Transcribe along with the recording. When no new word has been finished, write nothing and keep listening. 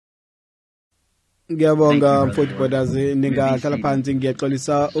Ngiyabonga mfowethu brothers ningahlala phansi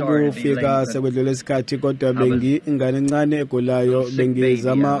ngiyaxolisa ukufika sekwedlule isikhathi kodwa bengi ingane encane egolayo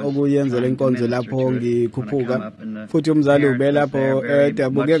bengizama ukuyenza lenkonzo lapho ngikhuphuka futhi umzali ube lapho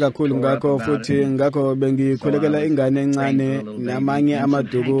edabuke kakhulu ngakho futhi ngakho bengikhulekela ingane encane namanye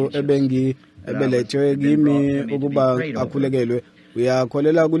amaduku ebelethwe kimi ukuba akhulekelwe.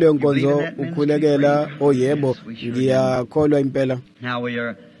 Uyakholela kule nkonzo ukhulekela oyebo ngiyakholwa impela.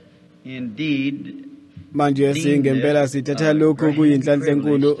 Manje singempela sithatha lokhu kuyinhlanhla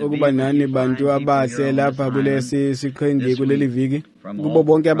enkulu ukuba nani bantu abahle lapha kulesi siqhingi kuleli viki kubo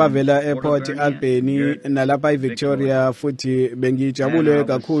bonke abavela ePort Albany nalapha iVictoria futhi bengijabule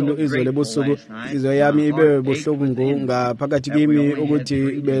kakhulu izolo ebusuku izwe yami ibe buhlungu ngaphakathi kimi ukuthi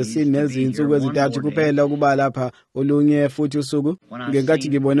besinezinsuku ezintathu kuphela ukuba lapha olunye futhi usuku ngenkathi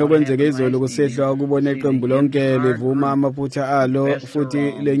ngibone okwenzeke izolo kusehlwa ukubona iqembu lonke livuma amaphutha alo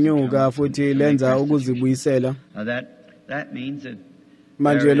futhi lenyuka futhi lenza ukuzibuyisela.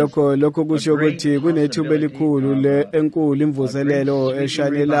 Manje lokho kusho ukuthi kunethuba elikhulu enkulu imvuselelo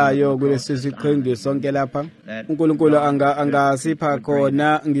eshanelayo kulesi siqhingi sonke lapha. uNkulunkulu angasipha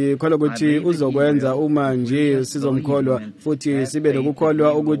khona ngikholwa ukuthi uzokwenza uma nje sizomkholwa futhi sibe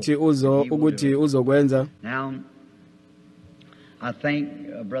nokukholwa ukuthi uzokwenza.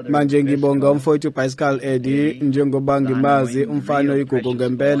 Manje ngibonga umfowethu Pascal Eddie njengoba ngimazi umfana oyigugu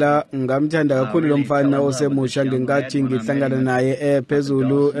ngempela ngamthanda kakhulu lo mfana osemusha ngenkathi ngihlangana naye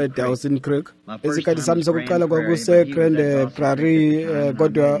ephezulu eDawson Creek. Isikhathi sami sokuqala kwakuse Grand Prairie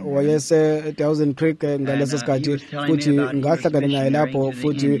kodwa wayese Dawson Creek ngaleso sikhathi futhi ngahlangana naye lapho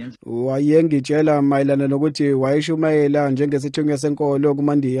futhi wayengitshela mayelana nokuthi wayeshumayela njengesithunywa senkolo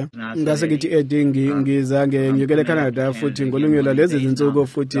kuMandiya. Ngase ngithi Eddie ngizange ngiyekele Canada futhi ngolungela lezi zinsuku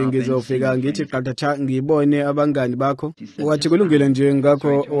futhi ngizofika ngithi qathatha ngibone abangani bakho. Wathi kulungile nje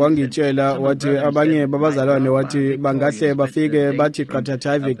ngakho wangitshela wathi abanye babazalwane wathi bangahle bafike bathi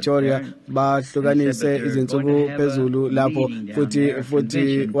qathatha iVictoria bahlukanise izinsuku phezulu lapho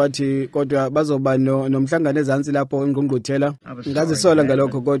futhi wathi kodwa bazoba nomhlangano ezansi lapho ingqungquthela. Ngazisola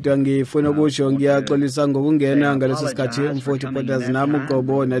ngalokho kodwa ngifuna ukusho ngiyaxolisa ngokungena ngaleso sikhathi umfowethu brothers nami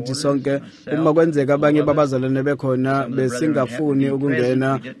uqobo nathi sonke uma kwenzeka abanye babazalwane bekhona besingafuni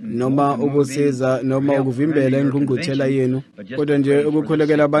ukungena noma ukusiza noma ukuvimbela ingqungquthela yenu kodwa nje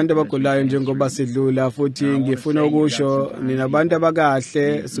ukukhulekela abantu abagulayo njengoba sidlula futhi ngifuna ukusho ninabantu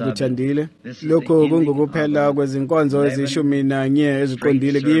abakahle sikuthandile. Lokho kungokuphela kwezinkonzo ezishumi-nanye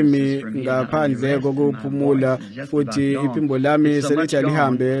eziqondile kimi ngaphandle kokuphumula futhi iphimbo lami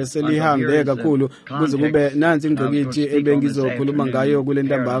selihambe kakhulu ukuze kube nansi ingqikithi ebengizokhuluma ngayo kule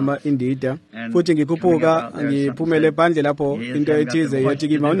ntambama indida futhi ngikhuphuka ngiphumele ebhandle lapho into ethize yathi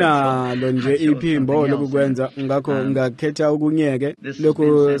kimi awunalo nje iphimbo lokukwenza ngakho ngakhetha ukunyeke.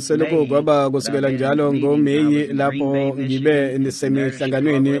 Lokhu selokhu kwaba kusukela njalo ngoMeyi lapho ngibe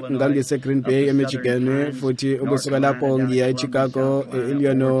semihlanganweni ngangise Green Bay eMichigan futhi ukusuka lapho ngiya eChicago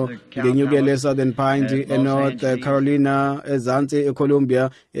eIllinois ngenyukele eSouthern Pines eNorth Carolina ezansi eColumbia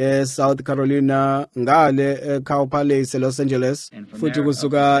eSouth Carolina ngale eCow Palace eLos Angeles futhi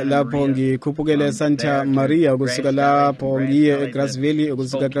kusuka lapho ngikhuphukele eSanta Maria kusuka lapho ngiye eGrassville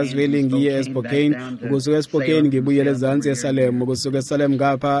ukusuka eGrassville ngiye eSpokane ukusuka eSpokane ngibuyele ezansi eSalem ukusuka eSalem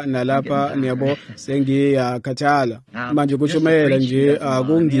ngapha nalapha niyabo sengiyakhathala. Manje kushumayela nje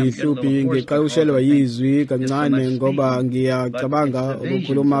akungihluphi ngiqashelwa yizwi kancane ngoba ngiyacabanga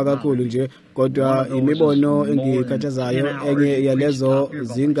ukukhuluma kakhulu nje kodwa imibono engikhathazayo enye yalezo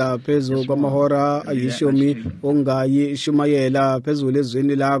zingaphezu kwamahora ayishumi ongayishumayela phezulu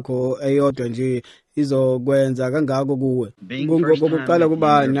ezweni lakho eyodwa nje izokwenza kangako kuwe. Ngokuqala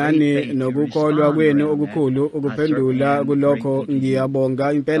kuba nani nokukholwa kwenu okukhulu ukuphendula kulokho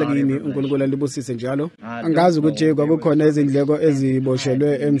ngiyabonga impela kini uNkulunkulu alibusise njalo. Angazi ukuthi kwakukhona izindleko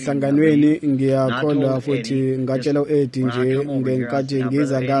eziboshelwe emhlanganweni ngiyakholwa futhi ngatshela uEddie nje ngenkathi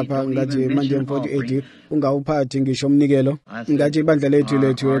ngiza ngapha ngathi manje mfowethu Eddie ungawuphathi ngisho umnikelo ngathi ibandla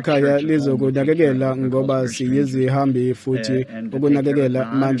lethu ekhaya lizokunakekela ngoba siyizihambi futhi ukunakekela.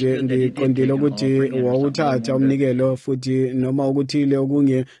 Manje ngiqondile ukuthi wawuthatha umnikelo futhi noma ukuthile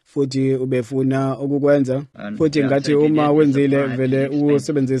okunye futhi ubefuna ukukwenza futhi ngathi uma wenzile vele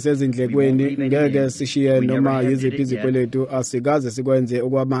usebenzise izindlekweni ngeke sishiye noma yiziphi izikweletu asikaze sikwenze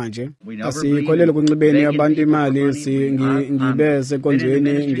okwamanje. Asikholele kunxibeni abantu imali ngibe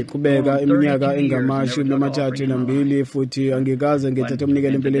senkonzweni ngiqhubeka iminyaka engamashumi 32 futhi angikaze ngithathe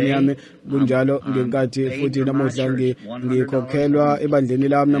umnikelo empilweni yami kunjalo ngenkathi futhi namuhla ngikhokhelwa ebandleni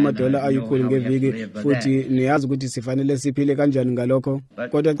lami namadola ayikhulu ngeviki futhi niyazi ukuthi sifanele siphile kanjani ngalokho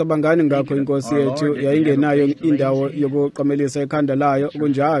kodwa cabangani ngakho inkosi yethu yayingenayo indawo yokuqamelisa ekhanda layo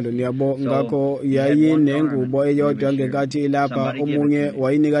kunjalo niyabo ngakho yayinengubo eyodwa ngenkathi ilapha omunye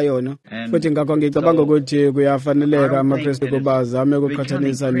wayinika yona futhi ngakho ngicabanga ukuthi kuyafaneleka amaKristu kuba zame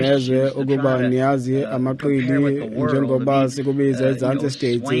ukuqhathanisa nezwe ukuba niyazi amaqili njengoba sikubiza eZansi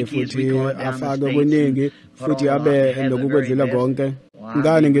States futhi afake kuningi futhi abe lokukwedlula konke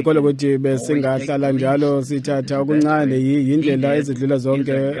ngani ngikholwa ukuthi besingahlala njalo sithatha okuncane yindlela ezidlula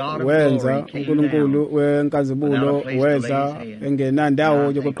zonke wenza uNkulunkulu wenkazibulo wedla engenandawo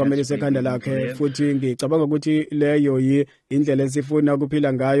yokuqamelisa ekhanda lakhe futhi ngicabanga ukuthi leyo indlela esifuna ukuphila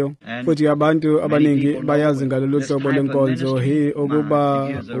ngayo futhi abantu abaningi bayazi ngalolu hlobo lenkonzo ukuba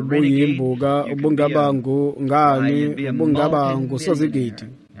ubuyimbuka ubungabangu ngani ubungaba ngusozigidi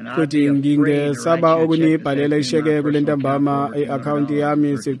futhi ngingesaba ukunibhalela isheke kule ntambama i-akhawunti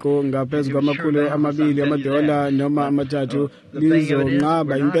yami siqu ngaphezulu $200 noma $3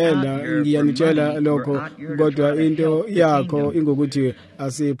 lizonqaba impela ngiyanitshela lokho kodwa into yakho ingokuthi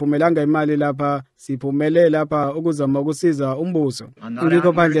asiphumelanga imali lapha siphumele lapha ukuzama ukusiza umbuso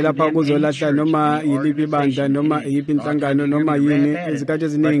ngikho phandle lapha ukuzolahla noma yiliphi ibandla noma yiphi inhlangano noma yini izikhathi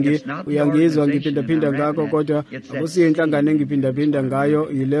eziningi uyangizwa ngiphinda ngakho kodwa akusiyo inhlangano engiphinda ngayo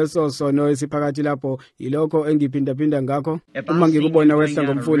yileso sono esiphakathi lapho yilokho engiphinda ngakho uma ngikubona wehla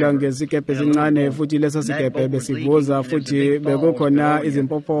ngomfula ngesikebhe esincane futhi leso sikebhe besivuza futhi bekukhona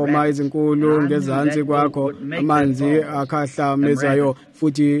izimpophoma ezinkulu ngezansi kwakho amanzi akhahlameza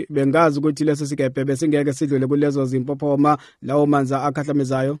futhi bengazi ukuthi leso sikebhe besingeke sidlule kulezo zimpophoma lawo manzi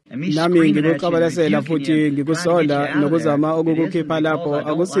akhahlamezayo nami ngikuqabalesela futhi ngikusola nokuzama ukukukhipha lapho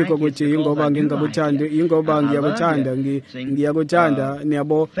akusikho ukuthi ingoba ngingakuthandi ingoba ngiyakuthanda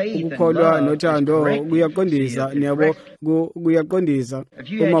niyabo ukukholwa nothando kuyaqondisa niyabo kuyaqondisa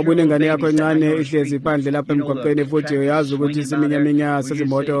uma kunengane yakho encane ihlezi phandle lapha emgwaqweni futhi uyazi ukuthi siminyaminya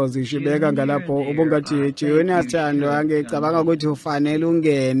sezimoto zishibeka ngalapho ubungathi Jona sithandwa ngicabanga ukuthi ufanele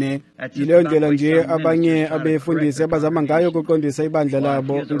ungene yileyo ndlela nje abanye abefundisi abazama ngayo ukuqondisa ibandla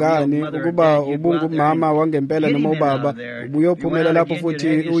labo ngani ukuba ubungumama wangempela noma ubaba ubuyophumela lapho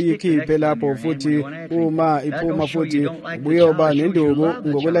futhi uyikhiphe lapho futhi uma iphuma futhi ubuyoba nenduku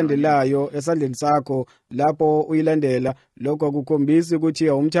ngokulandelayo esandleni sakho lapho uyilandela lokho akukhombisi ukuthi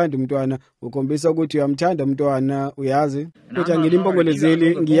awumthanda umntwana ukhombisa ukuthi uyamthanda umntwana uyazi futhi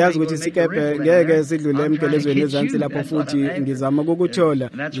angilimpongolezeli ngiyazi ukuthi sikephe ngeke sidlule emgelezweni ezansi lapho futhi ngizama ukukuthola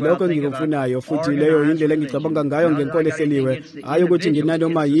lokho ngikufunayo futhi leyo indlela engicabanga ngayo ngenkolo ehleliwe hayi ukuthi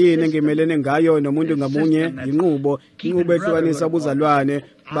nginanoma yini engimelene ngayo nomuntu ngamunye inqubo ehlukanisa ubuzalwane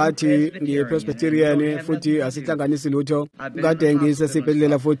bathi ngiyi-Presbyterian futhi asihlanganisi lutho kade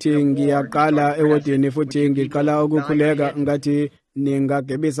ngisesibhedlela futhi ngiyaqala ewodini futhi ngiqala ukukhuleka ngathi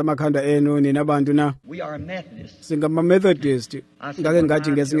ningagebisa amakhanda enu ninabantu na singama-Methodist ngake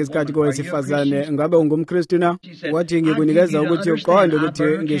ngathi ngesinye isikhathi kowesifazane ngabe ungumKristu na wathi ngikunikeza ukuthi uqonde ukuthi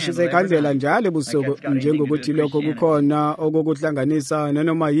ngishisa ikhandlela njalo ebusuku njengokuthi lokho kukhona okukuhlanganisa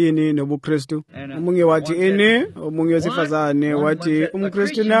nanoma yini nobuKristu omunye wathi ini omunye wesifazane wathi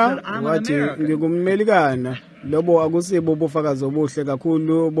umKristu na wathi ngingummelikana lobo akusibo ubufakazi obuhle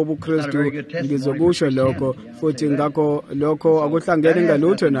kakhulu bobuKristu ngizokusho lokho futhi ngakho lokho akuhlangene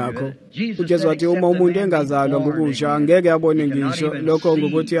ngalutho nakho uJesu wathi uma umuntu engazalwa ngokusha angeke abone ngisho lokho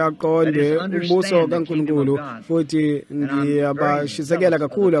ngokuthi aqonde umbuso kaNkulunkulu futhi ngiyabashisekela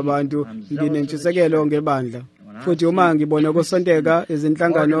kakhulu abantu nginentshisekelo ngebandla futhi uma ngibona ukusonteka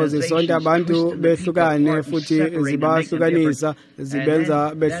izinhlangano zisonta abantu behlukane futhi zibahlukanisa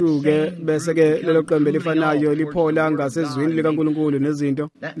zibenza behluke bese ke lelo qembu elifanayo liphola ngasezwini likaNkulunkulu nezinto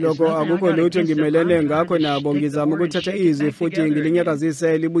lokho akukho lutho ngimelene ngakho nabo ngizama ukuthatha izwi futhi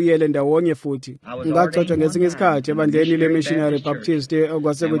ngilinyakazise libuyele ndawonye futhi ngagcotshwa ngesinye isikhathi ebandleni le-Missionary Baptist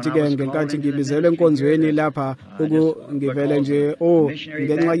okwasekuthi-ke ngenkathi ngibizelwe enkonzweni lapha ngivele nje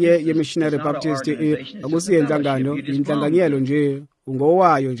ngenxa ye-Missionary Baptist akusiyenhlangano inhlanganyelo nje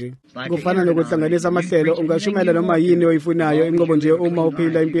ungowayo nje kufana nokuhlanganisa amahlelo ungashumela noma yini oyifunayo inqobo nje uma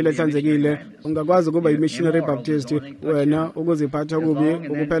uphila impilo ehlanzekile ungakwazi ukuba yi-Missionary Baptist wena ukuziphatha kubi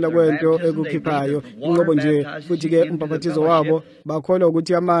ukuphela kwento ekukhiphayo inqobo nje futhi ke umbhaphathizo wabo bakholwa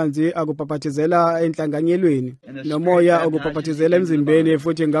ukuthi amanzi akubhaphathizela enhlanganyelweni nomoya akubhaphathizela emzimbeni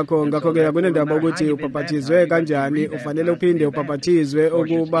futhi ngakho ke akunendaba ukuthi ubhaphathizwe kanjani ufanele uphinde ubhaphathizwe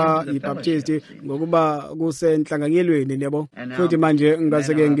ukuba yi-Baptist ngokuba kusenhlanganyelweni yebo futhi manje manje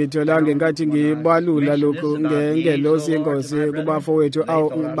ngaseke ngithola ngenkathi ngibalula lokhu ngeNgelosi yenkosi kubafowethu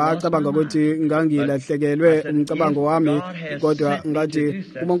bacabanga ukuthi ngangilahlekelwe umcabango wami kodwa ngathi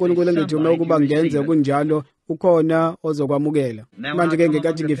uma uNkulunkulu engithume ukuba ngenze kunjalo ukhona ozokwamukela. Manje-ke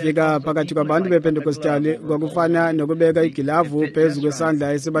ngekathi ngifika phakathi kwabantu bePentecostali kwakufana nokubeka igilavu phezu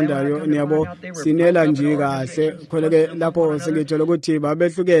kwesandla esibandayo niyabo sinela nje kahle khona-ke lapho sengithola ukuthi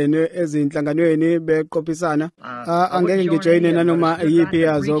babehlukene ezinhlanganweni beqophisana. Angeke ngijoyine nanoma yiphi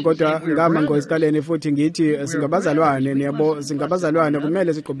yazo kodwa ngama ngoEkuqaleni futhi ngithi singabazalwane niyabo singabazalwane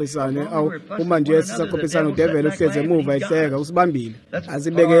kumele siqophisane uma nje sisaqophisana udevil uhleze emuva ehleka usibambile.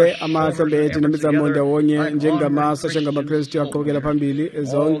 Asibeke amahlombe ethu nemizamo ndawonye njengamasosha ngamaKristu aqhubekela phambili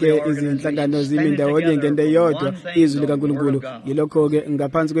zonke izinhlangano zimi ndawonye ngento eyodwa izwi likaNkulunkulu. Yilokho-ke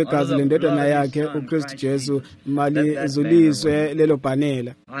ngaphansi kwegazi lendodana yakhe uKristu Jesu malizuliswe lelo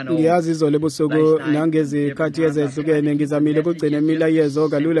bhanela. Ngiyazi izolo ebusuku nangezikhathi ezehlukene ngizamile ukugcina Myalezo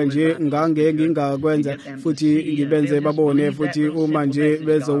kalula nje ngingakwenza futhi ngibenze babone futhi uma nje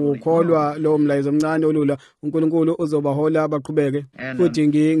bezowukholwa lo mlayezo omncane olula uNkulunkulu uzobahola baqhubeke. Futhi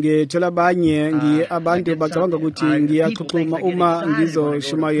ngithola abanye abantu bacabanga ukuthi ngiyaxhuxuma uma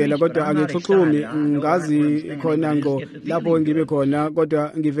ngizoshumayela kodwa angixhuxumi ngazi khona ngo lapho ngibe khona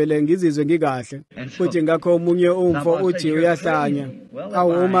kodwa ngivele ngizizwe ngikahle. Futhi ngakho omunye umfo uthi uyahlanya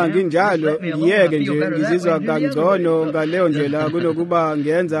uma nginjalo ngiyeke nje ngizizwa kangcono ngaleyo ndlela kunokuba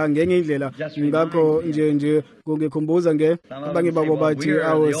ngenza ngenye indlela. Ngakho nje kungikhumbuza abanye babo bathi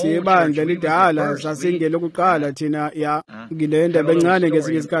sibandla lidala sasingelokuqala thina ngilenda bencane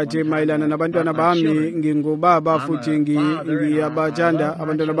ngesinye isikhathi mayelana nabantwana bami ngingubaba futhi ngiyabathanda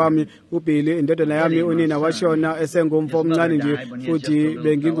abantwana bami. uBilly indodana yami unina washona esengumfo omncane nje futhi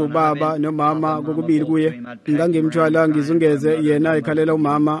bengingubaba nomama kokubili kuye. Ngangimthwala ngizungeze yena ekhalela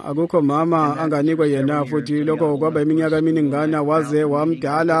umama akukho mama anganikwa yena futhi lokho kwaba iminyaka eminingana waze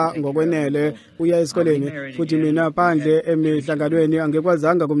wamdala ngokwenele uya esikoleni futhi mina phandle emihlanganweni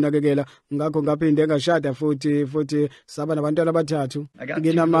angekwazanga kumnakekela. Ngakho ngaphinde ngashada futhi saba nabantwana abathathu.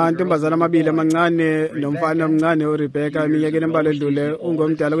 Nginamantombazana amabili amancane nomfana omncane uRebecca iminyakeni embalwa edlule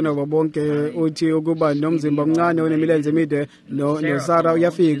ungomdala kunabo bonke. Uthi ukuba nomzimba omncane onemilenze emide noSara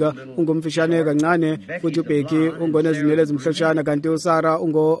uyafika ungumfishane kancane futhi uBecky ungonezinwele ezimhloshana kanti uSara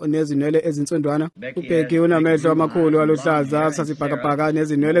ungonezinwele ezinsundwana. uBecky unamehlo amakhulu aluhlaza sasibhakabhaka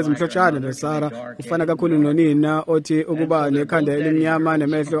nezinwele ezimhloshana noSara ufana kakhulu nonina othi ukuba nekhanda elimnyama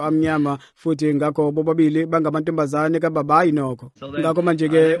nemehlo amnyama futhi ngakho bobabili bangamantombazane kababayi nokho. Ngakho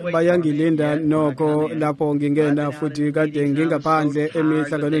manje-ke bayangilinda nokho lapho ngingena futhi kade ngingaphandle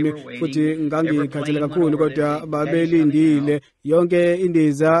emihlanganweni futhi ngangikhathele kakhulu kodwa babelindile yonke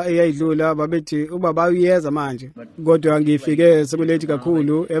indiza eyayidlula babethi ubaba uyeza manje. Kodwa ngifike sekulethi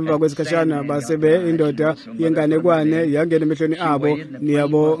kakhulu emva kwesikhashana basebe indoda yenganekwane yangena emehlweni abo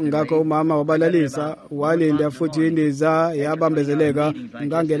niyabo. Ngakho umama wabalalisa walinda futhi indiza yabambezeleka.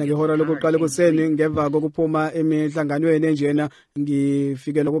 Ngangena ngehora lokuqala kuseni ngemva kokuphuma emihlanganweni enjena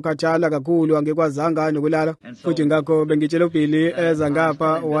ngifike lokukhathala kakhulu angekwazanga nokulala futhi ngakho bengitshela uBilly eza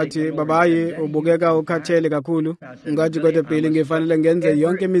ngapha wathi babayi ubukeka ukhathele kakhulu. Ngathi kodwa Billy ngifanele ngenze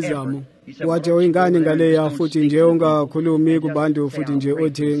yonke imizamo. Wathi uyingane ngaleya futhi nje ungakhulumi kubantu futhi nje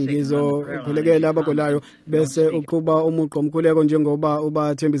uthi ngizokhulekela abagulayo bese uqhuba umuqo omkhuleko njengoba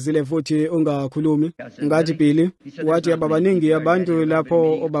ubathembisile futhi ungakhulumi. Ngathi Billy wathi ababaningi abantu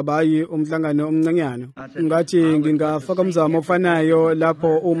lapho obabayi umhlangano omncanyana. Ngathi ngingafaka umzamo ofanayo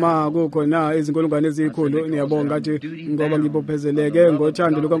lapho uma kukhona izinkulungwane ezikhulu niyabonga ngathi ngoba ngibophezeleke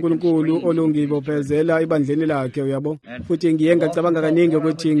ngothando lukaNkulunkulu olungibophezela ibandleni lakhe uyabo. Futhi ngiye ngacabanga kaningi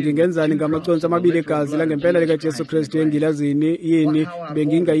ukuthi ngingenzani ngamaconsi amabili egazi la ngempela likaJesu Kristu engilazini yini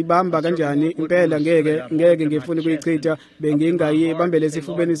bengingayibamba kanjani impela ngeke ngifune ukuyichitha bengingayibambele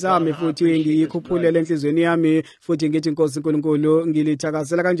esifubeni sami futhi ngiyikhuphulele enhlizweni yami futhi ngithi Nkosi uNkulunkulu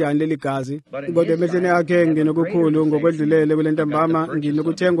ngilithakasela kanjani leli gazi. Kodwa emehlweni yakhe nginokukhulu ngokwedlulele kulentambama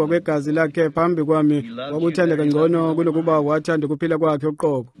nginokuthengwa kwegazi lakhe phambi kwami wakuthanda kangcono kulokuba wathanda ukuphila kwakhe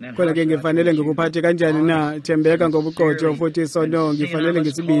uqobo. Khona ke ngifanele ngikuphathe kanjani na thembeka ngobuqotho futhi sono ngifanele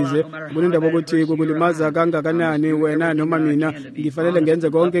ngisibize kunindaba ukuthi kukulimaza kangakanani wena noma mina. Ngifanele ngenze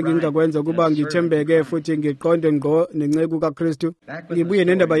konke ngingakwenza ukuba ngithembeke futhi ngiqonde ngqo nenceku kaKristu. Ngibuye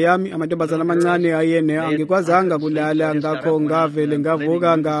nendaba yami amantombazana amancane ayene angikwazanga kulala ngakho ngavele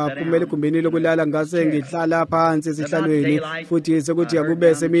ngavuka ngaphumela egumbini lokulala ngase ngihlala phansi esihlalweni futhi sekuthi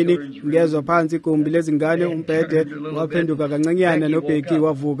akube semini ngezwa phansi igumbi lezingane umbhede waphenduka kancanyana noBecky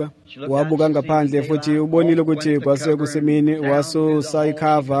wavuka wabuka ngaphandle futhi ubonile ukuthi kwase kusemini wasusa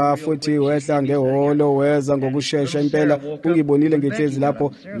ikhava futhi wehla ngehholo weza ngokusheshsha impela ungibonile ngihlezi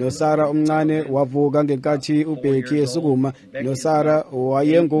lapho noSara omncane wavuka ngenkathi uBheki esukuma noSara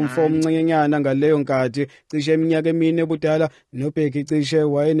wayengumfo omncinyenyana ngaleyo nkathi cishe iminyaka emine ubudala noBheki cishe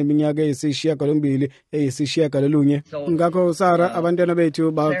wayeneminyaka eyisishiyagalombili eyisishiyagalolunye ngakho uSara abantwana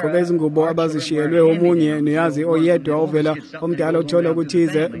bethu bagqoka izingubo abazishiyelwe omunye niyazi oyedwa ovela omdala uthola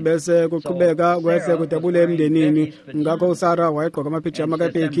ukuthize bese kuqhubeka kwehle kudabule emndenini ngakho uSara wayegqoka amapijama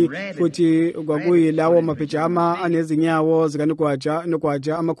kaBheki futhi kwakuyilawo mapijama anezinyawo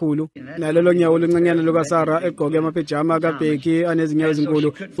zikanogwaja amakhulu nalelo nyawo oluncanyana lukaSara egqoke amapijama kaBheki anezinyawo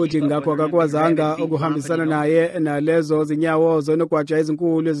ezinkulu futhi ngakho akakwazanga ukuhambisana naye nalezo zinyawo zonogwaja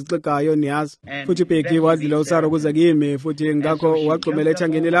ezinkulu ezixegayo niyazi futhi uBheki wadlula uSara ukuze kimi futhi ngakho waxhumela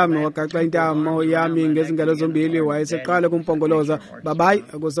ethangeni lami wagaxa intamo yami ngezingalo zombili wayeseqala kumpongoloza babayi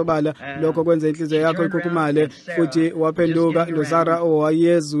akusobala lokho kwenza inhliziyo yakho ikhukhumale futhi waphenduka noSara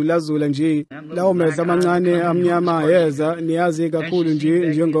wayezulazula nje lawo mehla amancane amnyama yeza niyazi kakhulu nje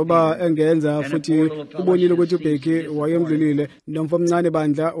njengoba engenza futhi ubonile ukuthi uBheki wayemdlulile nomfo omncane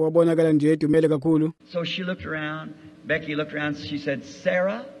bandla wabonakala nje edumele kakhulu. So she looked around, Becky looked around, she said,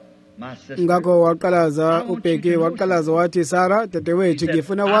 Sarah, ngakho waqalaza uBheki waqalaza wathi Sara dadewethu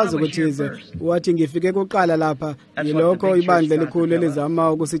ngifuna wazi ukuthize wathi ngifike kuqala lapha yilokho ibandla likhulu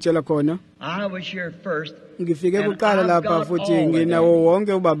elizama ukusitshela khona ngifike kuqala lapha futhi nginawo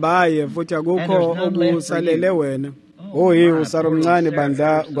wonke ubabaye futhi akukho okusalele wena. uSara omncane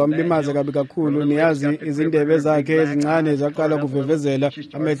bandla kwamlimaza kabi kakhulu niyazi izindebe zakhe ezincane zaqala kuvevezela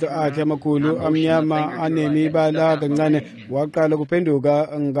amehlo akhe amakhulu amnyama anemibala kancane waqala kuphenduka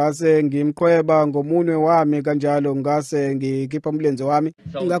ngase ngimqhweba ngomunwe wami kanjalo ngase ngikhipha umlenze wami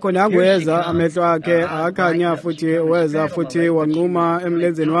ngakho nangweza amehlo akhe akhanya futhi weza futhi wanquma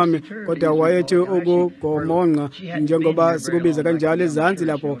emlenzeni wami kodwa wayethi ukugomonqa njengoba sikubiza kanjalo ezansi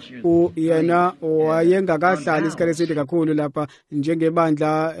lapho yena wayengakahlali isikhathi eside kakhulu lapha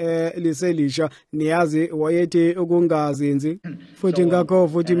njengebandla liselisha niyazi wayethi ukungazinzi futhi ngakho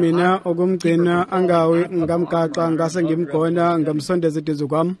futhi mina okumgcina angawi ngamgaxa ngase ngimgona ngamsondeza eduze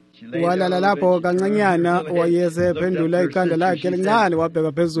kwami walala lapho kancanyana wayesephendula ikhanda lakhe elincane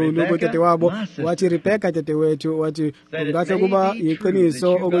wabheka phezulu kudade wabo wathi Rebecca dadewethu wathi ngahle kuba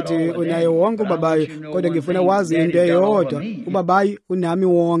yiqiniso ukuthi unaye wonke ubabayi kodwa ngifuna wazi into eyodwa ubabayi unami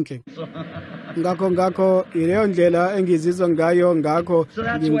wonke ngakho ileyo ndlela engizizwa ngayo ngakho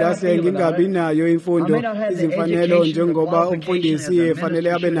ngingahle ngingabi nayo imfundo izimfanelo njengoba umfundisi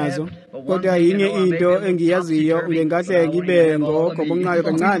efanele abe nazo kodwa yinye into engiyaziyo ngingahle ngibe ngogobonqayo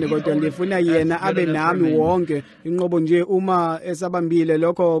kancane kodwa ngifuna yena abe nami wonke inqobo nje uma esabambile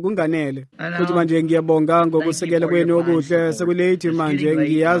lokho kunganele futhi manje ngiyabonga ngokusekela kwenu okuhle sekulethi manje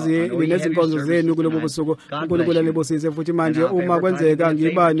ngiyazi ninezinkonzo zenu kulobu busuku uNkulunkulu anibusise futhi manje uma kwenzeka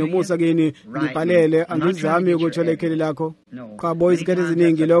ngiba nomusa kini ngibhalele angizami ukuthola ikheli lakho cha boy isikhathi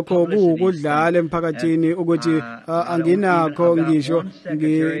eziningi lokho kuwukudlala emphakathini ukuthi anginakho ngisho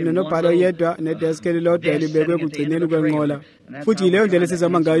nginonobhala yedwa nedesk elilodwa libekwe kugcineni kwenqola futhi leyo ndlela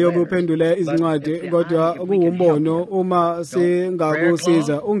sizama ngayo ukuphendula izincwadi kodwa kuwumbono uma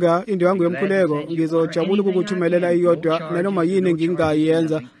singakusiza unga into yangu yomkhuleko ngizojabula ukukuthumelela iyodwa nanoma yini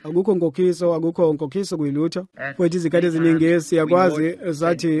ngingayenza akukho ngokhiso kuyilutho futhi izikhathi eziningi siyakwazi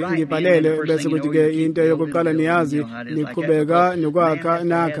sathi ngibhalele bese kuthi ke into yokuqala niyazi niqhubeka nokwakha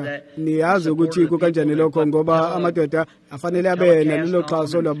nakha niyazi ukuthi kukanjani lokho ngoba amadoda afanele abe nalelo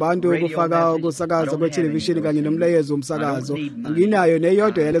xhaso labantu ukufaka ukusakaza kwethelevishini kanye nomlayezo umsakazo anginayo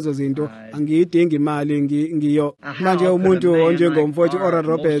neyodwa yalezo zinto angiyidingi imali ngiyo manje umuntu onjengomfowethu Oral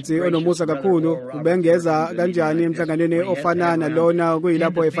Roberts onomusa kakhulu ubengeza kanjani emhlanganweni ofanana lona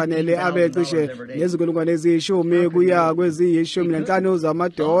kuyilapho efanele abe cishe nezinkulungwane ezishumi kuya kweziyi15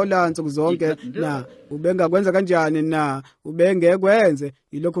 zamadola nsuku zonke na ubengakwenza kanjani na ubengekwenze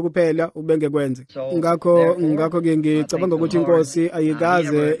ilokho kuphela ubengekwenze ngakho ke ngicabanga ukuthi inkosi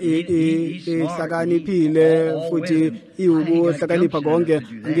ayikaze ihlakaniphile futhi iwubuhlakanipha konke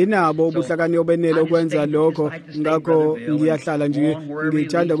nginabo ubuhlakani obenele ukwenza lokho ngakho ngiyahlala nje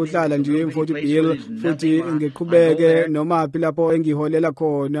ngithanda ukuhlala nje mfowethu Bill futhi ngiqhubeke noma phi lapho engiholela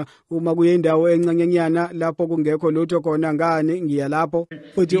khona uma kuyindawo encanyenyana lapho kungekho lutho khona ngani ngiya lapho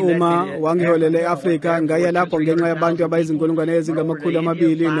futhi uma wangiholela eAfrika e-Afrika ngaya lapho ngenxa yabantu abayizinkulungwane ezingamakhulu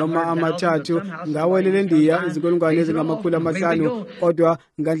amabili noma amathathu ngawele leNdiya izinkulungwane ezingamakhulu amahlanu kodwa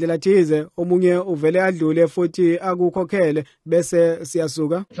ngandlela thize omunye uvele adlule futhi akukhokhele bese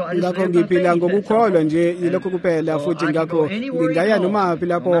siyasuka ngakho ngiphila ngokukholwa nje yilokho kuphela futhi ngakho ngingaya noma phi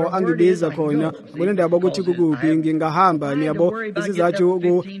lapho angibiza khona kunendaba ukuthi kukuphi ngingahamba niyabo isizathu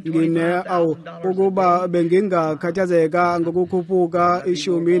ukuba bengingakhathazeka ngokukhuphuka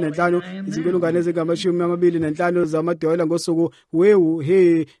 15 izinkulungwane ezingama-25 zamadola ngosuku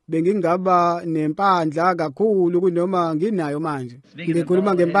bengingaba nempandla kakhulu kunoma nginayo manje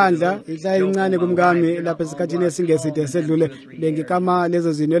ngikhuluma ngempandla ihlaya incane kumkami lapha esikhathini esingeside sedlule bengikama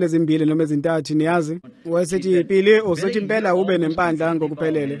lezo zinwele ezimbili noma ezintathu niyazi wayesethi ipili usothi impela ube nempandla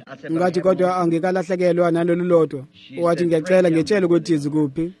ngokuphelele ngathi kodwa angikalahlekelwa nalolu lodwa wathi ngiyacela ngitshela ukuthi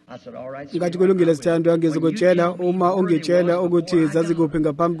zikuphi ngathi kulungile sithandwa ngizokutshela uma ungitshela ukuthi zazikuphi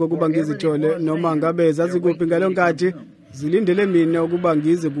ngaphambi kokuba ngizithole noma ngabe zazikuphi ngalonkathi zilindele mina ukuba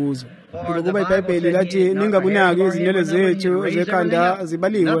ngize kuzo ngokuba iBhayibheli lathi ningakunaki izinwele zethu zekhanda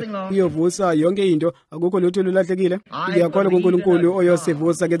zibaliwe iyovusa yonke into akukho lutho olulahlekile ngiyakholwa kuNkulunkulu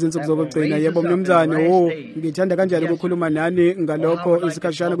oyosivusa ngezinsuku zokugcina yebo mnumzane ngithanda kanjani ukukhuluma nani ngalokho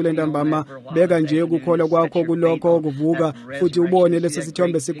isikhashana kule ntambama beka nje ukukholwa kwakho kulokho kuvuka futhi ubone lesi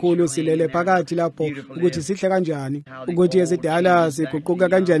sithombe sikhulu silele phakathi lapho ukuthi sihle kanjani ukuthi esidala siguquka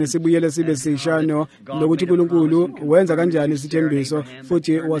kanjani sibuyele sibe sisha nokuthi uNkulunkulu wenza kanjani isithembiso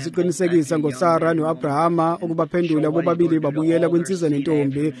futhi wasiqinisa ngoSara noAbrahama ukubaphendula bobabili babuyela kwinsizwa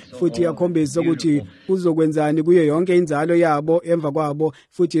nentombi futhi yakhombisa ukuthi uzokwenzani kuyo yonke inzalo yabo emva kwabo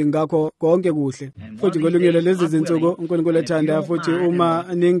futhi ngakho konke kuhle futhi ngolungelo lezi zinsuku uNkulunkulu ethanda futhi uma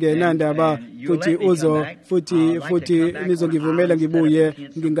ningenandaba futhi futhi nizongivumela ngibuye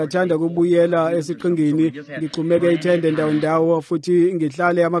ngingathanda ukubuyela esiqingini ngixhumeke ithende ndawo futhi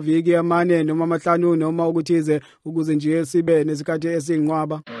ngihlale amaviki 4 noma 5 noma ukuthize ukuze nje sibe nesikhathi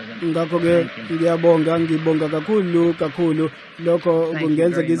esinqwaba ngakho-ke ngibonga kakhulu lokho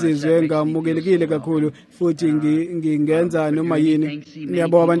kungenza ngizizwe ngamukelekile kakhulu futhi ngingenza noma yini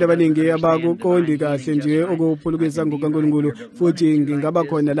ngiyabona abantu abaningi abakuqondi kahle nje ukuphulukisa ngokaNkulunkulu futhi ngingaba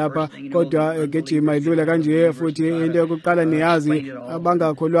khona lapha kodwa ngejima idlula kanje futhi into yokuqala niyazi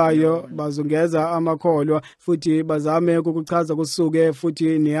abangakholwayo bazungeza amakholwa futhi bazame ukukuchaza kusuke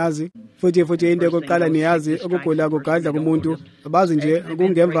futhi niyazi futhi into yokuqala niyazi ukugula kugadla kumuntu bazi nje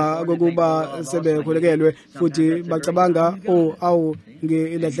kungemva kokuba sebekholekelwe futhi bacabanga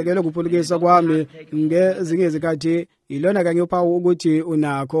ngilahlekelwe kuphulukisa kwami ngezinye izikhathi ilona kanye uphawu ukuthi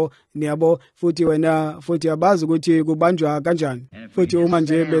unakho niyabo futhi wena futhi abazi ukuthi kubanjwa kanjani futhi uma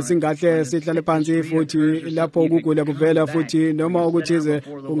nje besingahle sihlale phansi futhi lapho ukugula kuvela futhi noma ukuthize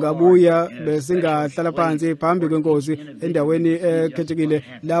ungabuya besingahlala phansi phambi kweNkosi endaweni ekhethekile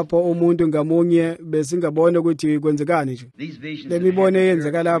lapho umuntu ngamunye besingabona ukuthi kwenzekani nje lemibono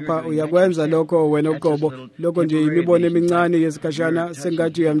eyenzeka lapha uyakwenza lokho wena uqobo lokho nje imibono emincane yesikhashana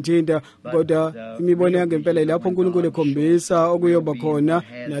sengathi uyamthinta kodwa imibono yangempela lapho uNkulunkulu khombisa okuyoba khona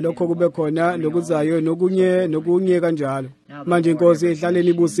nalokho kube khona nokuzayo nokunye kanjalo manje Nkosi ihlale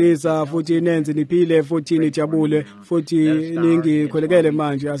nibusisa futhi nenze niphile futhi nijabule futhi ningikhwelekele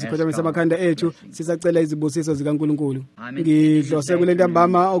manje asikhothamisa amakhanda ethu sisacela izibusiso zikaNkulunkulu ngihlose kule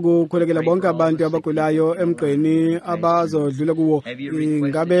ntambama ukukhwelekela bonke abantu abagulayo emgqeni abazodlula kuwo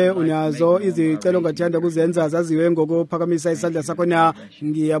ngabe unazo izicelo ngathanda kuzenza zaziwe ngokuphakamisa isandla sakho na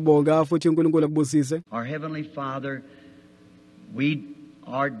ngiyabonga futhi uNkulunkulu akubusise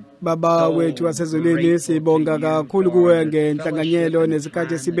Baba wethu wasezulwini sibonga kakhulu kuwe ngenhlanganyelo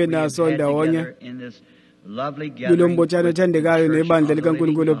nesikhathi sibe naso ndawonye kulombothano othandekayo nebandla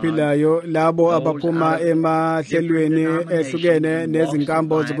likaNkulunkulu ophilayo labo abaphuma emahlelweni ehlukene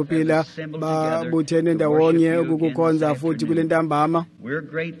nezinkambo zokuphila babuthene ndawonye ukukukhonza futhi kule ntambama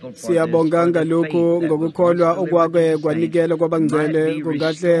siyabonga ngalokhu ngokukholwa okwake kwanikela kwabangcwele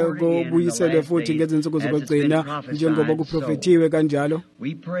kungahle kubuyiselwe futhi ngezinsuku zokugcina njengoba kuprofethiwe kanjalo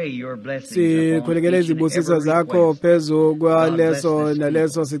sikhulekele izibusiso zakho phezu kwaleso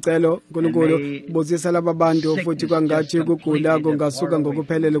naleso sicelo uNkulunkulu busisa laba abantu futhi kwangathi ukugula kungasuka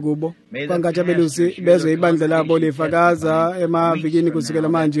ngokuphelele kubo kwangathi abelusi bezwe ibandla labo lifakaza emavikini kusukela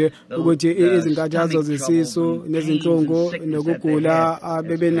manje ukuthi izinkathazo zesisu nezinhlungu nokugula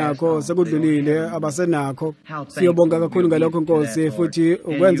abebenakho sekudlulile abasenakho siyobonga kakhulu ngalokho Nkosi futhi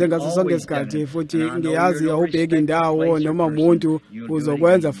ukwenze ngaso sonke isikhathi futhi ngiyazi awubheki indawo noma umuntu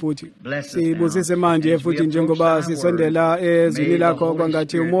uzokwenza futhi sibusise manje futhi njengoba sisondela ezwini lakho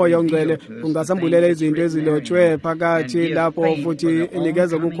kwangathi umoya ongcwele ungasambulela izinto izinto ezilotshwe phakathi lapho futhi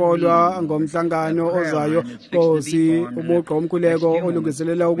inikeza ukukholwa ngomhlangano ozayo Nkosi umugqa omkhuleko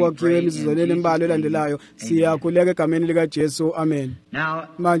olungiselela ukwakhiwa emizuzwaneni embalwa elandelayo siyakhuleka egameni lika Jesu amen.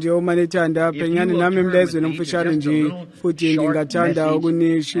 Manje uma nithanda phenyani nami Mlayezo nomfushane nje futhi ngingathanda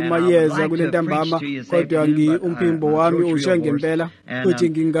ukunishumayeza kule ntambama kodwa umphimbo wami ushe ngempela futhi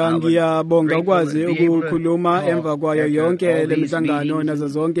ngiyabonga ukwazi ukukhuluma emva kwayo yonke lemihlangano nazo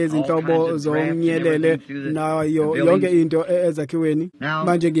zonke izinhlobo zomnyelele nayo yonke into ezakhiweni.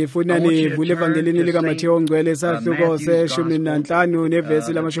 Manje ngifuna nivule evangelini lika Matthew ongcwele isahluko se-15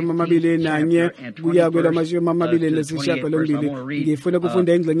 nevesi la-21 kuya kwela-28. Ngifuna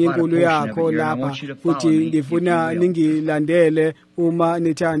kufunda ingxenye enkulu yakho lapha futhi ngifuna ningilandele uma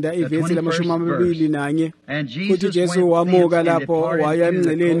nithanda ivesi la-21. Futhi Jesu wamuka lapho waya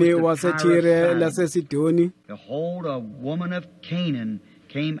emngceleni waseThire laseSidoni.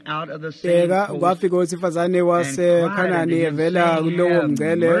 Bheka kwafika owesifazane waseKhanani evela kulowo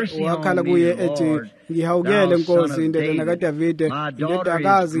mngcele wakhala kuye ethi ngihawukele Nkosi indodana kaDavide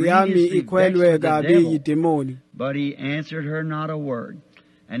indodakazi yami ikhwelwe kabi yidemoni.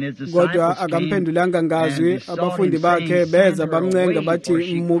 Kodwa akamphendulanga ngazwi. Abafundi bakhe beza bamncenga bathi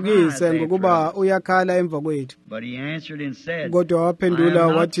mmukise ngokuba uyakhala emva kwethu. Kodwa waphendula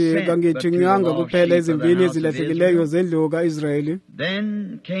wathi kangithunyanga kuphela ezimbini ezilahlekileyo zendlu ka-Israyeli.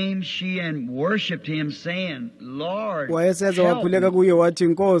 Wayeseza wakhuleka kuye wathi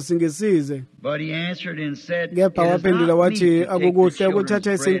Nkosi ngisize. Kepha waphendula wathi akukuhle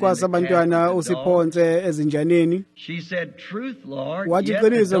ukuthatha isinkwa sabantwana usiphonse ezinjaneni. Wathi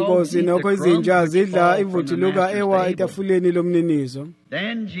qiniso Nkosi nokho izinja zidla ivuthuluka ewa etafuleni lomninizo.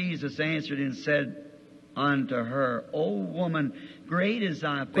 Then Jesus answered and said unto her, O woman, great is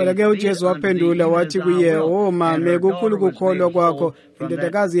thy faith. Kodwa ke uJesu waphendula wathi kuye, o mame kukhulu ukukholwa kwakho,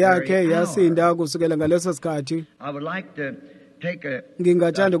 indodakazi yakhe yasinda kusukela ngaleso sikhathi.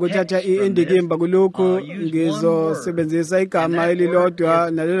 Ngingathanda ukuthatha indikimba kulokhu ngizosebenzisa igama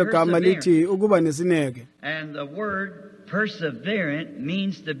elilodwa nalelo gama lithi ukuba nesineke. And the word perseverant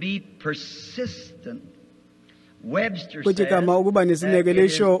means to be persistent. Kuthi kama ukuba nesineke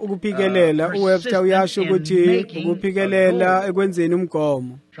lisho ukuphikelela. uWebster uyasho ukuthi ukuphikelela ekwenzeni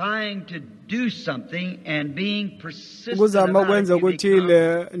umgomo. Ukuzama ukwenza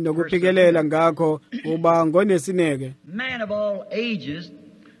okuthile nokuphikelela ngakho uba ngonesineke.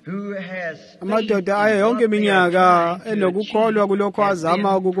 Amadoda ayo yonke iminyaka enokukholwa kulokho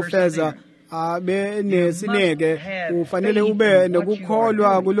azama ukukufeza abe nesineke ufanele ube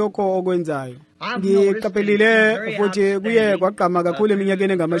nokukholwa kulokho okwenzayo. Ngiqaphelile futhi kuye kwagqama kakhulu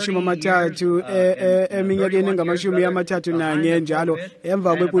eminyakeni engamashumi amathathu nanye njalo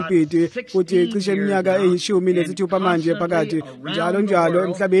emva kwepulpiti futhi cishe iminyaka eyi-16 manje phakathi njalo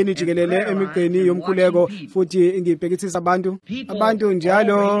emhlabeni jikelele emigqeni yomkhuleko futhi ngibhekisisa abantu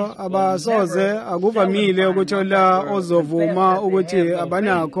njalo abasoze akuvamile ukuthola ozovuma ukuthi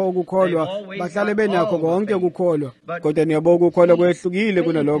abanakho ukukholwa bahlale benakho konke ukukholwa. Kodwa niyabona ukukholwa kwehlukile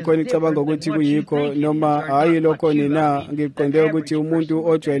kunalokho nicabanga ukuthi yikho noma hayi lokho nina ngiqonde ukuthi umuntu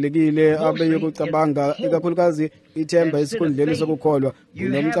ojwayelekile abe yokucabanga ikakhulukazi ithemba esikhundleni sokukholwa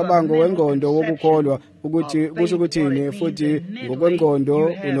unomcabango wengqondo wokukholwa ukuthi kusho ukuthini futhi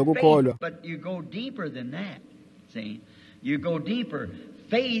ngokwengqondo unokukholwa.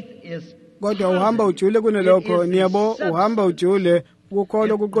 Kodwa uhamba ujule kunalokho niyabo uhamba ujule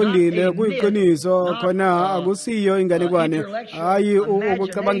ukukholwa kuqondile kuyiqiniso khona akusiyo inganekwane hayi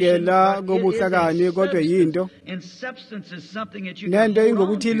ukucabangela kobuhlakani kodwa yinto nento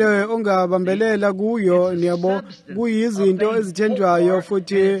ingokuthile ongabambelela kuyo niyabo kuyizinto ezithenjwayo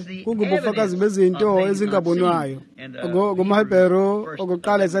futhi kungubufakazi bezinto ezingabonwayo. NgoMahebheru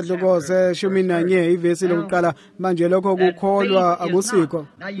okuqala isahluko se-11 ivesi lokuqala manje lokho kukholwa akusikho.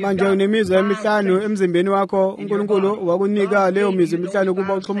 Manje unemizwa emihlanu emzimbeni wakho uNkulunkulu wakunika leyo mizwa emihlanu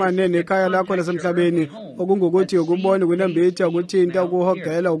ukuba uxhumane nekhaya lakho lasemhlabeni okungukuthi ukubona ukunambitha ukuthinta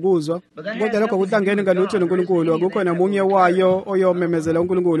ukuhogela ukuzwa. Kodwa lokho kuhlangene ngalutho noNkulunkulu akukho namunye wayo oyomemezela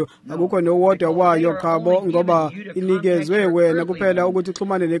uNkulunkulu akukho nowodwa wayo qhabo ngoba inikezwe wena kuphela ukuthi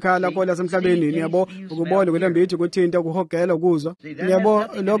uxhumane nekhaya lakho lasemhlabeni niyabo ukubona ukunambitha ukuthinta ukuhogela ukuzwa. Niyabo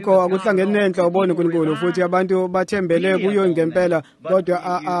lokho akuhlangene nenhla ubone uNkulunkulu futhi abantu bathembele kuyo ngempela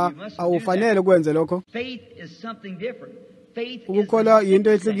kodwa awufanele kwenze lokho. Ukukholwa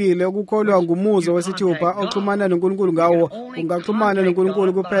yinto ehlukile. Ukukholwa ngumuzwa wesithupha oxhumana noNkulunkulu ngawo. Ungaxhumana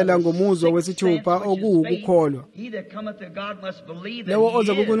noNkulunkulu kuphela ngumuzwa wesithupha okuwukukholwa. Lewo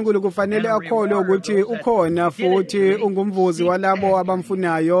oza kuNkulunkulu kufanele akholwe ukuthi ukhona futhi ungumvuzi walabo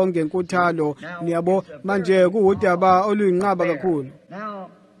abamfunayo ngenkuthalo. Niyabo manje kuwudaba oluyinqaba kakhulu.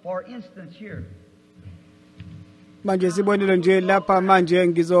 Manje sibonile nje lapha manje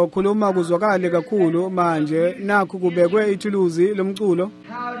ngizokhuluma kuzwakale kakhulu manje nakho kubekwe ithuluzi lomculo.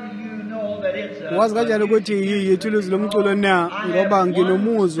 Wazi kanjani ukuthi yiyi ithuluzi lomculo na ngoba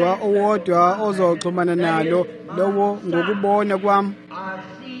nginomuzwa owodwa ozoxhumana nalo lowo ngokubona kwami.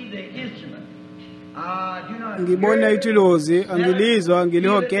 Ngibona ithuluzi angilizwa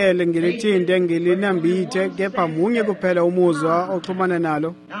ngilihogele ngilithinte ngilinambithe kepha munye kuphela umuzwa oxhumana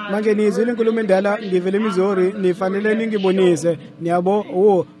nalo. Manje nizile inkulumo endala ngivele eMizori nifanele ningibonise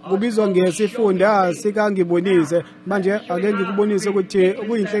niyabo kubizwa ngesifunda sikangibonise manje ake ngikubonise ukuthi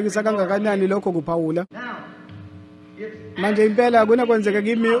kuyinhlekisa kangakanani lokho kuphawula. Manje impela kunakwenzeka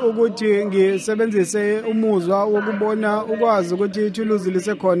kimi ukuthi ngisebenzise umuzwa wokubona ukwazi ukuthi ithuluzi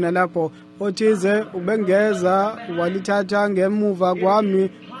lisekhona lapho othize ubengeza walithatha ngemuva kwami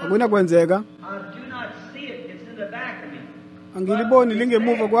akunakwenzeka. Angiliboni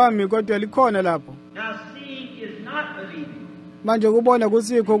lingemuva kwami kodwa likhona lapho. Manje ukubona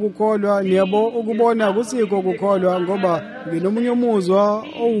kusikho kukholwa niyabo ukubona kusikho kukholwa ngoba nginomunye umuzwa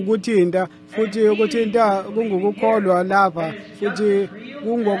owukuthinta futhi ukuthinta kungukukholwa lapha futhi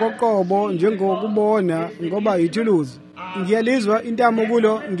kungokoqobo njengokubona ngoba ithuluzi. Ngiyalizwa intamo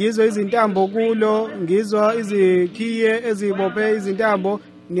kulo ngizwa izintambo kulo ngizwa izikhiye ezibophe izintambo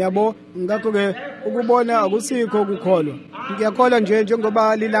niyabo ngakho ke ukubona akusikho kukholwa. Ngiyakholwa nje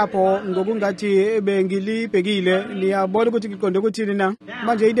njengoba lilapho ngokungathi bengilibhekile niyabona ukuthi ngiqonde ukuthini na.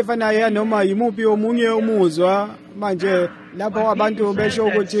 Manje into efanayo noma yimuphi omunye umuzwa manje lapho abantu besho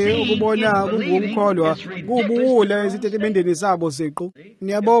ukuthi ukubona kungukukholwa kubuwula esitatimendeni sabo siqu.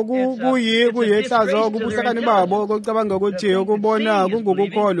 Niyabo kuyihlazo kubuhlakani babo kucabanga ukuthi ukubona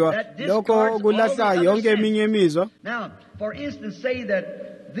kungukukholwa lokho kulahla yonke eminye imizwa.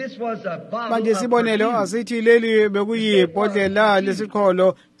 Manje sibonelo asithi leli bekuyibhodlela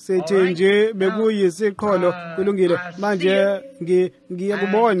lesiqholo sithi nje bekuyisiqholo kulungile manje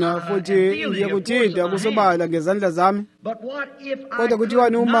ngiyakubona futhi ngiyakuthinta kusobala ngezandla zami. Kodwa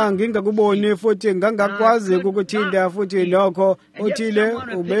kuthiwani uma ngingakuboni futhi ngangakwazi ukukuthinta futhi lokho othile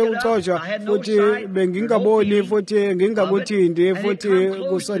ubewucotshwa futhi bengingaboni futhi ngingakuthinti futhi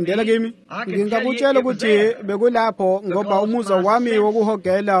kusondela kimi. Ngingakutshela ukuthi bekulapho ngoba umuzwa wami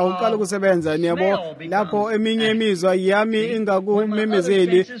wokuhogela uqala ukusebenza niyabo lapho eminye imizwa yami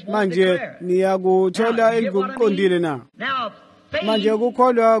ingakumemezeli manje niyakuthola engikuqondile na. Manje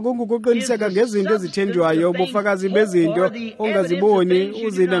ukukholwa kungukuqiniseka ngezinto ezithenjwayo ubufakazi bezinto ongaziboni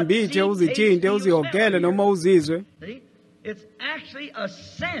uzinambithe uzithinte uzihogele noma uzizwe.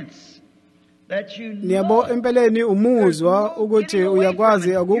 Niyabo empeleni umuzwa ukuthi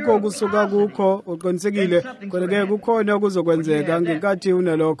uyakwazi akukho kusuka kukho uqinisekile kodwa kukhona okuzokwenzeka ngenkathi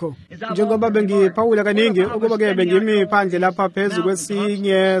unalokho. Njengoba bengiphawula kaningi ukuba ke bengimi phandle lapha phezulu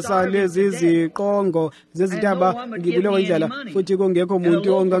kwesinye salezi ziqongo zezintaba ngibulewa indlela futhi kungekho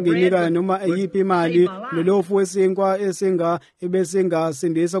umuntu onganginika noma eyiphi imali nolofu wesinkwa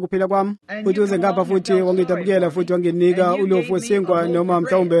ebesingasindisa kuphila kwami futhi uze ngapha futhi wangidabukela futhi wanginika ulofu wesinkwa noma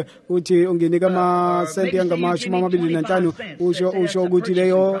mhlawumbe uthi unginika amasenti angama-25 usho ukuthi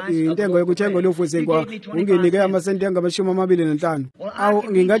leyo intengo yokuthenga ulofu wesinkwa unginike amasenti angama-25. Awu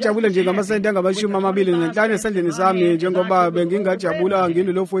ngingajabula nje ngamasenti angama-25 esandleni sami njengoba bengingajabula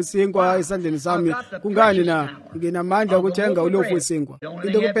nginolofu wesinkwa esandleni sami. Kungani na nginamandla okuthenga ulofu wesinkwa.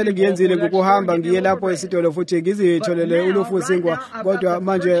 Into kuphela ngiyenzile ngokuhamba ngiye lapho esitolo futhi ngizitholele ulofu wesinkwa kodwa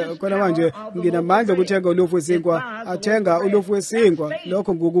manje nginamandla okuthenga ulofu wesinkwa athenga ulofu wesinkwa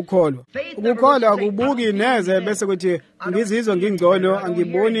lokho ngukukholwa. Ukukholwa akubuki neze bese kuthi ngizizwa ngingcono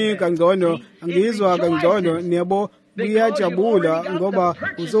angiboni kangcono angizwa kangcono niyabo uyajabula ngoba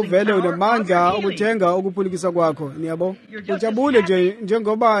uzovele unamandla okuthenga ukuphulikisa kwakho niyabo. Ujabule nje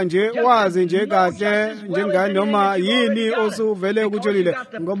njengoba nje wazi nje kahle njengani noma yini osuvele ukutholile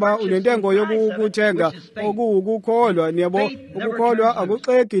ngoba unentengo yokukuthenga okukholwa niyabo. Ukukholwa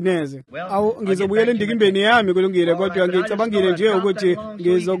akuxegi neze. Awu ngizobuyela endikimbeni yami kulungile kodwa ngicabangile nje ukuthi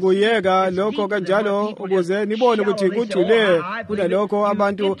ngizokuyeka lokho kanjalo ukuze nibone ukuthi kujule kunalokho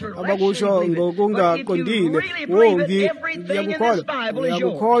abantu abakusho ngokungaqondile.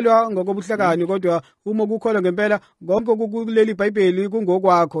 Ngiyakukholwa ngokobuhlakani kodwa uma ukukholwa ngempela konke kuleli iBhayibheli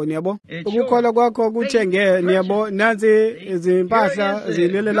kungokwakho niyabo. Ukukholwa kwakho kuthenge niyabo nansi izimpahla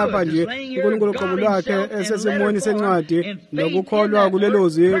zilele lapha nje uNkulunkulu qobo lwakhe esesimoni sencwadi nokukholwa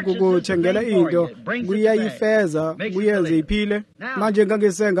kulelozwi kukuthengela into kuyayifeza kuyenze iphile. Manje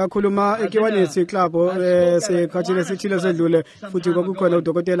ngakhuluma eKiwanisi Club sekhathile sithile sedlule futhi kwakukhona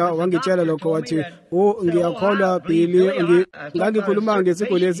udokotela wangitshela lokho wathi ngiyakholwa 2 ngangikhuluma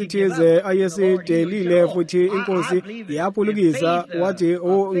ngesiguli esithize ayesidelile futhi inkosi yaphulukisa wathi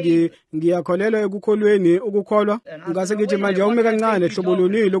ngiyakholelwa ekukholweni ukukholwa ngase ngithi manje ume kancane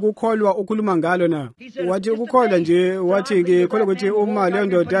hlobulunile ukukholwa ukhuluma ngalo na wathi ukukholwa nje wathi ngikholwa ukuthi uma leyo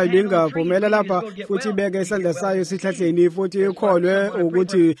ndoda ibingavumela lapha futhi ibeke isandla sayo sihlahleni futhi ikholwe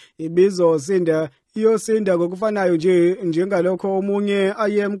ukuthi ibizosinda iyosinda ngokufanayo nje njengalokho omunye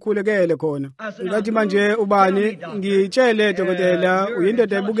ayemkhulekele khona ngathi manje ubani ngitshele dokotela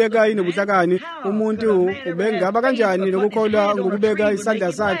uyindoda ebukeka inobuhlakani umuntu ubengaba kanjani lokukholwa ngokubeka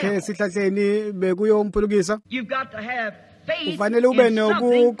isandla sakhe esihlahleni bekuyomphulukisa ufanele ube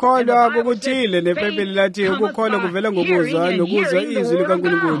nokukholwa kokuthile neBhayibheli lathi ukukholwa kuvela ngokuzwa nokuzwa izwi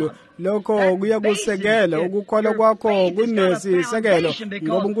likaNkulunkulu lokho kuyakusekela ukukholwa kwakho kunesisekelo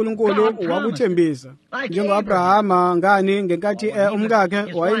ngoba uNkulunkulu wakuthembisa njengoAbrahama ngani ngenkathi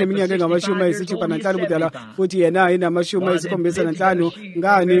umkakhe wayeneminyaka engama-65 budala futhi yena enama-75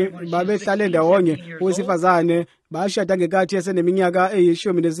 ngani babehlale ndawonye owesifazane bashada ngenkathi eseneminyaka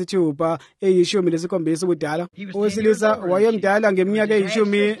eyi-16 eyi-17 ubudala owesilisa wayemdala ngeminyaka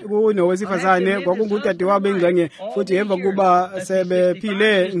eyi-10 kunowesifazane kwakungudadewabo engxenye futhi emva kuba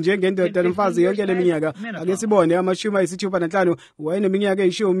sebephile njengendoda nomfazi yonke leminyaka ake sibone ama-65 wayeneminyaka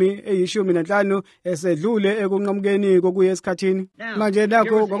eyi-15 esedlule ekunqamukeni kokuya esikhathini manje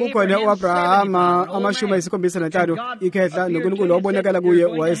nakho kwakukhona u-Abrahama ama-75 ikhehla noNkulunkulu wabonakala kuye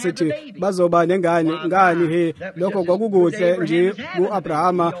wayesethi bazoba nengane ngani lokho kwakukuhle nje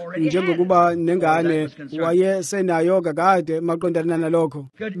ku-Abrahama njengokuba nengane wayesenayo kakade maqondana nalokho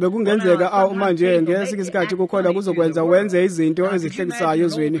bekungenzeka manje ngesikhathi isikhathi ukukholwa kuzokwenza wenze izinto ezihlekisayo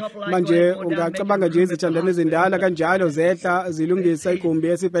ezweni manje ungacabanga nje izithandana ezindala kanjalo zehla zilungisa igumbi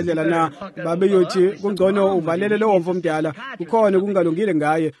esibhedlela na babeyothi kungcono uvalele lowo mfo mdala kukhona kungalungile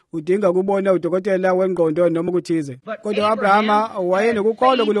ngaye udinga kubona udokotela wengqondo noma ukuthize kodwa uAbrahama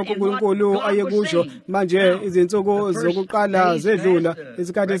wayenokukholwa kulokho uNkulunkulu ayekusho manje izinsuku zokuqala zedlula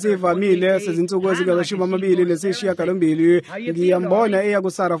isikhathi esivamile sezinsuku ezingama-28 ngiyambona eya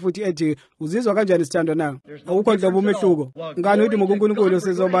kuSara futhi ethi uzizwa kanjani sithandwa na awukho nhlobo umehluko ngani uthi uNkulunkulu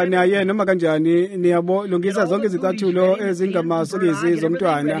sizoba naye noma kanjani niyabo lungisa zonke izicathulo ezingamasokisi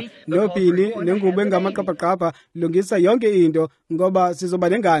zomntwana nophini nengubo engamaqapaqapa lungisa yonke into ngoba sizoba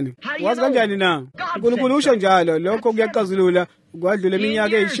nengane wazi kanjani na uNkulunkulu usho njalo lokho kuyaqazulula kwadlula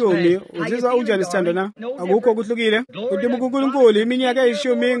iminyaka eyi-10 uzizwa unjani sithandwa na akukho kuhlukile udibuka uNkulunkulu iminyaka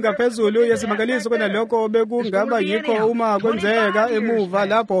eyi-10 ngaphezulu yesimangaliso kunalokho bekungaba yikho uma kwenzeka emuva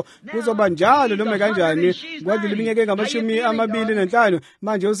lapho kuzoba njalo noma kanjani kwadlula iminyaka engama-25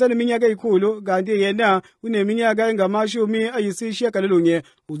 manje useneminyaka eyikhulu kanti yena uneminyaka engama-90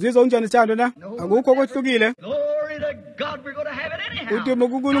 uzizwa unjani sithandwa na akukho kuhlukile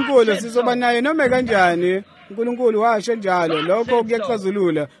udibuka uNkulunkulu sizoba naye noma kanjani uNkulunkulu washo njalo lokho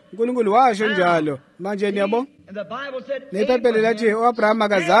kuyaqazulula uNkulunkulu washo njalo manje niyabo neBhayibheli lathi uAbrahama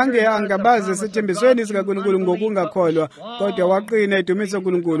kazange angabaze esithembisweni sikaNkulunkulu ngokungakholwa kodwa waqina edumise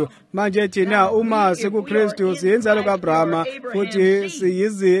uNkulunkulu manje thina uma sikuKristu siyinzalo kaAbrahama futhi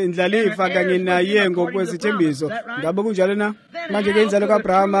siyizindlalifa kanye naye ngokwesithembiso ngabe kunjalo na manje ke inzalo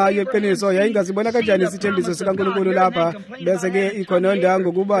kaAbrahama yeqiniso yayingazibona kanjani isithembiso sikaNkulunkulu lapha bese ke ikhononda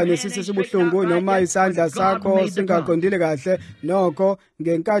ngokuba nesisi sibuhlungu noma isandla sakho singaqondile kahle nokho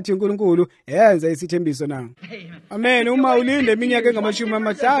ngenkathi uNkulunkulu yenza isithembiso na amen uma ulinde iminyaka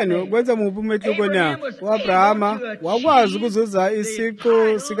engama-50 kwenza muphi umehluko na uAbrahama wakwazi ukuzuza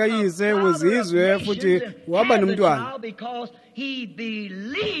isiqu sikayise wezizwe futhi waba nomntwana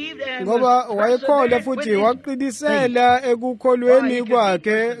ngoba wayekholwa futhi waqinisela ekukholweni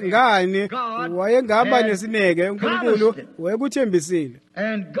kwakhe ngani wayengaba nesineke uNkulunkulu wayekuthembisile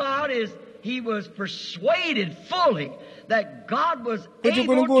ukuthi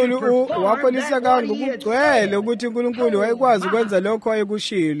uNkulunkulu wakholisa ngokugcwele ukuthi uNkulunkulu wayekwazi ukwenza lokho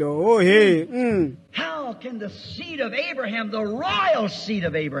ayekushilo How can the seed of Abraham, the royal seed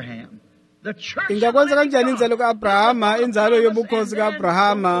of Abraham, the church ingakwenza kanjani inzalo kaAbrahama inzalo yobukhosi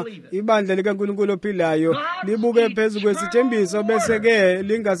kaAbrahama ibandla likaNkulunkulu ophilayo libuke phezulu kwesithembiso bese ke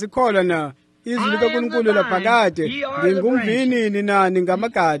lingasikholwa na izwi likaNkulunkulu laphakade ngingumvini nani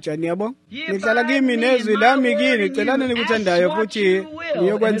ngamagatsha niyabo nihlala kimi nezwi lami kini celana nikuthandayo futhi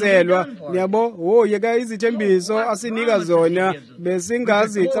niyokwenzelwa niyabo yeka izithembiso asinika zona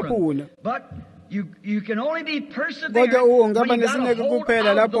besingazicaphuna kodwa ungaba nesineke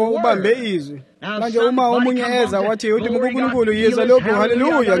kuphela lapho ubambe izwi manje uma omunye eza wathi uthi uNkulunkulu yize lokhu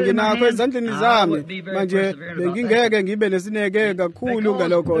haleluya nginakho ezandleni zami manje bengingeke ngibe nesineke kakhulu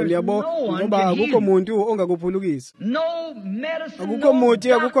ngalokho niyabo ngoba akukho muntu ongakuphulukisa akukho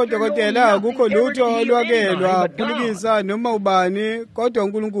muthi akukho dokotela akukho lutho olwakelwa phulukisa noma ubani kodwa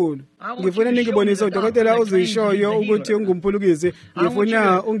uNkulunkulu ngifuna ningibonise udokotela ozishoyo ukuthi ungumphulukisi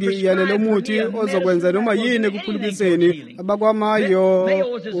ngifuna ungiyalele umuthi ozokwenza noma yini ekuphulukiseni abakwamayo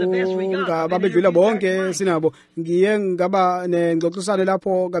ungababedlula bonke sinabo ngiye ngaba nengxoxisano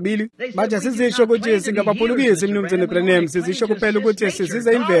lapho kabili bathi sizisho ukuthi singabaphulukisi mnumzane Branham sizisho kuphela ukuthi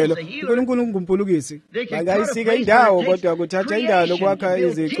sizize imvelo uNkulunkulu ungumphulukisi bangayisika indawo kodwa kuthatha indalo kwakha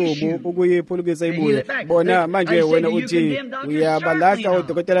izicubu ukuyiphulukisa ibuye bona manje wena uthi uyabalahla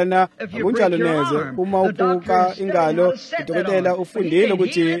udokotela na akunjalo neze uma uphuka ingalo udokotela ufundile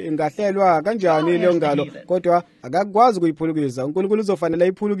ukuthi ingahlelwa kanjani leyo ngalo kodwa akakwazi ukuyiphulukisa uNkulunkulu uzofanele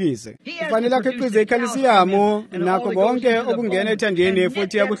ayiphulukise kufanele akhiqize ikhalisiyamu nakho konke okungena ethandeni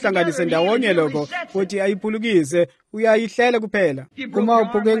futhi akuhlanganise ndawonye lokho futhi ayiphulukise uyayihlela kuphela uma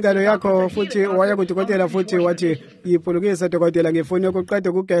uphuka ingalo yakho futhi waya kudokotela futhi wathi yiphulukisa dokotela ngifuna ukuqeda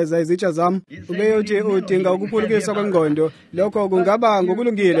ukugeza izitsha zami ube uthi udinga ukuphulukisa kwengqondo lokho kungaba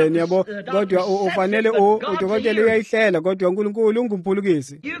ngokulungile niyabo kodwa ufanele udokotela uyayihlela kodwa uNkulunkulu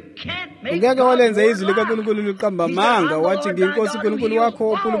ungumphulukisi ungeke walenze izwi likaNkulunkulu liqamba amanga wathi ngiNkosi uNkulunkulu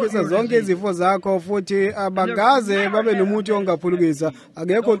wakho uphulukisa zonke izifo zakho futhi abagaze babe nomuthi ongaphulukisa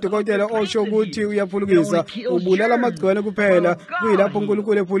akekho udokotela osho ukuthi uyaphulukisa ubulala amagciwane kuphela kuyilapho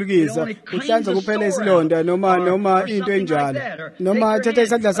uNkulunkulu ephulukisa uhlanza kuphela isilonda noma into enjalo noma thatha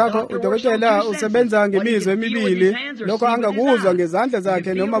isandla sakho udokotela usebenza ngemizwa emibili lokho angakuzwa ngezandla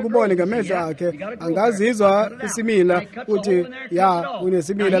zakhe noma kubone ngamehlo akhe angazizwa isimila uthi ya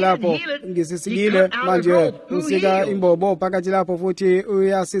unesimila lapho ngisisikile manje usika imbobo phakathi lapho futhi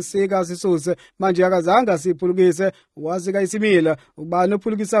uyasisika sisuse manje akazange siphulukise wasika isimila ubani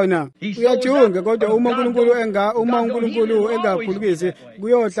ophulukisayo na uyathunga kodwa uma uNkulunkulu engaphulukisi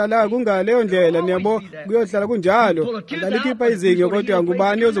kuyohlala kungaleyo ndlela niyabo kuyohlala kunjalo ngalikhipha izinyo kodwa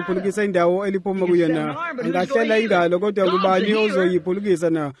ngubani ozophulukisa indawo eliphuma kuyena ngahlela ingalo kodwa ngubani ozoyiphulukisa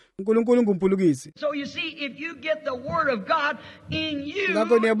na uNkulunkulu ngumphulukisi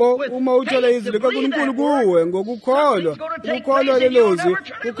ngakho niyabo uma uthola izwi likaNkulunkulu kuwe ngokukholwa lelozwi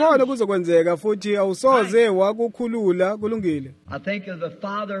kukholwa kuzokwenzeka futhi awusoze wakukhulula kulungile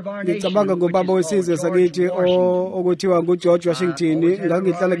ngicabanga ngobaba wesizwe sakithi okuthiwa nguGeorge Washington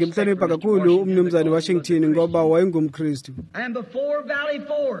ngangihlala ngimhlonipha kakhulu umnumzane Washington ngoba wayengumKristu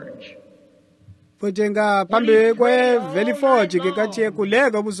futhi ngaphambi kweValley Forge ngekathi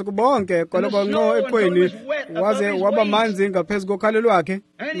kuleka ubusuku bonke koloko nqo eqhweni waze waba manzi ngaphezulu kokhalo lwakhe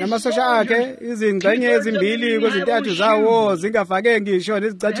namasosha akhe izingxenye ezimbili kwezintathu zawo zingafake ngisho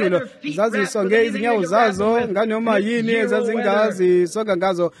nezicathulo zazisonge izinyawo zazo nganoma yini ezazingazisonga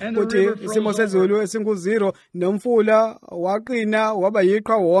ngazo futhi isimo sezulu esinguziro nomfula waqina waba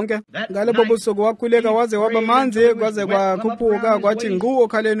yiqhwa wonke ngalobo busuku wakhuleka waze waba manzi kwaze kwakhuphuka kwathi ngqu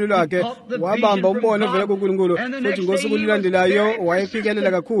okhaleni lwakhe wabamba umbono ovela kuNkulunkulu futhi ngosuku lulandelayo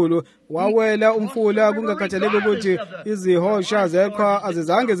wayefikelela kakhulu wawela umfula kungakhathaleki ukuthi izihosha zeqhwa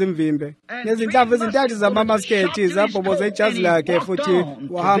azizange zimvimbe nezinhlamvu ezintathu zamamaskethi zabhoboza ijazi lakhe futhi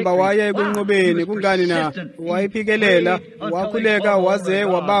wahamba waya ekunqobeni kungani na wayephikelela wakhuleka waze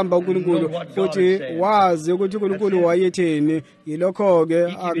wabamba uNkulunkulu futhi wazi ukuthi uNkulunkulu wayetheni yilokho-ke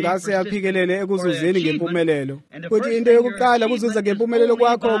angase aphikelele ekuzuzeni ngempumelelo futhi into yokuqala kuzuza ngempumelelo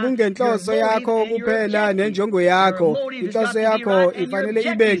kwakho kungenhloso yakho kuphela nenjongo yakho inhloso yakho ifanele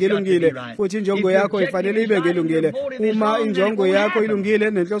ibe ngelungile futhi injongo yakho ifanele ibe ngelungile uma injongo yakho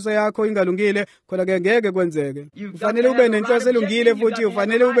ilungile nenhloso yakho ingalungile khona ke ngeke kwenzeke ufanele ube nenhloso elungile futhi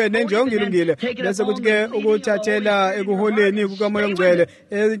ufanele ube nenjongo ilungile bese kuthi ke ukuthathela ekuholeni kukaMoya oNgcwele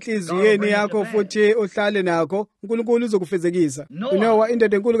enhliziyweni yakho futhi uhlale nakho uNkulunkulu uzokufezekisa uNowa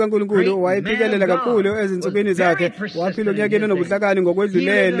indoda enkulu kaNkulunkulu wayephikelela kakhulu ezinsukwini zakhe waphila unyakeni onobuhlakani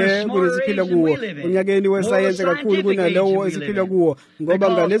ngokwedlulele kunesiphila kuwo unyakeni wesayense kakhulu kunalowo esiphila kuwo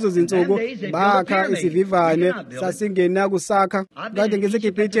ngoba ngalezo zinsuku bakha isivivane sasingena kusakha kade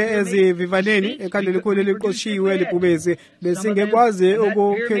ngesigibhithe ezivivaneni ekhanda likhulu liqoshiwe libhubesi besingekwazi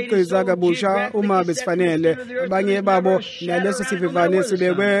ukukhiqiza kabusha uma besifanele abanye babo naleso sivivane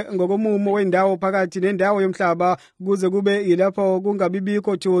sibekwe ngokomumo wendawo phakathi nendawo yomhlaba kodwa kuze kube ilapho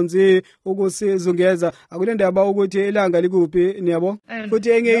kungabibikho thunzi ukusizungeza akunendaba ukuthi ilanga likuphi niyabo. Futhi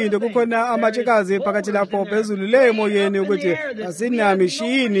enye into kukhona amatshikazi phakathi lapho phezulu le emoyeni ukuthi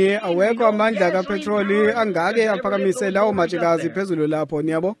asinamishini awekho amandla kapetroli angake aphakamise lawo matshikazi phezulu lapho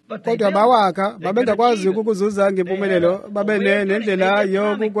niyabo. Kodwa bawakha babengakwazi ukukuzuza ngempumelelo babe nendlela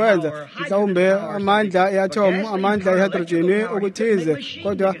yokukwenza mhlawumbe amandla eatom amandla ehydrogen ukuthize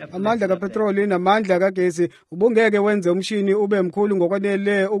kodwa amandla kapetroli namandla kagesi ubungeke wenze umshini ube mkhulu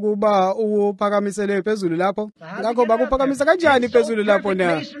ngokwanele ukuba uphakamisele phezulu lapho. Ngakho bakuphakamisa kanjani phezulu lapho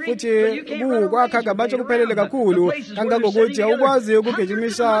na futhi kwakha ngabantu kuphelele kakhulu kangangokuthi awukwazi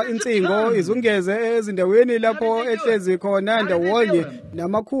ukugijimisa incingo izungeze ezindaweni lapho ehlezi khona ndawonye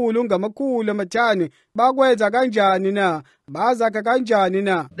namakhulu ngamakhulu amathani. Bakwenza kanjani na? Bazakha kanjani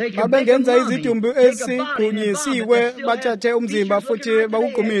na? Babengenza izidumbu ezigunyisiwe bathathe umzimba futhi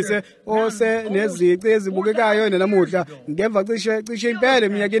bawugqumise ose nezici ezibukekayo nanamuhla ngemva cishe impela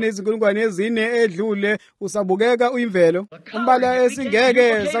eminyakeni ezinkulungwane ezine edlule usabukeka uyimvelo. Umbala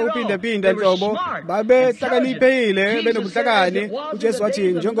esingeke sawuphinda nhlobo babehlakaniphile benobuhlakani. uJesu wathi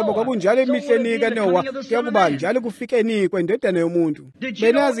njengoba kwakunjalo emihleni kaNowa kuyakuba njalo kufikeni kwendodana yomuntu.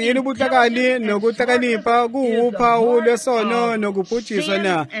 Benazi yini ubuhlakani nokuhlakanipha kuwuphawu lwesono nokubhujiswa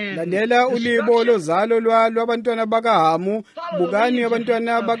na? Landela ulibo lozalo lwabantwana bakaHamu bukani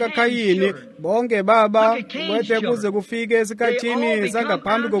abantwana bakaKhayini bonke baba kwethe kuze kufike esikhathini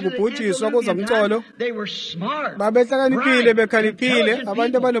sangaphambi kokubhujiswa kozamcolo. Babehlakaniphile bekhaliphile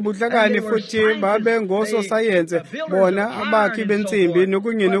abantu abanobuhlakani futhi babe ngososayense bona abakhi bensimbi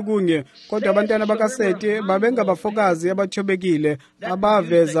nokunye kodwa abantwana bakaSeti babengabafokazi abathobekile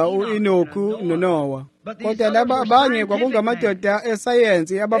abaveza uEnoku noNowa. Kodwa laba abanye kwakungamadoda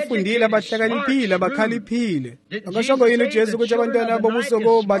esayensi abafundile abahlakaniphile abakhaliphile. Akashongo yini uJesu ukuthi abantwana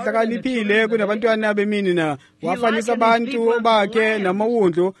bobusuku bahlakaniphile kunabantwana bemini na? Wafanisa abantu bakhe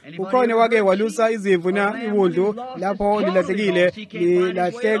namawundlu. Ukhona wake walusa izimvu na iwundlu lapho lilahlekile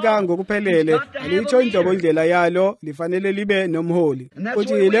lilahleka ngokuphelele. Alitho inhlobo indlela yalo lifanele libe nomholi.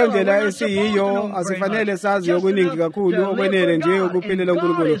 Futhi leyo ndlela esiyiyo asifanele sazi okuningi kakhulu okwenele nje ukuphilela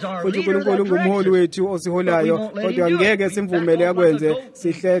uNkulunkulu. Futhi uNkulunkulu ngumholi wethu osiholayo kodwa ngeke simvumele akwenze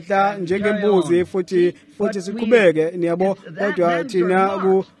sihlehla njengembuzi futhi siqhubeke niyabo kodwa thina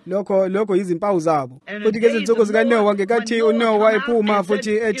lokho izimpawu zabo. Futhi ngezinsuku zikaNowa ngekathi uNowa ephuma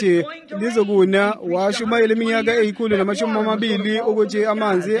futhi ethi lizokuna washumayela iminyaka 120 ukuthi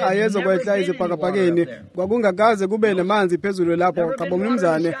amanzi ayezokwehla izibhakabhakeni kwakungakaze kube namanzi phezulu lapho. Qabo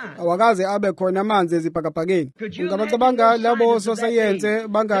mnumzane awakaze abe khona amanzi ezibhakabhakeni. Ungabacabanga labo sosayense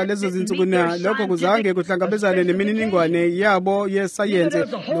bangalezo zinsuku na lokho kuzange kuhlangabezane nemininingwane yabo yesayense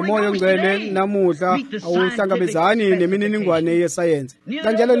nomoya ongcwele namuhla awuhlangabezani nemininingwane yesayense.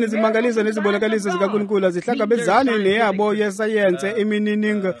 Kanjalo nezimangaliso nezibonakaliso zikaNkulunkulu zihlangabezani neyabo yesayense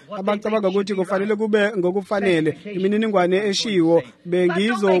imininingwane abacabanga ukuthi kufanele kube ngokufanele imininingwane eshiwo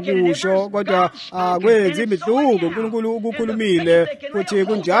bengizokusho kodwa akwenzi imihluko. uNkulunkulu ukukhulumile futhi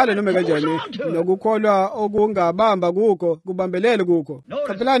kunjalo noma kanjani nokukholwa okungabamba kukho kubambelele kukho.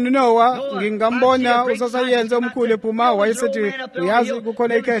 Qaphelani uNowa ngingambona usosayense omkhulu ephuma wayesethi uyazi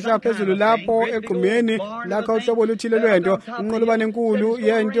kukhona ikhehla phezulu lapho eqhumeni lakho uhlobo oluthile lwento inqolobane enkulu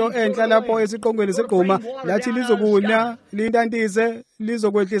yento enhla lapho esiqongweni segquma lathi lizokuna lintantise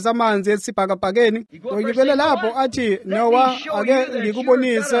lizokwehlisa amanzi esibhakabhakeni. Ngivela lapho athi Nowa ake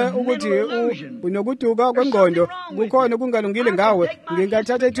ngikubonise ukuthi unokuduka kwengqondo kukhona kungalungile ngawe.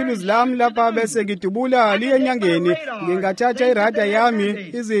 Ngingathatha ithuluzi lami lapha bese ngidubula liye enyangeni. Ngingathatha irada yami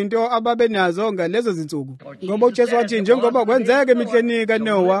izinto ababenazo ngalezo zinsuku. Ngoba uJesu wathi njengoba kwenzeke emihleni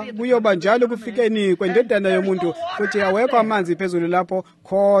kaNowa kuyoba njalo kufikeni kwendodana yomuntu futhi awekho amanzi phezulu lapho.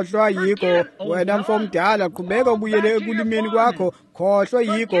 Khohlwa yiko wena mfomdala qhubeka ubuyele ekulimeni kwakho. Khohlwa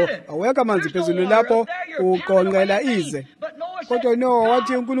yiko awekho amanzi phezulu lapho uqonqela ize. Kodwa Nowa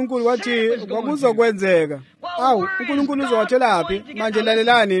wathi uNkulunkulu wathi kwakuzokwenzeka. uNkulunkulu uzowatholaphi manje?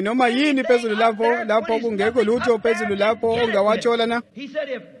 Lalelani noma yini phezulu lapho kungekho lutho phezulu lapho ongawathola na?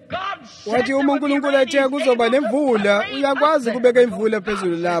 Wathi uma uNkulunkulu ethe kuzoba nemvula uyakwazi kubeka imvula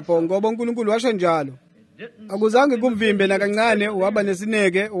phezulu lapho ngoba uNkulunkulu washo njalo. Akuzange kumvimbe nakancane waba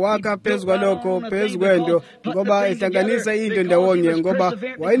nesineke wakha phezu kwalokho phezu kwento ngoba ehlanganisa into ndawonye ngoba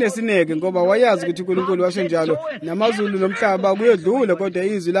wayenesineke ngoba wayazi ukuthi uNkulunkulu washo njalo namazulu nomhlaba kuyodlula kodwa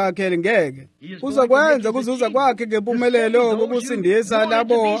izwi lakhe lingeke. Uzokwenza kuzuza kwakhe ngempumelelo kokusindisa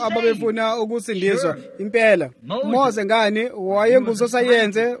labo ababefuna ukusindiswa impela. Mose ngani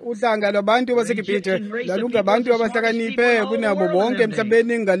wayengusosayense uhlanga labantu baseGibhithe lalungabantu abahlakaniphe kunabo bonke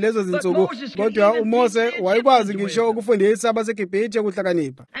emhlabeni ngalezo zinsuku kodwa uMose wayekwazi ngisho ukufundisa abaseGibhithe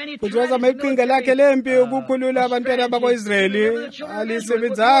ukuhlakanipha. Futhi wazama iqhinga lakhe lempi ukukhulula abantwana bakwa-Israyeli.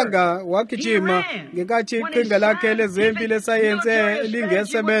 Alisebenzanga, wagijima ngenkathi iqhinga lakhe lezempi lesayense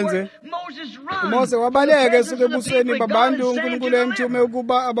lingesebenze. uMose wabaleka esuka ebusweni babantu uNkulunkulu emthume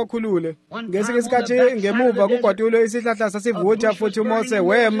ukuba abakhulule. Ngesinye isikhathi ngemuva kugwadulo isihlahla sasivutha futhi uMose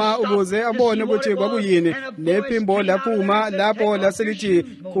wema ukuze abone ukuthi kwakuyini. Nephimbo laphuma lapho laselithi,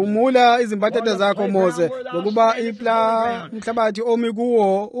 khumula izimbatata zakho Mose, ngokuba umhlabathi omi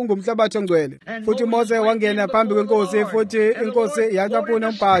kuwo ungumhlabathi ongcwele. Futhi uMose wangena phambi kweNkosi, futhi iNkosi yacaphuna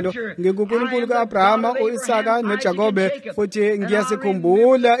umbhalo, nginguNkulunkulu ka-Abrahama, u-Isaka noJakobe, futhi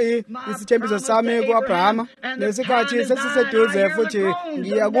ngiyasikhumbula isithembiso sami ku-Abrahama. Lesikhathi sesiseduze, futhi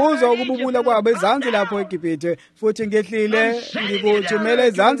ngiyakuzwa ukububula kwabo ezansi lapho eGibhithe, futhi ngehlile ngikuthumela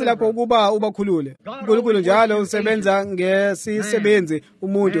ezansi lapho ukuba ubakhulule. uNkulunkulu njalo usebenza ngesisebenzi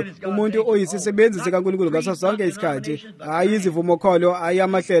umuntu oyisisebenzi sikaNkulunkulu ngaso sonke isikhathi. Hayi izivumokholo, hayi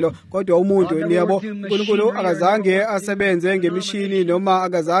amahlelo, kodwa umuntu. Niyabo, uNkulunkulu akazange asebenze ngemishini noma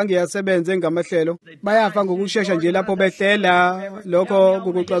akazange asebenze ngamahlelo. Bayafa ngokushesha nje lapho behlela. Lokho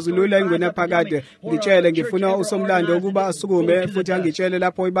kukuxazulula ingenaphakade. Ngitshele, ngifuna usomlando ukuba asukume futhi angitshele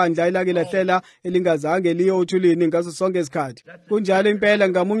lapho ibandla elake lahlela elingazange liye othulini ngaso sonke isikhathi. Kunjalo impela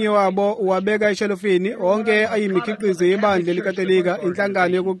ngamunye wabo wabeka eshelofini onke ayimikhiqizo yebandla likaTolika,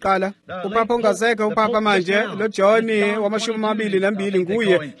 inhlangano yokuqala. Upapa ongasekho upapa manje, lo John wama-22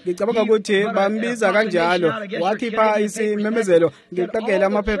 nguye. Ngicabanga ukuthi bambiza kanjalo. Wakhipha isimemezelo ngeqagela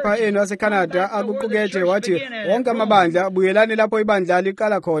amaphepha enu aseCanada akuqukethe, wathi wonke amabandla buyelani lapho ibandla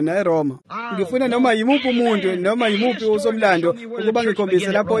liqala khona eRoma. Ngifuna noma yimuphi umuntu noma yimuphi usomlando ukuba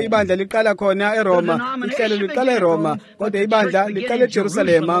ngikhombise lapho ibandla liqala khona eRoma. Ihlelo liqala eRoma, kodwa ibandla liqala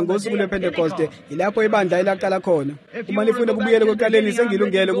eJerusalema ngosuku lwePentecoste. Ilapho ibandla elaqala khona. Uma nifuna ukubuyela ekuqaleni,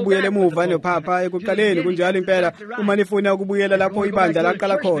 sengilungele ukubuyela emuva noPapa ekuqaleni. Kunjalo impela uma nifuna ukubuyela lapho ibandla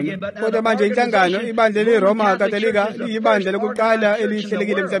laqala khona. Kodwa manje inhlangano, ibandla leRoma Katolika, liyibandla lokuqala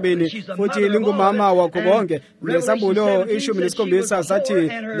elihlelekile emhlabeni, futhi lingumama wakho konke. Ngesambulo 17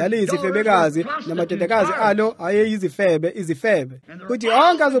 sathi laliyizifebekazi namadodakazi alo ayeyizifebe, izifebe. Kuthi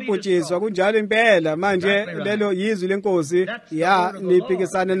onke azobhutshiswa. Kunjalo impela manje lelo yizwi leNkosi ya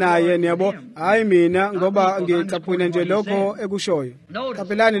niphikisana naye. Niyabo, hayi mina, ngoba ngicaphuna nje lokho ekushoyo.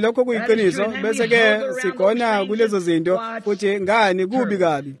 Qaphelani, lokho kuyiqiniso. Bese ke sigona kulezo zinto, futhi ngani kubi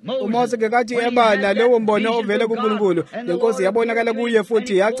kabi. uMose ngekathi ebala lowo mbono ovela kuNkulunkulu, leNkosi yabonakala kuye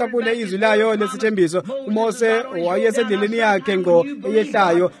futhi yacaphuna izwi layo lesithembiso. uMose wayesendleleni yakhe ngo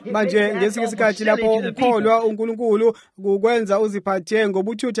eyehlayo. Manje ngesinye isikhathi lapho ukholwa uNkulunkulu kukwenza uziphathe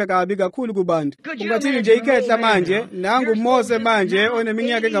ngobuthutha kabi kakhulu kubantu. Ungathini nje ikhehla manje? Nangu uMose manje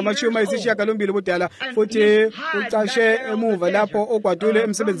oneminyaka engama-80 ubudala, futhi ucashe emuva lapho ogwadule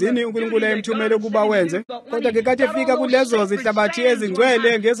emsebenzini uNkulunkulu emthumele ukuba wenze. Kodwa ngekathi efika kulezo zihlabathi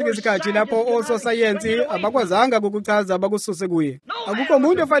ezingcwele, ngesinye isikhathi lapho ososayensi abakwazanga ukukuchaza abakususe kuye. Akukho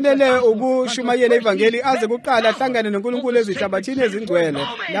umuntu ofanele ukushumayela ivangeli aze kuqala ahlangane noNkulunkulu ezihlabathini ezingcwele,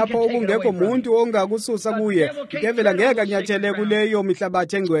 lapho okungekho umuntu ongakususa kuye. Idevela ngeke kunyathele kuleyo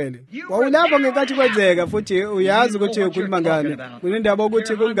mihlabathi engcwele. Wawulapho ngekathi kwenzeka, futhi uyazi ukuthi ukhuluma ngani. Kunendaba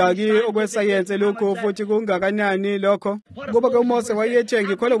ukuthi kungaki okwesayense lokho, futhi kungakanani lokho. Ngoba ke uMose wayethe,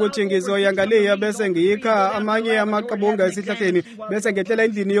 ngikholwa ukuthi ngizoya ngaleya bese ngiyikha amanye amaqabunga esihlahleni, bese ngehlela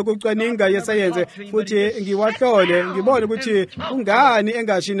endlini yokucwaninga yesayense, futhi ngiwahlole ngibone ukuthi ungani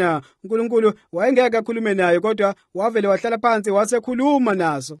engashi na. uNkulunkulu wayengeke akhulume naye, kodwa wavele wahlala phansi wasekhuluma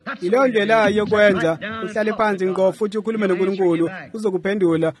naso. Yileyo ndlela yokwenza, uhlale phansi ngo futhi ukhulume noNkulunkulu,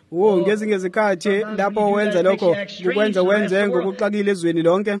 uzokuphendula. Ngezinye izikhathi lapho wenza lokho, ukwenza wenze ngokuxakile ezweni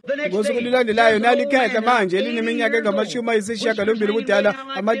lonke. Ngosuku olulandelayo nalikhehla manje lineminyaka engama-80 ubudala,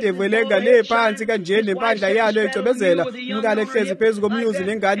 amadevu elenga le phansi kanje nempandla yalo ecobezela, umkalo ehlezi phezu komnyuzi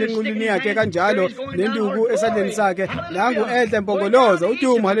nengane enqulwini yakhe kanjalo, nenduku esandleni sakhe. Nangu ehle mpongoloza,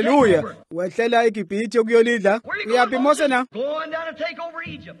 udumo, haleluya. Wehlela eGibhithe ukuyolidla. Uyaphi Mose na?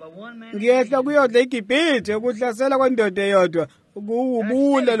 Ngiyehla kuyodla eGibhithe, ukuhlasela kwendoda eyodwa.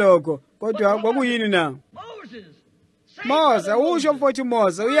 Kuwubula lokho. Kodwa kwakuyini na? Mose, usho mfowethu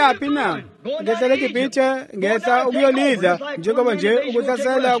Mose, uyaphi na? Ngehla eGibhithe, ngehla ukuyolidla, njengoba nje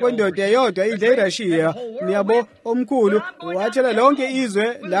ukuhlasela kwendoda eyodwa idle iRashiya. Niyabo, omkhulu watshela lonke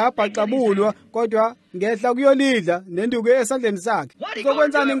izwe labhaxabulwa, kodwa ngehla kuyolidla nenduku esandleni sakhe.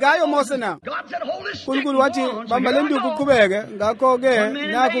 Sokwenzani ngayo Mose na? uNkulunkulu wathi bamba le nduku uqhubeke. Ngakho-ke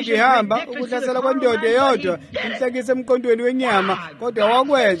nakho ngihamba ukuhlasela kwendoda eyodwa imhlekise emqondweni wenyama, kodwa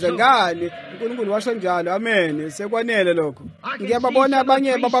wakwenza ngani? uNkulunkulu washo njalo. Amen. Sekwanele lokho. Ngiyababona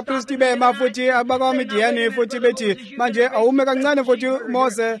abanye babapristi bema futhi abakaMidiyani futhi bethi manje awume kancane futhi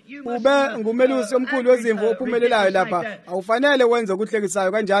Mose ube ngumelusi omkhulu wezimvu ophumelelayo lapha, awufanele wenze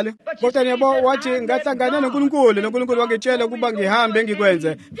okuhlekisayo kanjalo. Kodwa yebo wathi ngahlangana noNkulunkulu wangitshela ukuba ngihambe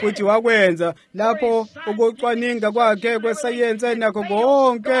ngikwenze, futhi wakwenza. Lapho ukucwaninga kwakhe kwesayensi nakho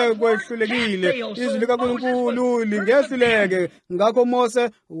konke kwehlulekile, izwi likaNkulunkulu lingehluleke. Ngakho Mose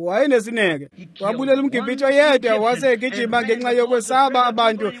wayenesineke, wabulela umGibhithe yedwa, wasegijima ngenxa yokwesaba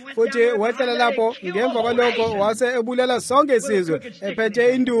abantu, futhi wahlala lapho. Ngemva kwalokho wase ebulela sonke isizwe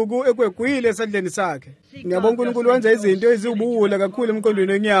ephethe induku egwegwile esandleni sakhe. Ngiyabonga uNkulunkulu wenza izinto eziwubuwula kakhulu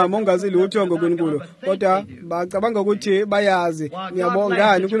emqondweni wenyama ongazi lutho ngoNkulunkulu, kodwa bacabanga ukuthi bayazi. Ngiyabonga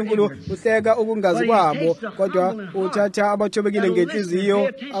ngani uNkulunkulu uhleka ukungazi kwabo, kodwa uthatha abathobekile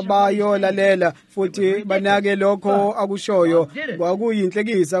ngenhliziyo abayolalela futhi banake lokho akushoyo.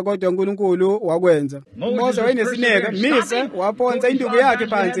 Kwakuyinhlekisa kodwa uNkulunkulu wakwenza. Mose wayenesineke, mise waphonsa induku yakhe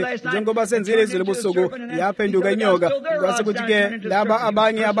phansi njengoba senzile izolo ebusuku, yaphenduka inyoka. Kwase kuthi-ke laba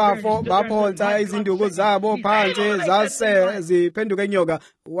abanye abafo baphonsa izinduku zabo phansi zase ziphenduka inyoka.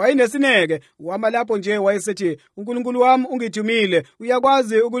 Wayenesineke, wama lapho nje wayesethi uNkulunkulu wami ungithumile,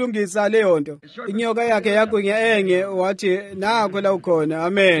 uyakwazi ukulungisa leyo nto. Inyoka yakhe yagwinya enye, wathi nakho la ukhona.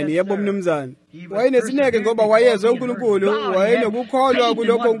 Amen. Yebo mnumzane. Wayenesineke ngoba wayezwe uNkulunkulu, wayenokukholwa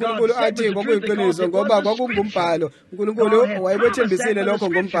kulokho uNkulunkulu athi kwakuyiqiniso ngoba kwakungumbhalo. uNkulunkulu wayebethembisile lokho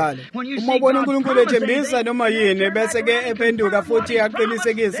ngombhalo. Uma ubona uNkulunkulu ethembisa noma yini bese-ke ephenduka futhi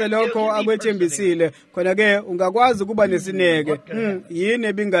aqinisekise lokho akwethembisile, khona-ke ungakwazi ukuba nesineke. Yini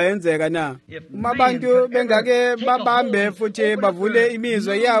ebingayenzeka na? Uma abantu bengake babambe futhi bavule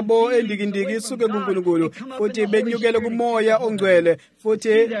imizwa yabo endikindiki isuke kuNkulunkulu, futhi benyukele kumoya ongcwele,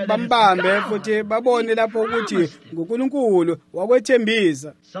 futhi bambambe futhi babone lapho ukuthi nguNkulunkulu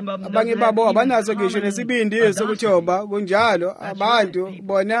wakwethembisa. Abanye babo abanaso ngisho nesibindi sokuthoba. Kunjalo abantu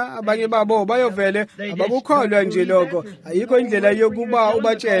bona abanye babo bayovele abakukholwa nje lokho. Ayikho indlela yokuba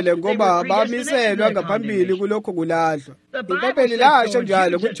ubatshele ngoba bamiselwa ngaphambili kulokho kulahlwa. iBhayibheli lasho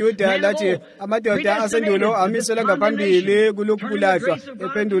njalo kuJuda lathi amadoda asendulo amiselwa ngaphambili kulokhu kulahlwa,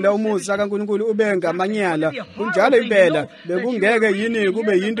 ephendula umusa kaNkulunkulu ube ngamanyala. Kunjalo impela bekungeke yini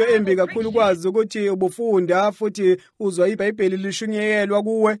kube yinto embi kakhulu kwazi ukuthi ubufunda futhi uzwa iBhayibheli lishunyayelwa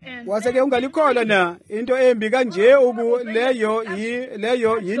kuwe, waseke ungalikholwa na? Into embi kanje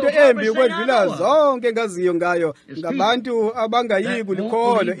leyo yinto embi ukwedlula zonke engaziyo ngayo ngabantu abangayi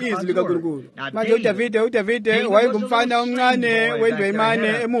kulikholwa izwi likaNkulunkulu. Manje uDavide wayengumfana omncane wendwemane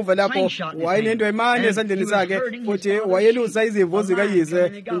emuva lapho, wayenendwemane esandleni sakhe futhi wayelusa izimvu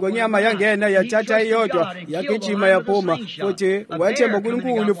zikayise. Ingonyama yangena yathatha iyodwa yagijima yaphuma, futhi wayethemba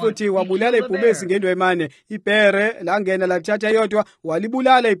uNkulunkulu futhi wabulala ibhubesi ngendwemane. Ibhere langena lathatha iyodwa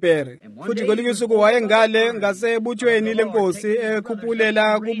walibulala ibhere. Futhi ngolinye usuku wayengale ngasebuthweni leNkosi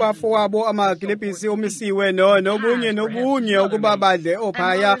ekhuphulela kubafowabo amagilebhisi omisiwe nokunye ukuba badle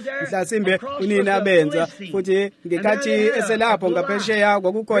ophaya mhlasimbe unina abenza. Futhi ngekhathi eselapho ngaphesheya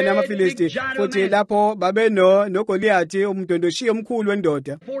kwakukhona amaFilisti, futhi lapho babe noGoliathi umndondoshiya omkhulu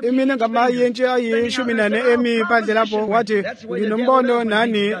wendoda. Imina ngamayintshi ayi14 emi phandle lapho, wathi nginombono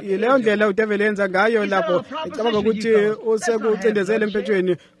nani. Yileyo ndlela uDevil enza ngayo lapho, ecabanga ukuthi usekucindezela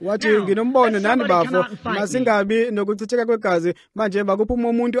emphethweni. Wathi nginombono nani bafo, masingabi nokuchitheka kwegazi, manje makuphuma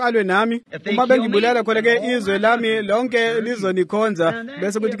umuntu alwe nami. Uma bengibulala khona-ke izwe lami lonke lizonikhonza,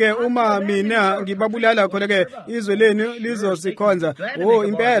 bese kuthi-ke uma mina ngibabulala khona-ke izwe lenu lizosikhonza.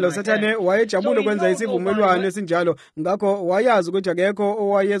 Impela uSathane wayejabule ukwenza isivumelwano esinjalo, ngakho wayazi ukuthi akekho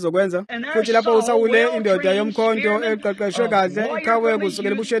owayezokwenza. Futhi lapho uSawule indoda yomkhonto eqeqeshwe kahle iqhawe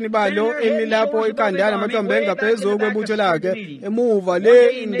kusukela ebusheni balo, emi lapho ikandana amahlombe engaphezulu kwebutho lakhe emuva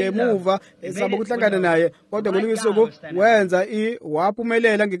ngemuva esaba ukuhlangana naye. Kodwa ngolinye usuku wenza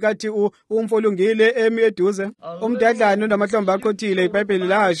waphumelela ngekathi umfolungile emi eduze. Umdadlana onamahlombe aqothile iBhayibheli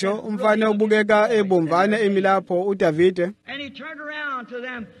lasho, umfana ubukeka ebomvana emi lapho uDavide.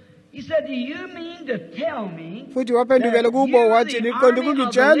 Futhi waphendukela kubo wathi niqonde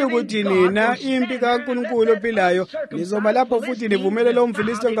ukungitshela ukuthi nina impi kaNkulunkulu ophilayo nizoba lapho futhi nivumelele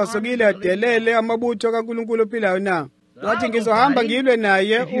umFilisti ongasokile adelele amabutho kaNkulunkulu ophilayo na? wathi ngizohamba ngilwe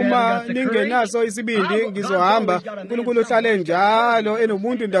naye uma ningenaso isibindi ngizohamba uNkulunkulu uhlale njalo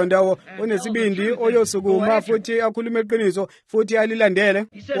enomuntu ndawo onesibindi oyosukuma futhi akhulume iqiniso futhi alilandele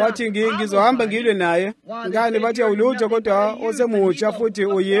wathi ngizohamba ngilwe naye ngani bathi awulutho kodwa osemutsha futhi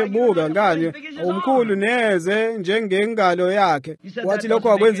uyebuka ngani umkhulu neze njengengalo yakhe wathi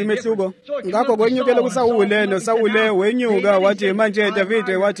lokho akwenza imehluko ngakho kwenyukela kuSawule noSawule wenyuka wathi manje David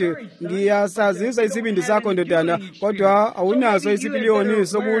wathi ngiyasazisa isibindi sakho ndodana kodwa awunaso isipiliyoni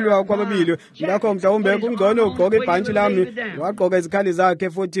sokulwa kwababili ngakho mhlawumbe kungcono ugqoke ibhantshi lami wagqoka izikhali zakhe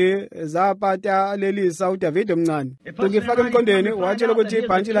futhi zapatalelisa uDavid omncane ngifaka emqondweni wathi ukuthi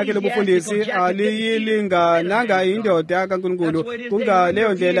ibhantshi lakhe lobufundisi aliyilingananga indoda kaNkulunkulu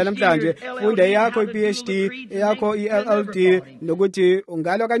kungaleyo ndlela namhlanje funda yakho iPhD yakho iLLD nokuthi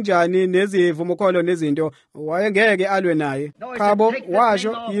ungalwa kanjani nezivumokholo nezinto wayengeke alwe naye khabo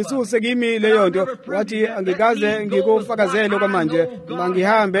washo yisuse kimi leyo nto wathi angikaze ngikufakazele kwamanje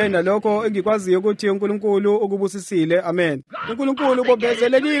mangihambe nalokho engikwaziyo ukuthi uNkulunkulu ukubusisile amen uNkulunkulu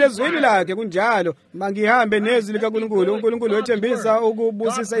ubophezelekile ezweni lakhe kunjalo mangihambe nezwi likaNkulunkulu uNkulunkulu wethembisa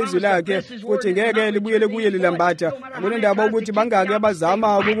ukubusisa izwi lakhe futhi ngeke libuyele kuye lilambatha akunendaba ukuthi bangaki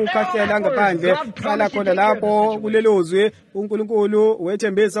abazama ukukhahlela ngaphandle hlala khona lapho kulelozwi uNkulunkulu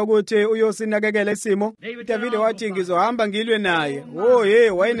wethembisa ukuthi uyosinakekela isimo David wathi ngizohamba ngilwe naye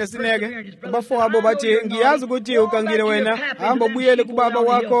wayenesineke abafowabo bathi ngiyazi ukuthi ukangile wena hamba ubuyele kubaba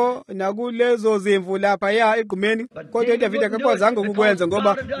wakho nakulezo zimvu lapha eGameni kodwa David akakwazanga ukukwenza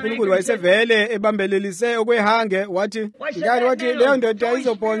ngoba uNkulunkulu wayesevele ebambelelise okwehange wathi ngani wathi leyo ndoda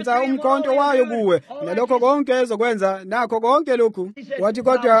izobhonsa umkhonto wayo kuwe nalokho konke ezokwenza nakho konke lokhu wathi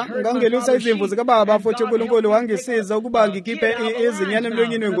kodwa ngangelusa izimvu zikababa futhi uNkulunkulu wangisiza ukuba ngikhiphe izinyane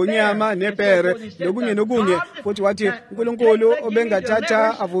emlonyeni ngonyama nepere nokunye futhi wathi uNkulunkulu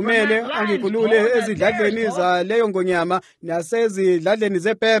obengathatha avumele angikhulule ezidladleni za leyo ngonyama nasezidladleni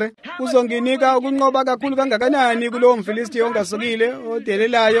zepere uzonginika ukunqoba kakhulu kangakanani kulowo mfilisti ongasokile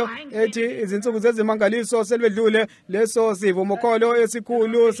odelelayo ethi izinsuku zezimangaliso selwedlule leso sivumokholo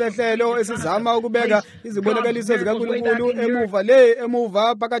esikhulu sehlelo esizama ukubeka izibonakaliso zikaNkulunkulu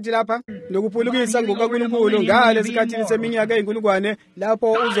emuva phakathi lapha nokuphulukisa ngokaNkulunkulu ngale sikhathini seminyaka eyinkulungwane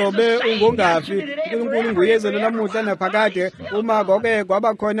lapho uzobe ungongafi uNkulunkulu nguyezelo lamuhla naphakade uma konke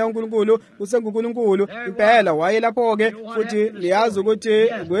kwaba khona uNkulunkulu usenguNkulunkulu impela waye lapho-ke futhi niyazi ukuthi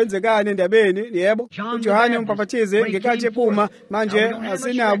kwenzekani endabeni yebo uJohane uMbhaphathizi ngekathi ephuma manje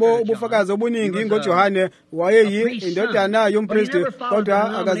asinabo ubufakazi obuningi ngoJohane indodana yompristi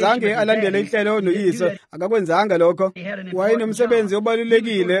kodwa akazange alandele ihlelo noyise akakwenzanga lokho wayenomsebenzi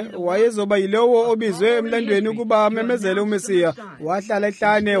obalulekile wayezoba yilowo obizwe emlandweni ukuba amemezele uMesiya wahlala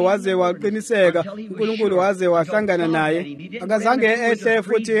ehlane waze waqiniseka uNkulunkulu waze wahlangana naye akazange ehle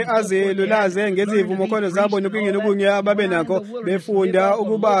futhi azilulaze ngezivumokholo zabo nokunye ababe nakho befunda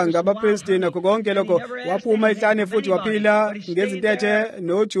ukuba ngabapristi nakho konke lokho waphuma ehlane futhi waphila ngezintethe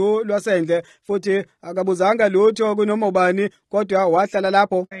noju lwasendle futhi akabuzanga lutho kunoma ubani kodwa wahlala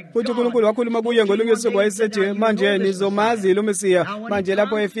lapho futhi uNkulunkulu wakhuluma kuye ngolunye usuku wayesethi manje nizomazi lo Mesiya manje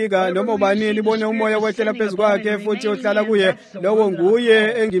lapho efika noma ubani libone umoya wehlela phezu kwakhe futhi ohlala kuye lowo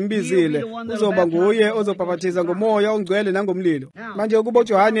nguye engimbizile uzoba nguye ozobhaphathiza ngomoya ongcwele nangomlilo manje ukuba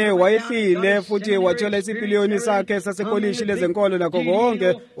uJohane wayehlile futhi wathola isipiliyoni sakhe sasekolishi lezenkolo nakho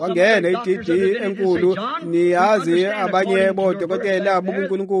konke wangena iDD enkulu niyazi abanye bodokotela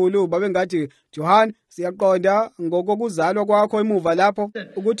bobuNkulunkulu babengathi John siyaqonda ngokokuzalwa kwakho emuva lapho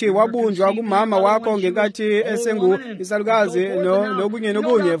ukuthi wabunjwa kumama wakho ngenkathi esengu isalukazi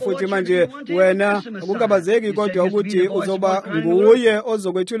nokunye futhi manje wena akungabazeki kodwa ukuthi uzoba nguye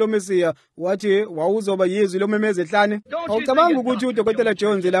ozokwethula uMesiya wathi wawuzoba yizwi lomemeze ehlane awucabanga ukuthi uDokotela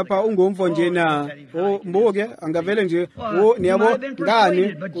Jones lapha ungumfo nje na mbuke angavele nje niyabo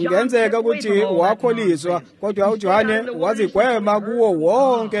ngani kungenzeka ukuthi wakholiswa kodwa uJohane wazigwema kuwo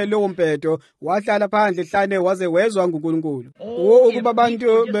wonke lowo mpetho wahlala phandle ehlane waze wezwa nguNkulunkulu ukuba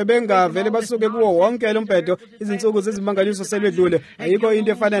abantu bebengavele basuke kuwo wonke lo mpetho izinsuku zezimangaliso selwedlule ayikho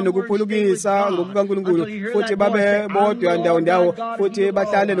into efana nokuphulukisa ngokukaNkulunkulu futhi babe bodwa ndawo futhi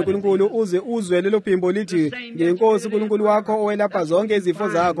bahlale noNkulunkulu uze uzwe lelo phimbo lithi ngeNkosi uNkulunkulu wakho owelapha zonke izifo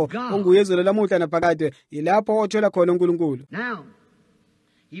zakho onguyezelo lamuhla naphakade yilapho othola khona uNkulunkulu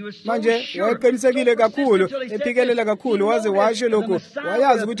manje wayeqinisekile kakhulu ephikelela kakhulu waze washo lokhu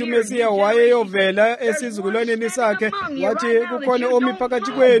wayazi ukuthi uMesiya wayeyovela esizukulwaneni sakhe wathi kukhona omi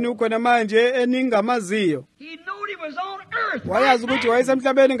phakathi kwenu khona manje eningamaziyo wayazi ukuthi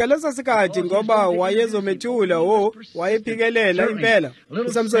wayesemhlabeni ngaleso sikhathi ngoba wayezomethula wayephikelela impela.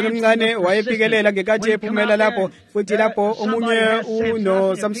 uSamsoni omncane wayephikelela ngekathi ephumela lapho, futhi lapho omunye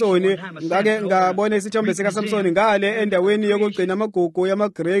unoSamsoni ngake ngabona isithombe sikaSamsoni ngale endaweni yokugcina amagugu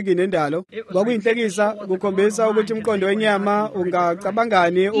yamaGreki nendalo. Kwakuyinhlekisa, kukhombisa ukuthi umqondo wenyama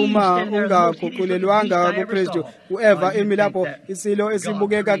ungacabangani uma ungaguqulelwanga kuKristu. U-Eva emi lapho, isilo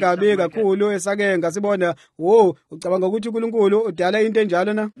esibukeka kabi kakhulu esake ngasibona. Ucabanga ukuthi uNkulunkulu udala into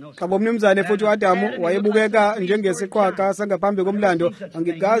enjalo na? Qaba umnumzane futhi uAdamu wayebukeka njengesiqhwaga sangaphambi komlando.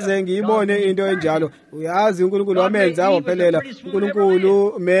 Angikaze ngiyibone into enjalo. Uyazi uNkulunkulu wamenza waphelela. uNkulunkulu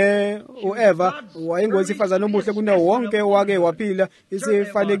u-Eva wayengowesifazane omuhle kunawo wonke owake waphila.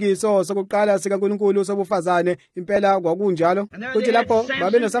 Isifanekiso sokuqala sikaNkulunkulu sobufazane impela kwakunjalo. Kuthi lapho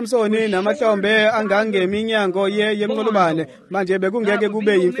babe noSamsoni namahlombe angangeminyango yenqolobane. Manje bekungeke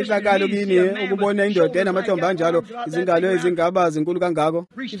kube yimfihlakalo kini ukubona indoda enamahlombe anjalo, izingalo ezingaba zinkulu kangako.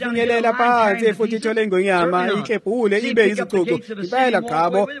 Ifinyelela phansi futhi ithole ingonyama, iklebhule ibe yizicucu. Impela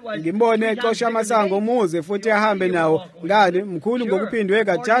qhabo, ngimbone exosha amasango umuze futhi ahambe nawo. Ngani mkhulu ngokuphindwe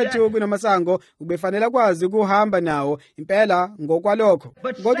kathathu kunamasango, ubefanele kwazi ukuhamba nawo impela ngokwalokho.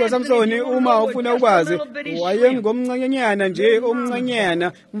 Kodwa Samsoni uma ufuna ukwazi, wayengomncanyana nje,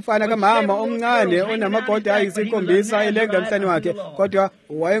 omncanyana, umfana kamama omncane onamagoda ayisikhombisa elenga emhlane wakhe, kodwa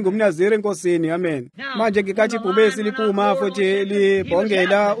wayengumnaziri enkosini. Amen. Manje ngikathi ibhubesi liphuma futhi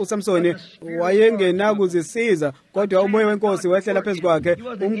libhongela uSamsoni, wayengenakuzisiza, kodwa umoya wenkosi wehlela phezu kwakhe.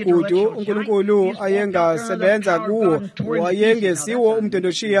 Umgudu uNkulunkulu ayengasebenza kuwo wayengesiwo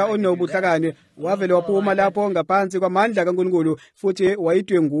umndondoshiya onobuhlakani. Wavele waphuma lapho ngaphansi kwamandla kaNkulunkulu futhi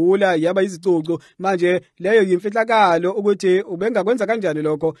wayidwengula yaba izicucu. Manje leyo yimfihlakalo ukuthi ubengakwenza kanjani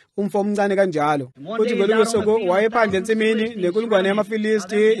lokho umfo omncane kanjalo. Futhi ngolunye usuku wayephandle ensimini nenkulungwane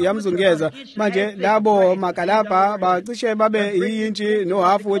yamaFilisti yamzungeza. Manje labo makalabha bacishe babe yintshi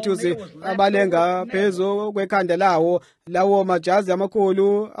nohafu wethusi abalenga phezu kwekhanda lawo. Lawo majazi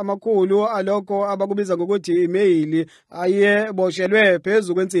amakhulu alokho abakubiza ngokuthi imeyili ayeboshelwe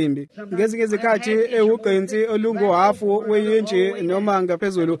phezu kwensimbi. Ngezinye izikhathi ewugqinsi olunguhafu weyintshi noma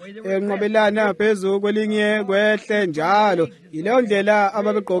ngaphezulu, enqobelana phezu kwelinye kwehle njalo. Yileyo ndlela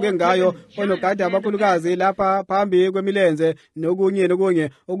ababegqoke ngayo onogada abakhulukazi lapha phambi kwemilenze nokunye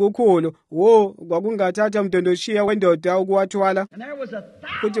okukhulu. Kwakungathatha umndondoshiya wendoda ukuwathwala.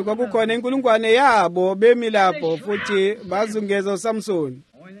 Futhi kwakukhona inkulungwane yabo bemi lapho futhi bazungeza uSamsoni.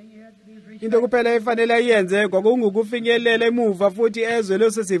 Into kuphela efanele ayenze kwakungukufinyelela emuva futhi ezwe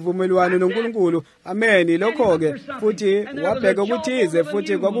losesivumelwano noNkulunkulu. Amen. Lokho-ke futhi wabheka ukuthize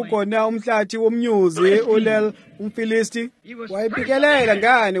futhi kwakukhona umhlathi womnyuzi ulel umFilisti. Wayephikelela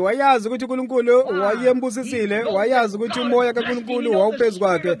ngani, wayazi ukuthi uNkulunkulu wayembusisile, wayazi ukuthi umoya kaNkulunkulu wawuphezu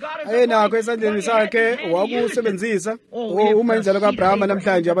kwakhe, ayenakho esandleni sakhe wakusebenzisa. Uma injalo kaAbrahama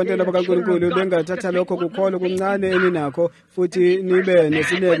namhlanje abantwana bakaNkulunkulu bengathatha lokho kukholo kuncane eninakho futhi nibe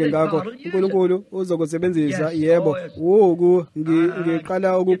nesineke ngakho, uNkulunkulu uzokusebenzisa. Yebo,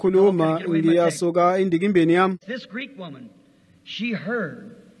 ngiqala ukukhuluma ngiyasuka indikimbeni yami.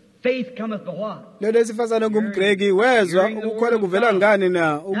 Lelo sifazane ngumGreki wezwa ukukholwa kuvela ngani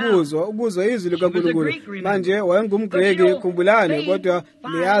na? Ukuzwa izwi likaNkulunkulu. Manje wayengumGreki, khumbulani, kodwa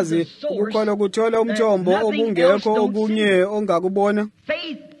liyazi ukukholwa kuthola umthombo okungekho okunye ongakubona.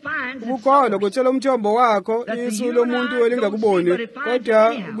 Ukukholwa kuthola umthombo wakho, isu lomuntu elingakuboni,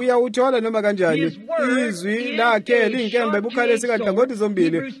 kodwa kuyawuthola noma kanjani. Izwi lakhe liyinkemba ebukhali esikahlangothi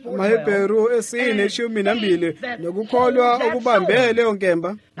zombili, amaHebheru 4:12, nokukholwa okubambe leyo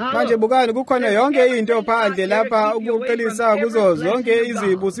nkemba. Manje bukani, kukhona yonke into phandle lapha ukuqelisa kuzo zonke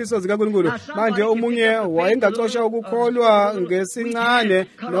izibusiso zikaNkulunkulu. Manje omunye wayengacosha ukukholwa ngesincane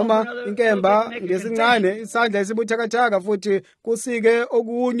noma inkemba ngesincane, isandla esibuthakathaka futhi kusike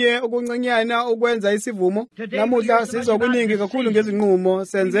okunye okuncinyana ukwenza isivumo. Namuhla sizokuningi kakhulu ngezinqumo,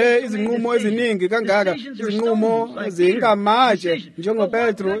 senze izinqumo eziningi kangaka, izinqumo zingamatshe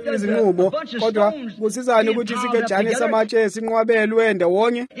njengoPetro izinqumo, kodwa kusizani ukuthi sikejane samatshe sinqwabelwe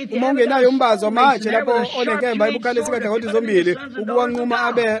ndawonye. Uma ungenayo umbazo amatshe lapho onenkemba ebukhali esikahlangothi zombili, ukuwanquma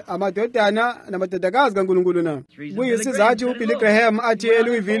abe amadodana namadodakazi kaNkulunkulu na. Kuyisizathu uBilly Graham athi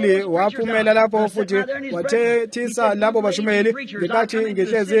eLouisville waphumela lapho futhi wathethisa labo bashumayeli ngekathi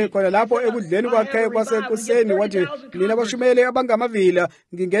ngehlezi wathi khona lapho ekudleni kwakhe kwasekuseni wathi mina abashumayeli abangamavila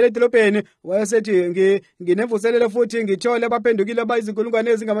ngingena edolobheni wayesethi nginemvuselelo futhi ngithole abaphendukile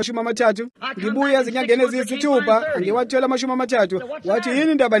abayizinkulungwane ezingama-30 ngibuye ezinyangeni eziyisithupha ngiwathola ama-30 wathi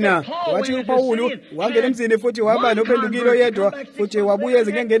yini indaba na wathi uPawulu wangena emzini futhi waba nophendukile oyedwa futhi wabuye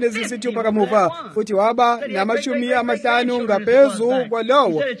ezinyangeni eziyisithupha kamuva futhi waba na-50 ngaphezu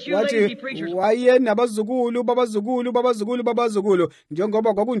kwalowo wathi waye nabazukulu babazukulu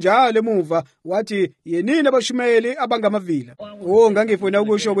njengoba kwakunjalo emuva wathi yenini abashumayeli abangamavila ngangifuna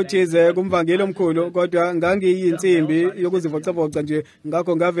ukusho ukuthize kumvangeli omkhulu kodwa ngangiyinsimbi yokuzivocavoca nje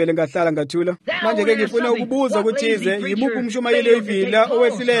ngakho ngavele ngahlala ngathula manje-ke ngifuna ukubuza ukuthize yimuphi umshumayeli oyivila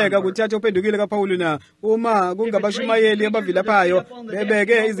owehluleka kuthatha ophendukile kaPawulu na uma kungabashumayeli abavilaphayo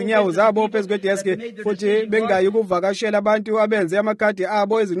bebeke izinyawo zabo phezu kwedeski futhi bengayi ukuvakashela abantu abenze amakhadi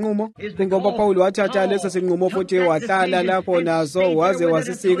abo ezinqumo kungoba Pawulu wathatha leso sinqumo futhi wahlala lapho naso waze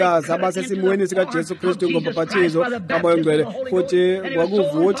wasisika zaba sesimweni sikaJesu Kristu ngobhaphathizo kaMoya Ngcwele futhi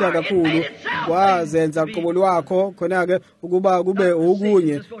kwakuvutha kakhulu wazenza qobo lwakho khona-ke ukuba kube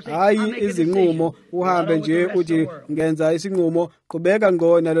okunye hayi izinqumo uhambe nje uthi ngenza isinqumo qhubeka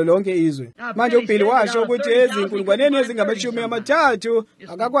ngona lo lonke izwe manje uBhili washo ukuthi ezinkulungwaneni ezingama-30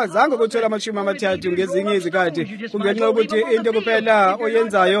 akakwazanga ukuthola ama-30 ngezinye izikhathi kungenxa yokuthi into kuphela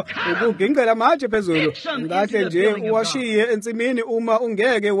oyenzayo ukugingqela amatshe phezulu ngahle nje uwashiye ensimini uma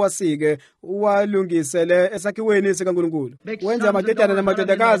ungeke wasike uwalungisele esakhiweni sikaNkulunkulu wenza amadodana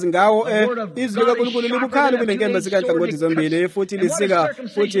namadodakazi ngawo izwi likaNkulunkulu libukhali kunenkemba sikanhlangothi zombili futhi lisika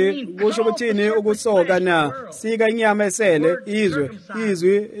futhi kusho ukuthini ukusoka na sika inyama esele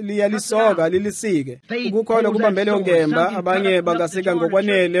izwi liyalisoka lilisike ukukholwa kubambele onkemba abanye bangasika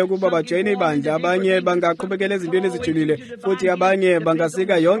ngokwanele ukuba bajoyine ibandla abanye bangaqhubekela ezintweni ezijulile futhi abanye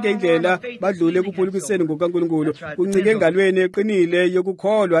bangasika yonke indlela badlule ekuphulukiseni kukaNkulunkulu kuncike engalweni eqinile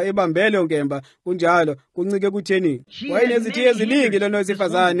yokukholwa ebambele onkemba kunjalo kuncike kutheni wayenezithiyo eziningi lona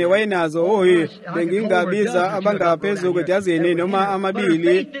wesifazane wayenazo bengingabiza abangaphezulu kwedazeni noma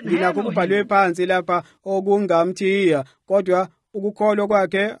amabili nginakho ukubhalwe phansi lapha okungamthiya kodwa ukukholwa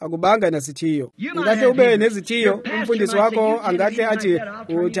kwakhe akubanga nasithiyo ngahle ube nezithiyo umfundisi wakho angahle athi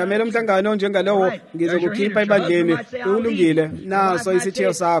uthamela umhlangano njengalowo ngizokukhipha ebandleni ulungile naso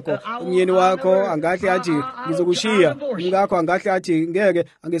isithiyo sakho umyeni wakho angahle athi ngizokushiya umngakho angahle athi ngeke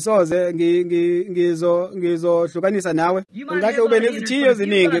angisoze ngizohlukanisa nawe ngahle ube nezithiyo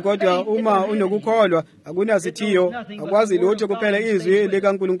ziningi kodwa uma unokukholwa akunasithiyo akwazi lutho kuphela izwi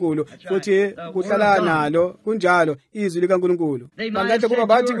likaNkulunkulu futhi kuhlala nalo kunjalo izwi likaNkulunkulu bangathi kuba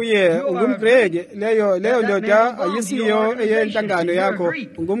bathi kuye ungumGreki leyo ndoda ayisiyo eyenhlangano yakho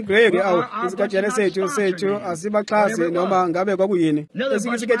ungumGreki awu isikajana sethu asibaxhasi noma ngabe kwakuyini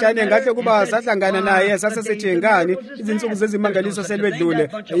esiketshane ngahle kuba sahlangana naye sasesethengani izinsuku zezimangaliso selwedlule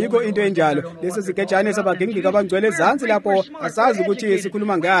ayikho into enjalo leso siketshane sabagingqika abangcwele ezansi lapho asazi ukuthi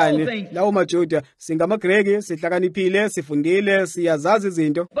sikhuluma ngani lawo maJuda singamaGreki sihlakaniphile sifundile siyazazi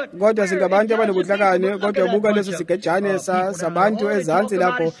izinto kodwa singabantu abanobuhlakani kodwa buka leso siketshane sabantu ezansi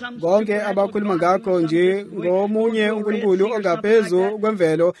lapho konke abakhuluma ngakho nje ngomunye uNkulunkulu ongaphezulu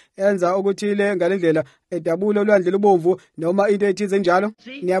kwemvelo enza okuthile ngalendlela edabula olwandle lubomvu noma into ethize njalo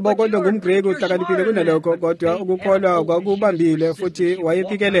niyabona kodwa ngumGreki uhlakaniphile kunalokho kodwa ukukholwa kwakubambile futhi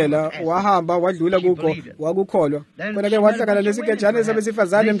wayephikelela wahamba wadlula kukho wakukholwa kodwa-ke wahlangana lesiketshane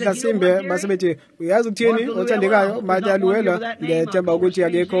sabesifazane mhlasimbe basebethi uyazi ukuthini othandekayo Myalezo ngethemba ukuthi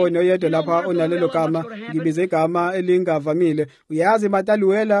akekho noyedwa lapha onalelo gama ngibize igama elingavamile uyazi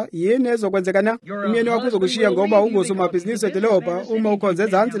Myalezo yini ezokwenzeka na umyeni wakho uzokushiya ngoba ungusomabhizinisi edolobha uma ukhonze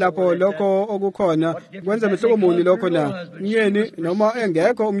ezansi lapho lokho okukhona kwenza mehlobo muni lokho na umyeni noma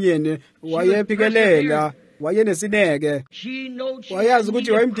engekho umyeni wayephikelela wayenesineke wayazi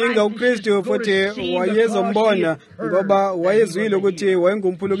ukuthi wayemdinga uKristu futhi wayezombona ngoba wayezwile ukuthi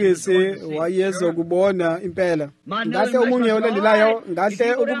wayengumphulukisi wayezokubona impela ngahle omunye olandelayo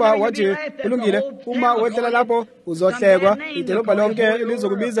ngahle ukuba wathi kulungile uma wehlela lapho uzohlekwa idolobha lonke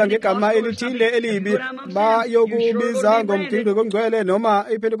lizokubiza ngegama elithile elibi bayokubiza ngomgingqi kongcwele noma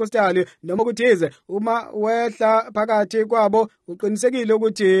iPentecostali noma kuthize uma wehla phakathi kwabo uqinisekile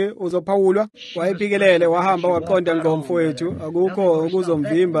ukuthi uzophawulwa wayephikelela wahamba waqonda ngomfowethu akukho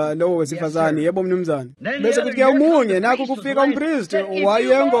ukuzomvimba lowo wesifazane yebo mnumzane bese kuthi ke umunye nakho kufika umpristi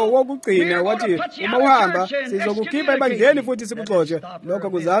wayengo wokugcina wathi uma uhamba sizokukhipha ebandleni futhi sikuxotshe lokho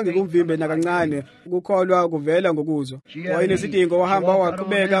kuzange kumvimbe nakancane ukukholwa kuvela ngokuzwa wayenesidingo wahamba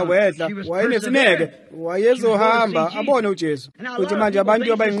waqhubeka wehla wayenesineke wayezohamba abone uJesu kuthi manje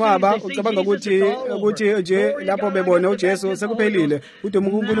abantu abayinqwaba ucabanga ukuthi nje lapho bebona uJesu sekuphelile. Udumo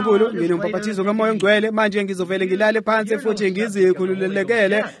kuNkulunkulu, nginomphaphathizo kaMoya oNgcwele, manje ngizovele ngilale phansi futhi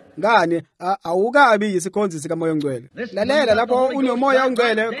ngizikhululekele. Ngani, awukabi yisikhonzi sikaMoya oNgcwele. Lalela, lapho unoMoya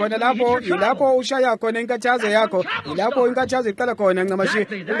oNgcwele khona, lapho yilapho ushaya khona inkathazo yakho, yilapho inkathazo iqala khona ncamashi.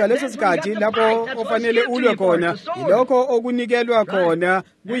 Ngaleso sikhathi lapho ofanele ulwe khona, yilokho okunikelwa khona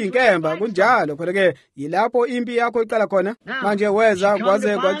kuyinkemba, kunjalo khona-ke yilapho impi yakho iqala khona. Manje weza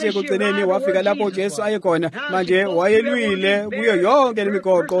kwaze kwathi ekugcineni wafika lapho uJesu ayekhona. Manje wayelwile kuyo yonke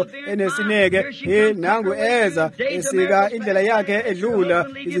lemigoqo enesineke, nangu eza esika indlela yakhe edlula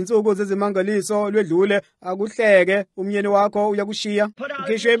izinsuku zezimangaliso lwedlule. Akuhleke umyeni wakho uyakushiya,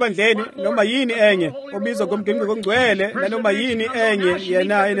 ukhishwe ebandleni noma yini enye obizwa ngomgciniso ongcwele, nanoma yini enye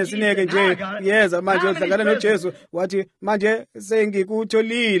yena enesineke nje yeza. Manje uhlangana noJesu wathi, manje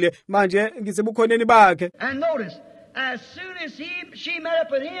sengikutholile, manje ngisebukhoneni bakhe. As soon as she met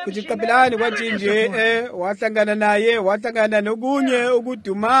up with him, kuthi qaphelani kwathi nje wahlangana naye, wahlangana nokunye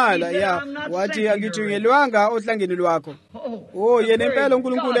ukudumala, ya wathi angithunyelwanga ohlangeni lwakho. Yena impela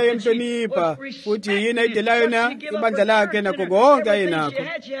uNkulunkulu ayemhlonipha, futhi yena idelayo na ibandla lakhe nakho konke ayenakho.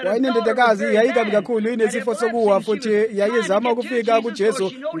 Wayinendodakazi yayikabi kakhulu, inesifo sokuwa, futhi yayizama ukufika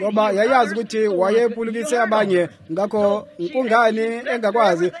kuJesu ngoba yayazi ukuthi wayephulukise abanye. Ngakho kungani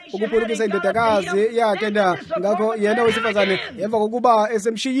engakwazi ukuphulukisa indodakazi yakhe na? Ngakho yena wesifazane emva kokuba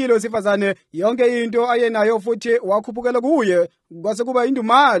esemshiyile wesifazane yonke into ayenayo, futhi wakhuphukela kuye, kwase kuba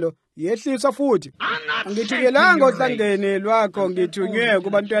indumalo yehliswa futhi. Angithunyelanga ohlangeni lwakho, ngithunywe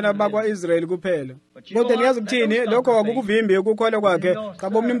kubantwana bakwa-Israyeli kuphela. Kodwa niyazi ukuthini? Lokho akukuvimbi ukukholwa kwakhe.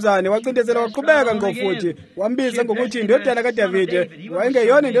 Qaba umnumzane wacindezela, waqhubeka ngofuthi, wambiza ngokuthi indodana kaDavide.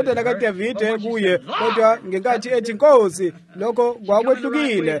 Wayengeyona indodana kaDavide kuye, kodwa ngenkathi ethi Nkosi, lokho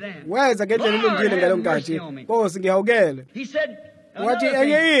kwakwehlukile. Weza ngendlela elungile ngalo nkathi, Nkosi ngiyawukele. Wathi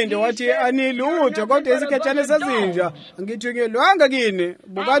enye into, wathi anilutho kodwa isikhetshane sezinja. Angithunyelwanga kini.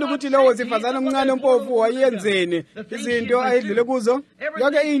 Bukani ukuthi lowo wesifazane omncane ompofu wayenzeni, izinto ayedlule kuzo,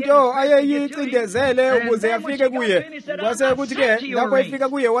 yonke into ayeyicindezele ukuze afike kuye. Kwase kuthi-ke lapho efika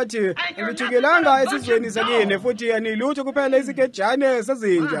kuye wathi, angithunyelwanga esizweni sakini, futhi anilutho kuphela isikhetshane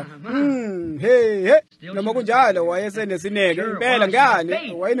sezinja. Noma kunjalo wayesenesineke impela.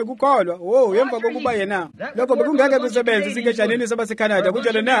 Ngani? Wayenokukholwa. Emva kokuba yena lokho bekungeke kusebenza isikhetshane baseCanada,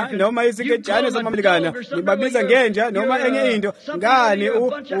 kunjalo na noma isikhetshane samaMelika nibabiza ngenja noma enye into. Ngani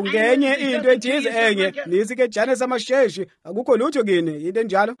ungenye into ethize enye nisikhetshane samasheshi, akukho lutho kini into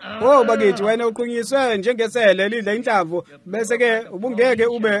enjalo. Bakithi wena uqunyiswe njengesele lidla inhlavu, bese-ke ubungeke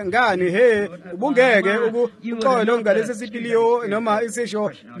ube ngani, ubungeke ukuxolo ngalesi sipiliyo noma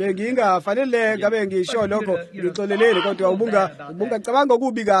isisho bengingafanele ngabe ngisho lokho ngixoleleni, kodwa ubungacabanga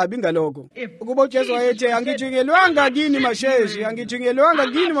okubi kabi ngalokho. Ukuba uJesu wayethi angithunyelwanga kini masheshi, angithunyelwanga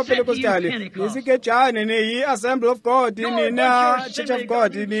kini maPentekostali, nisikhetshane neyi-Assembly of God, nina Church of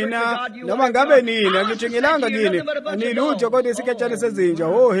God, nina noma ngabe nini, angithunyelanga kini. Anilutho kodwa isikhetshane sezinja.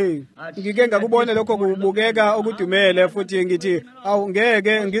 Ngike ngakubona lokho kubukeka okudumele, futhi ngithi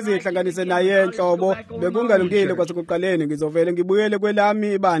ngeke ngizihlanganise naye nhlobo, bekungalungile kwasekuqaleni. Ngizovele ngibuyele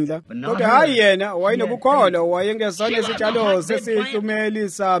kwelami ibandla. Kodwa hayi, yena wayenokukholwa, wayengesona isitshalo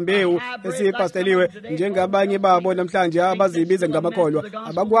sesihlumelisa mbewu esipasteliwe njengabanye babo namhlanje abazibiza ngamakholwa,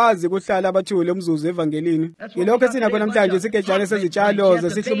 abakwazi ukuhlala abathule umzuzu evangelini. Yilokho esinakho namhlanje, isikhetshane sezitshalo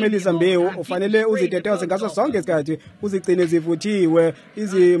zesihlumelisa mbewu. Ufanele uzitetose ngaso sonke isikhathi, uzigcine zivuthiwe,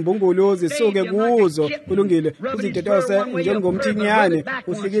 izimbungulu zisuke kuzo, kulungile. Uzitetose njengomthinyane,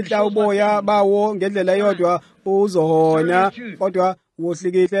 uhlikihla uboya bawo ngendlela yodwa uzohona, kodwa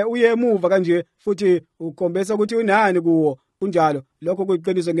wohlikihle uye emuva kanje, futhi ukhombesa ukuthi unani kuwo. Kunjalo lokho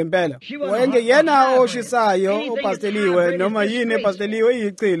kuyiqiniso ngempela. Wayengeyena oshisayo opasteliwe noma yini epasteliwe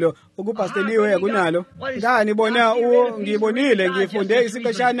iyichilo, ukupasteliwe akunalo. Ngani bona ngibonile, ngifunde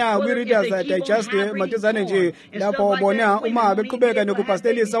isiqeshana kwi-Reader's Digest matuzane nje, lapho bona uma beqhubeka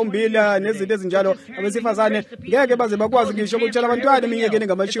nokupastelisa umbila nezinto ezinjalo, abesifazane ngeke baze bakwazi ngisho ukutshela abantwana iminyakeni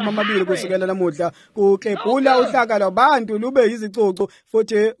ngama-20 kusukela namuhla. Kuklebhula uhlaka lwabantu lube yizicucu,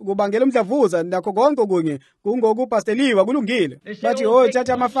 futhi kubangela umdlavuza nakho konke kunye kungokupasteliwa kulungile. Bathi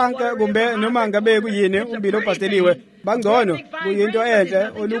thatha amafanka kumbe noma ngabe kuyini umbila opasteliwe bangcono, kuyinto enhle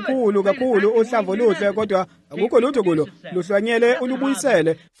olukhulu kakhulu, uhlamvu oluhle, kodwa akukho lutho kulo. Luhlwanyele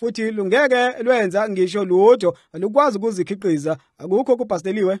ulubuyisele, futhi lungeke lwenza ngisho lutho, alukwazi ukuzikhiqiza. Akukho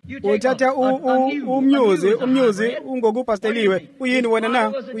kupasteliwe. Uthatha umnyuzi ungokupasteliwe. Uyini wena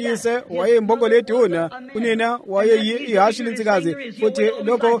na? Uyise wayeyimbongolo eduna, unina wayeyihashi linsikazi, futhi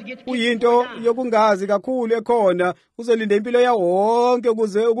lokho kuyinto yokungazi kakhulu ekhona. Uzolinda impilo yawo wonke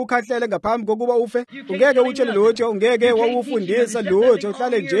ukuze ukukhahlele ngaphambi kokuba ufe. Ungeke utshele lutho, ungeke ngeke wawufundisa lutho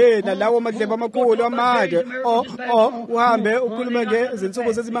uhlale nje nalawo madlebe amakhulu amade uhambe ukhulume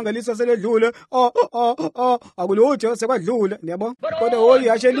ngezinsuku zezimangaliso seledlule akulutho sekwadlula niyabona kodwa hoyi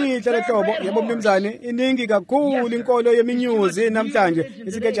yashe lihle lehlobo yabo mnumzane iningi kakhulu inkolo yeminyuzi namhlanje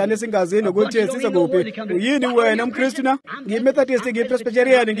isikejana esingazini ukuthi size kuphi uyini wena umKristu na ngiyimethodist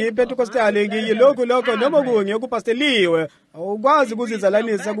ngiyipresbyterian ngiyipentecostal ngiyilokho noma kunye okupasteliwe awukwazi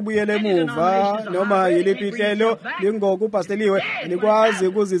ukuzizalanisa kubuyela emuva noma yiliphi ihlelo lingokupasteliwe likwazi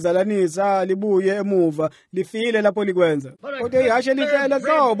ukuzizalanisa libuye emuva lifile lapho likwenza kodwa ihashe lihlelo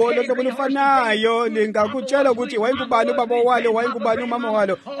hlobo lufanayo lingakutshela ukuthi wayengubani ubaba walo wayengubani umama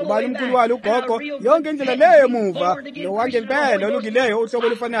walo ubani umkhulu walo ugogo yonke indlela leyo emuva nowangempela olukileyo uhlobo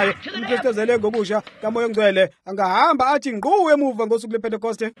lufanayo umKristu ozelwe ngokusha kaMoya oNgcwele angahamba athi ngqu emuva ngosuku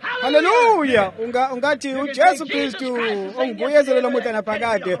lePentecoste haleluya ungathi uJesu Kristu onguye ezelwe lomuhla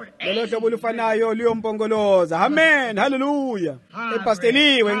naphakade lelo hlobo lufanayo liyompongoloza amen haleluya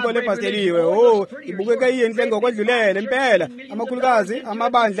epasteliwe inkolo epasteliwe ibukeka iyinhle ngokwedlulele impela amakhulukazi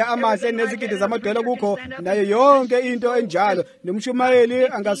amabandla amahle nezigidi zamadwala kukho nayo yonke into enjalo nomshumayeli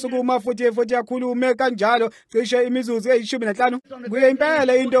angasukuma futhi akhulume kanjalo cishe imizuzu eyi15 kuye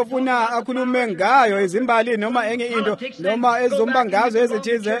impela into ofuna akhulume ngayo izimbali noma enye into noma ezombangazo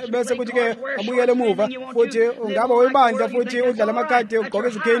ezithize bese kuthi ke abuyele emuva futhi ungaba uyibandla futhi udlala amakhadi ugqoke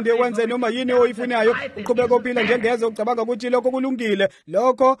izikhindi wenze noma yini oyifunayo uqhubeka uphila njengezwe ucabanga ukuthi lokho kulungile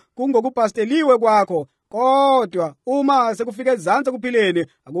lokho kungokupasteliwe kwakho kodwa uma sekufika ezansi ekuphileni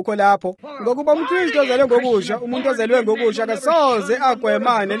akukho lapho ngokuba umKristu ozelwe ngokusha umuntu ozelwe ngokusha akasoze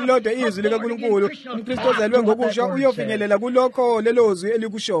agwemane lilodwa izwi likaNkulunkulu umKristu ozelwe ngokusha uyofinyelela kulokho lelozwi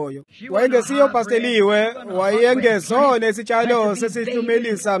elikushoyo wayengesiyo pasteliwe wayengesona isitshalo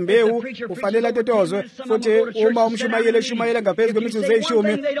sesihlumelisa mbewu ufanele atotozwe futhi uma umshumayeli eshumayela ngaphezulu kwemizuzu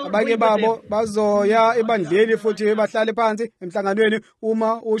eyi10 abanye babo bazoya ebandleni futhi bahlale phansi emhlanganweni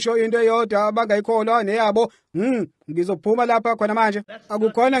uma usho into eyodwa abangayikholwa yabo ngizophuma lapha khona manje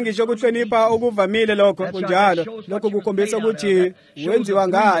akukhona ngisho ukuhlonipha okuvamile lokho kunjalo lokho kukhombisa ukuthi wenziwa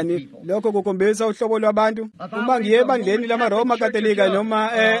ngani lokho kukhombisa uhlobo lwabantu uma ngiye ebandleni lamaRoma Katolika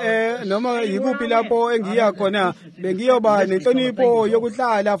noma yikuphi lapho engiya khona bengiyoba nenhlonipho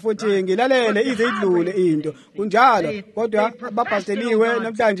yokuhlala futhi ngilalele ize idlule into kunjalo kodwa abapasteliwe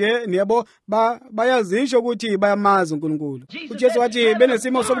namhlanje niyabo bayazisho ukuthi bayamazi uNkulunkulu uJesu wathi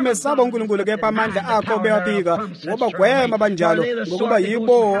benesimo sokumesaba uNkulunkulu kepha amandla akho bewaphika bagwema banjalo ngokuba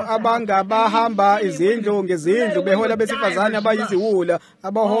yibo abangabahamba izindlu ngezindlu behola besifazane abayiziwula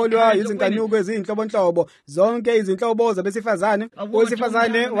abaholwa izinkanuko ezinhlobonhlobo zonke izinhlobo zabesifazane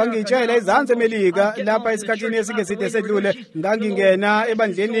owesifazane wangitshela izansi emelika lapha esikhathini esingeside sedlule ngangingena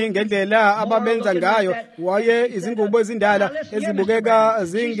ebandleni ngendlela ababenza ngayo waye izingubo ezindala ezibukeka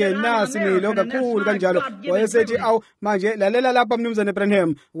zingenasimilo kakhulu kanjalo wayesethi awu manje lalela lapha mnumzane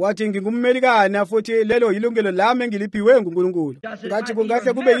Branham wathi ngingummelikana futhi lelo yilungelo lami ngiliphiwe nguNkulunkulu ngathi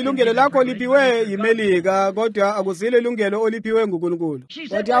kungahle kube yilungelo lakho liphiwe yimelika kodwa akusile ilungelo oliphiwe nguNkulunkulu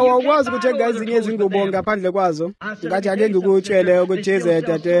wathi awukwazi ukuthenga ezinye izingubo ngaphandle kwazo ngathi ake ngikutshele ukuthi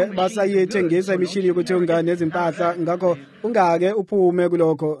dade basayithengisa imishini yokuthunga nezimpahla ngakho ungake uphume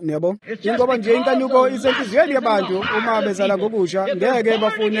kulokho niyabo ingoba nje inkanuko isenhliziyweni yabantu uma bezala ngokusha ngeke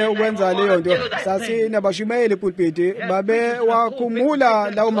bafune ukwenza leyo nto sasinabashumayeli pulpiti babe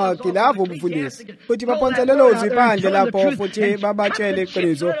wakhumula lawo magilavu ubufundisi futhi baphonsa lelo ziphandle lapho futhi babatshele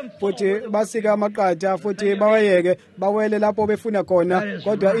iqiniso futhi basika amaqatha futhi bawayeke bawele lapho befuna khona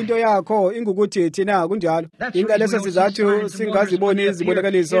kodwa into yakho ingukuthi thina kunjalo ingaleso sizathu singaziboni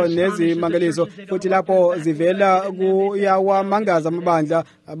izibonakaliso nezimangaliso futhi lapho zivela kuyawamangaza amabandla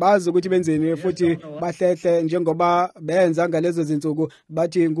abazi ukuthi benzeni futhi bahlehle njengoba benza ngalezo zinsuku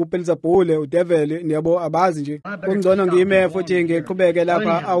bathi nguPelzebule udevil niyabo abazi nje kungcono ngime futhi ngiqhubeke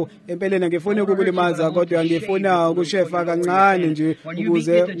lapha awu empeleni ngifuna ukukulimaza kodwa ngifuna ukushefa kancane nje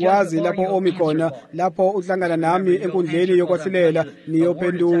ukuze wazi lapho omi khona lapho uhlangana nami enkundleni yokwahlulela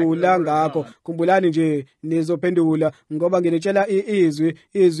niyophendula ngakho khumbulani nje nizophendula ngoba nginitshela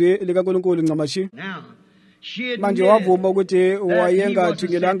izwi likaNkulunkulu ncamashi manje wavuma ukuthi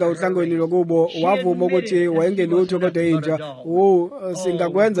wayengathungelanga uhlangweni lokubo wavuma ukuthi wayengelutho kodwa inja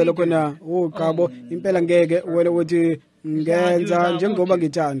singakwenza lokho na qabo impela ngeke wena ukuthi ngenza njengoba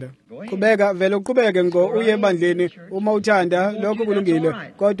ngithanda qhubeka vele uqhubeke ngo uye ebandleni uma uthanda lokho kulungile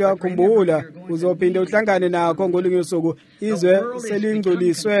kodwa khumbula uzophinde uhlangane nakho ngolunye usuku izwe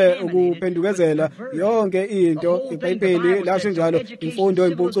selingcoliswe ukuphendukezela yonke into iBhayibheli lasho njalo imfundo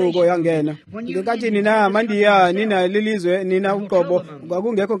impucuko yangena ngenkathi nina mandiya nina lelizwe nina uqobo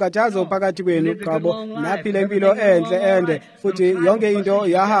kwakungekho nkathazo phakathi kwenu qabo naphila impilo enhle ende futhi yonke into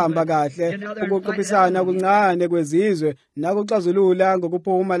yahamba kahle ukuqophisana kuncane kwezizwe nakuxazulula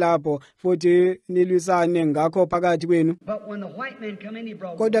ngokuphuma lapho futhi nilwisane ngakho phakathi kwenu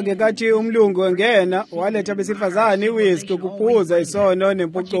kodwa ngenkathi umlungu engena waletha besifazane iwhisky ukuphuza isono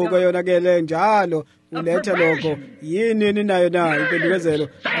nempucuko yonakele njalo uletha lokho yini ninayo na impendukezelo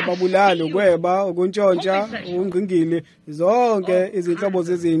ababulali ukweba ukuntshontsha ungqingili zonke izinhlobo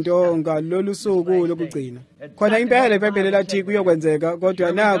zezinto ngalolu suku lokugcina khona impela iBhayibheli lathi kuyokwenzeka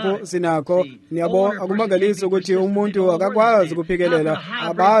kodwa nakho sinakho niyabo akumangalisi ukuthi umuntu akakwazi ukuphikelela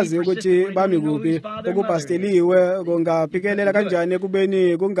abazi ukuthi bami kuphi ukubhasteliwe kungaphikelela kanjani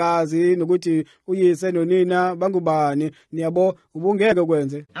ekubeni kungazi nokuthi uyise nonina bangubani niyabo ubungeke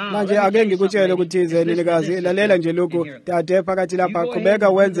kwenze manje ake ngikutshele ukuthi nenikazi lalela nje lokho dade phakathi lapha qhubeka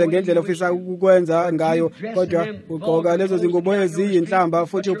wenze ngendlela ofisa ukwenza ngayo kodwa ugqoka lezo zingubo eziyinhlamba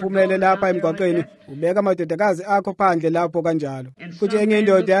futhi uphumele lapha emgwaqeni ubeka amadodakazi akho phandle lapho kanjalo kuthi enye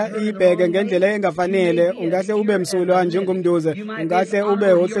indoda ibheke ngendlela engafanele ungahle ube msulwa njengomnduze ungahle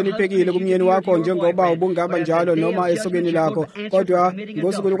ube ohloniphekile kumyeni wakho njengoba ubungaba njalo noma esokeni lakho kodwa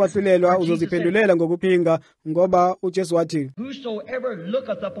ngosuku lokwahlulelwa uzoziphendulela ngokuphinga ngoba uJesu wathi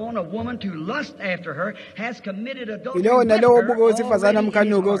Ileyo nalowo obuka wesifazane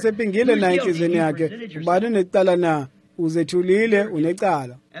amkhanuko usephingile naye enhliziyweni yakhe ubani necala na uzethulile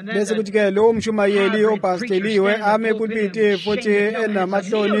unecala bese kuthi ke lo mshumayeli obhasteliwe ame kulpiti futhi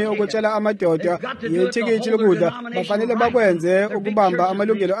enamahloni okutshela amadoda yethikithi lokudla bafanele bakwenze ukubamba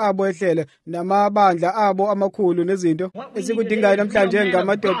amalungelo abo ehlele namabandla abo amakhulu nezinto esikudingayo namhlanje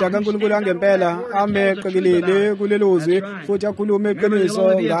ngamadoda kaNkulunkulu angempela ame qekilili kuleluzwi futhi akhulume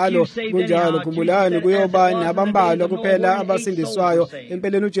iqiniso ngalo kunjalo khumbulani kuyoba nabambalwa kuphela abasindiswayo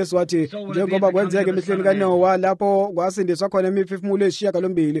empeleni uJesu wathi njengoba kwenzeke emihleni kaNowa lapho kwasindiswa khona imiphefumulo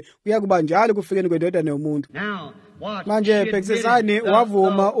esishiyagalombili kuyakuba njalo kufikeni kwendodana yomuntu manje phekisisani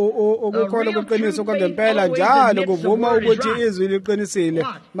wavuma ukukholwa kweqiniso kwangempela njalo kuvuma ukuthi izwi liqinisile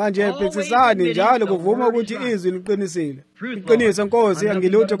manje phekisisani njalo kuvuma ukuthi izwi liqinisile iqiniso Nkosi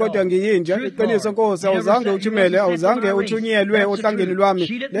angilutho kodwa ngiyinja iqiniso Nkosi awuzange uthumele awuzange uthunyelwe ohlangeni lwami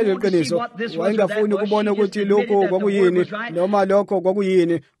lelo iqiniso wayengafuni ukubona ukuthi lokho kwakuyini noma lokho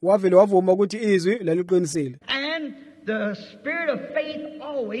kwakuyini wavele wavuma ukuthi izwi laliqinisile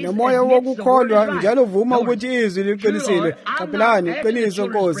nomoya wokukholwa njalo uvuma ukuthi izwi liqinisile qaphelani iqiniso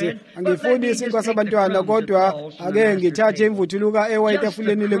Nkosi angifuni isinkwa sabantwana kodwa ake ngithathe imvuthuluka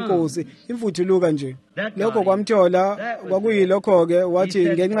ewayetafuleni leNkosi imvuthuluka nje lokho kwamthola kwakuyilokho-ke wathi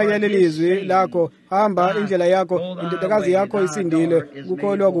ngenxa yalelizwi lakho hamba indlela yakho indodakazi yakho isindile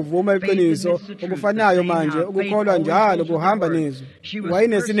ukukholwa kuvuma iqiniso okufanayo manje ukukholwa njalo kuhamba nezwi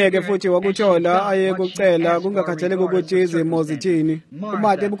wayenesineke futhi wakuthola ayekucela kungakhathaleki ukuthi izimo zithini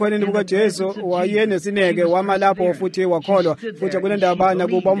uMathe ebukhoneni bukaJesu wayenesineke wama lapho futhi wakholwa futhi kunendaba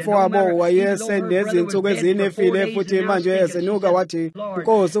nakuba umfowabo wayesenezinsuku ezine efile futhi manje esenuka wathi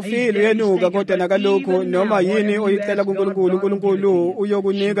Nkosi ufile uyenuka kodwa nakalokhu noma yini oyicela kuNkulunkulu uNkulunkulu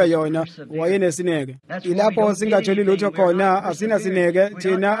uyokunika yona wayenesineke ilapho singatholi lutho khona asinasineke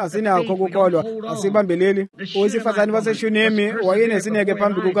thina asinakho ukukholwa asibambeleli owesifazane waseshunemi wayenesineke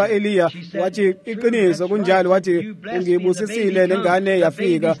phambi kuka-Eliya wathi iqiniso kunjalo wathi ungibusisile lengane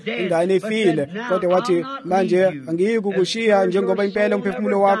yafika ingane ifile kodwa wathi manje angiyikukushiya njengoba impela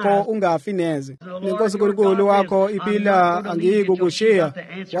umphefumulo wakho ungafi neze nenkosi uNkulunkulu wakho iphila angiyikukushiya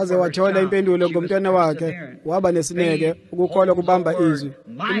waze wathola impendulo ngomntwana wakhe waba nesineke ukukholwa kubamba izwi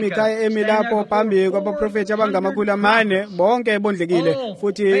uMikhaya emi lapho phambi kwabaprofethi abangama400 bonke bondlekile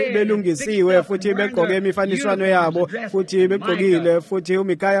futhi belungisiwe futhi begqoke imifaniswano yabo futhi begqokile futhi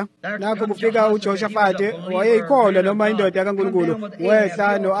uMikhaya nakho kufika uJoshafati wayeyikholwa noma indoda kaNkulunkulu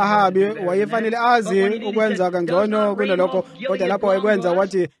wehla noAhabi wayefanele azi ukwenza kangcono kunalokho kodwa lapho wayekwenza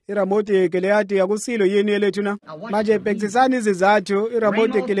wathi iRamoti Gileyadi akusilo yini elethu na manje bhekisisani izizathu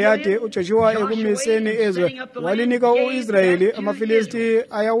iRamoti Gileyadi uJoshua ekumiseni ezwe walinika uIsrayeli amaFilisti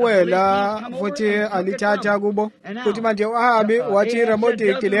ayawela futhi alithatha kubo futhi manje uAhabi wathi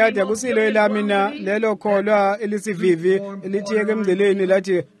iRamoti Gileyadi akusilo elami na lelo kholwa elisivivi elithiyeke emngceleni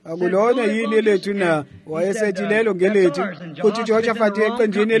lathi akulona yini lethu na wayesethi lelo ngelethu kuthi Jehoshaphat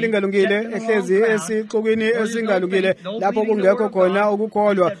eqenjini elingalungile ehlezi esixukwini esingalungile lapho kungekho khona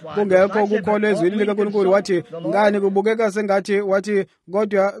ukukholwa kungekho ukukholwa ezwini likaNkulunkulu wathi ngani kubukeka sengathi wathi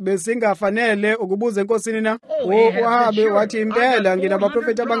kodwa besingafanele ukubuza enkosini na uHabi wathi impela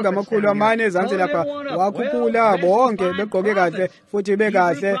nginabaprofeti abangamakhulu amane ezansi lapha wakhuphula bonke begqoke kahle futhi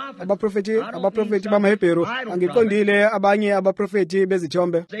bekahle abaprofeti bamaHebheru angiqondile abanye abaprofeti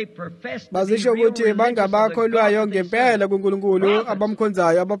bezithombe bazisho ukuthi bangabakholwayo ngempela kuNkulunkulu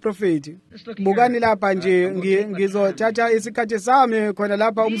abamkhonzayo abaprofeti bukani lapha nje ngizothatha isikhathi sami khona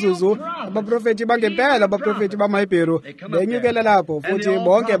lapha umzuzu abaprofeti bangempela abaprofeti bamaHebheru benyukela lapho futhi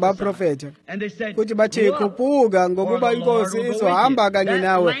bonke abaprofeti futhi bathi khuphuka ngokuba inkosi izohamba kanye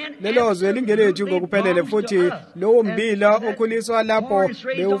nawe lelo zwe lingelethu ngokuphelele futhi lowo mbila okhuliswa lapho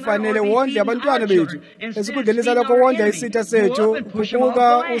bewufanele wonke abantwana bethu esikhundleni salokho wonke isitha sethu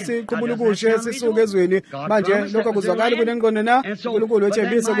khuphuka usiqhubulukushe sisuke ezweni manje lokho kuzwakala kunengqondo na uNkulunkulu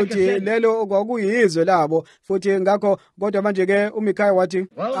wethembisa ukuthi lelo kwakuyizwe labo futhi ngakho kodwa manje ke uMikhaya wathi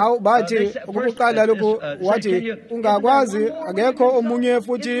awu bathi ukuqala lokhu wathi ungakwazi akekho omunye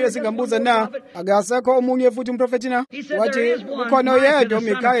futhi esingambuza na akasekho omunye futhi umprofeti na wathi ukhona oyedwa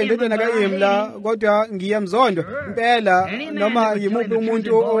uMikhaya indodana kaImla kodwa ngiyamzondo impela noma yimuphi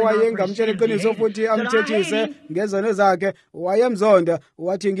umuntu owayengamtshela iqiniso futhi amthethise ngezono zakhe wayemzonda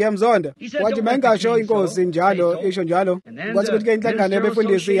wathi ngiyamzonda wathi mayingasho inkosi njalo isho njalo kwathi ukuthi ke inhlangano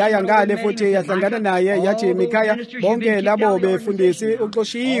yabefundisi yaya ngale futhi yahlangana naye yathi Mikhaya bonke labo befundisi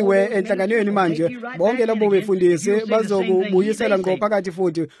uxoshiwe enhlanganweni manje bonke labo befundisi bazokubuyisela ngqo phakathi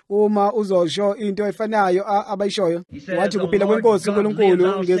futhi uma uzosho into efanayo abayishoyo wathi kuphila kwenkosi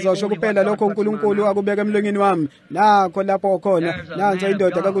uNkulunkulu ngizosho kuphela lokho uNkulunkulu akubeka emlonyeni wami nakho lapho khona nanzo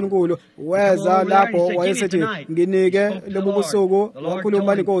indoda kaNkulunkulu weza lapho wayesethi nginike lobu busuku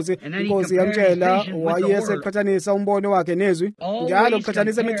wakhuluma inkosi yamtshela wayeseqhathanisa umbono wakhe nezwi njalo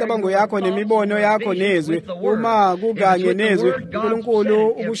uqhathanisa imicabango yakho nemibono yakho nezwi uma kukanye nezwi uNkulunkulu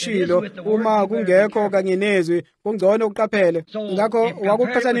ukushilo uma kungekho kanye nezwi kungcono uqaphele ngakho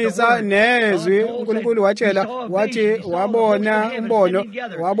wakuqhathanisa nezwi uNkulunkulu watshela wathi wabona umbono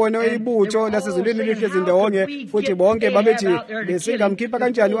wabona ibutho lasezulwini lihlezi ndawonye futhi bonke babethi besingamkhipha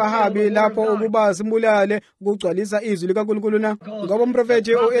kanjani uAhabi lapho ukuba simbulale ukugcwalisa izwi likaNkulunkulu na ngoba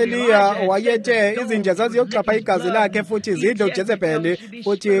umprofeti uEliya wayethe izinja zaziyoxhapha igazi lakhe futhi zidle uJezebeli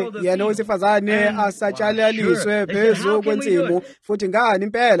futhi yena owesifazane asatshalaliswe phezu kwensimu futhi ngani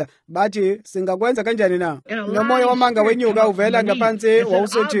impela bathi singakwenza kanjani na nomoya wamanga wenyuka uvela ngaphansi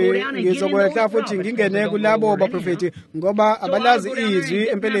wawusothi ngizokwehla futhi ngingene kulabo baprofeti ngoba abalazi izwi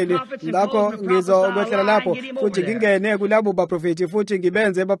empeleni ngakho ngizokwehlela lapho futhi ngingene kulabo baprofeti futhi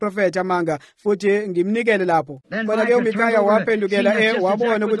ngibenze baprofeti amanga futhi ngimnikele lapho bona ke uMikhaya waphendukela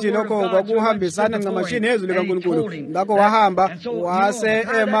wabona ukuthi lokho kwakuhambisana ncamashini nezwi likaNkulunkulu ngakho wahamba wase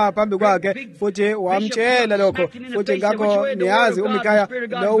ema phambi kwakhe futhi wamtshela lokho futhi ngakho niyazi uMikhaya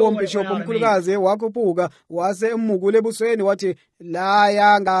lowo mbishop omkhulukazi wakhuphuka wase emukule ebusweni wathi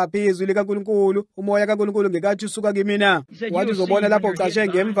laya ngaphezulu likaNkulunkulu umoya kaNkulunkulu ngekathi usuka kimina wathi uzobona lapho ucashe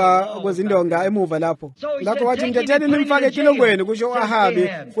ngemva kwezindonga emuva lapho ngakho wathi ngithetheni nimfake etilongweni kusho uAhabi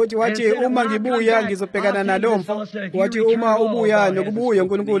futhi wathi uma ngibuya ngizobhekana nalomfo wathi uma ubuya nokubuya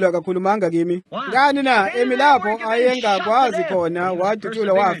uNkulunkulu akakhulumanga kimi ngani na emilapho ayengakwazi khona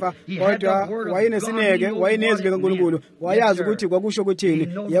waduthula wafa kodwa wayenesineke wayenezwi likaNkulunkulu wayazi ukuthi kwakusho ukuthini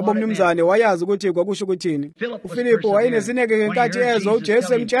yebo mnumzane wayazi ukuthi kwakusho ukuthini uFilipu wayenesineke ngenkathi ezwa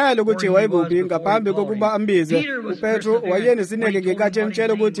uJesu emtshela ukuthi wayekuphi ngaphambi kokuba ambize uPetru wayenesineke ngenkathi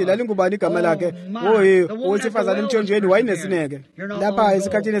emtshela ukuthi lalingubani igama lakhe owesifazane emthonjeni wayenesineke lapha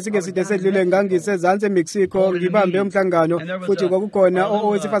esikhathini esingeside sedlule ngangisezansi eMexico ngibambe umhlangano futhi kwakukhona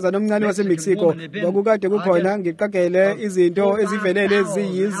owesifazane omncane waseMexico kwakukade kukhona ngiqagele izinto ezivelele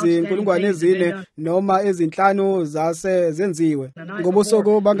eziyizinkulungwane ezine noma ezinhlanu zenziwe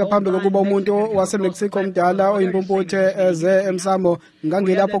ngobusuku bangaphambi kokuba umuntu waseMexico omdala oyimpumputhe eze emsamo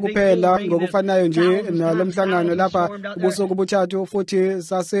ngangilapho kuphela ngokufanayo nje nalomhlangano lapha ubusuku buthathu futhi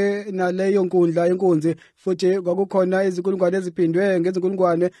sase naleyo nkundla yenkunzi futhi kwakukhona izinkulungwane eziphindwe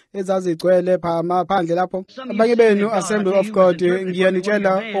ngezinkulungwane ezazigcwele phandle lapho abanye benu Assembly of God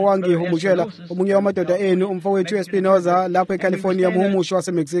ngiyanitshela owangihumushela omunye wamadoda enu umfowethu Espinoza lapho eCalifornia muhumusho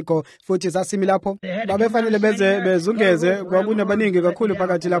waseMexico futhi sasimi lapho babefanele beze bezungeze kwakunabaningi kakhulu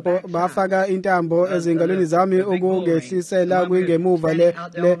phakathi lapho bafaka intambo ezingalweni zami ukungehlisela kwingemuva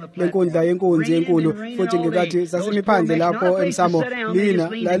lenkundla yenkunzi enkulu futhi ngikathi sasimi phandle lapho emsamo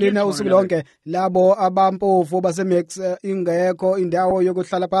lalina usuku lonke labo abampofu baseMex ingekho indawo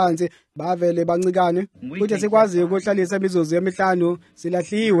yokuhlala phansi bavele bancikane futhi sikwazi ukuhlalisa imizuzu emihlanu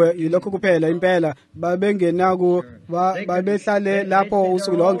silahliwe yilokho kuphela impela babengenaku babehlale lapho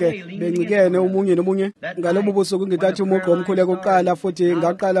usuku lonke bencikene umunye nomunye ngalobu busuku ngikathi umugqa omkhuleko uqala futhi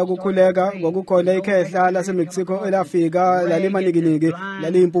ngaqala ukukhuleka ngokukhona ikhehla laseMexico elafika lalimanikiniki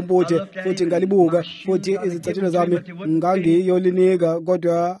laliyimpumputhe futhi ngalibuka futhi izicathulo zami ngangiyolinika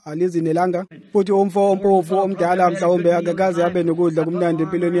kodwa alizinelanga futhi umfo ompofu omdala mhlawumbe akakaze abe nokudla kumnandi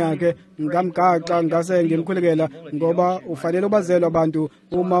empilweni yakhe ngamgaxa ngase ngimkhulekela ngoba ufanele ubazelwe abantu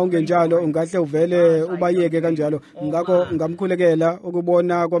uma ungenjalo ungahle uvele ubayeke kanjalo ngakho ngamkhulekela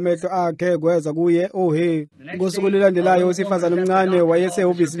ukubona kwamehlo akhe kweza kuye ohe ngosuku lulandelayo usifazana omncane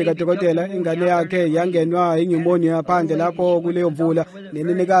wayesehhovisi likadokotela ingane yakhe yangenwa inyumonia phandle lapho kuleyo mvula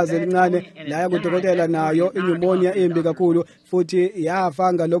nenenekazi elincane laya kudokotela nayo inyumonia embi kakhulu futhi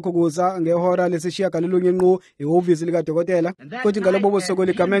yafa ngalokho kusa ngehora lesishiyagalolunye nqu ihhovisi likadokotela futhi ngalobo busuku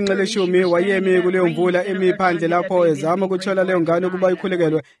ligamenxe leshumi wayemi kuleyo mvula emi phandle lapho ezama ukuthola leyo ngane ukuba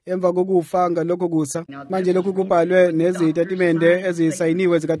ikhulekelwe emva kokufa ngalokho kusa manje lokhu kubhalwe nezitatimende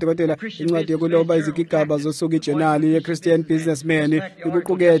ezisayiniwe zikadokotela incwadi yokuloba izigigaba zosuku ijournal ye-Christian Businessman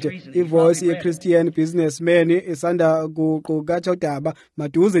ikuqukethe iVoice ye-Christian Businessman isanda kuqukatha udaba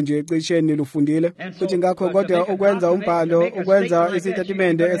maduze nje ecisheni lufundile futhi ngakho kodwa ukwenza umbhalo ukwenza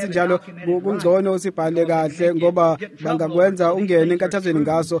isitatimende esinjalo kungcono usibhale kahle ngoba bangakwenza ungene enkathazweni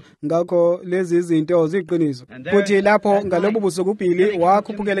ngaso ngakho lezi izinto ziqiniso futhi lapho ngalobu busuku uBhili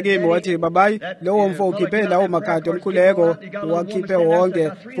wakhuphukela kimi wathi babayi lowo mfo ukhiphe lawo makhadi omkhuleko wakhiphe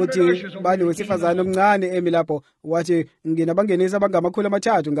wonke futhi bani wesifazana omncane emi lapho wathi nginabangenisa abangamakhulu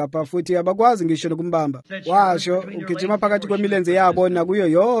amathathu ngapha futhi abakwazi ngisho nokumbamba washo ugijima phakathi kwemilenze yabo nakuyo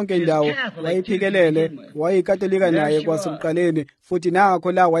yonke indawo wayiphikelele wayikatolika naye kwasekuqaleni futhi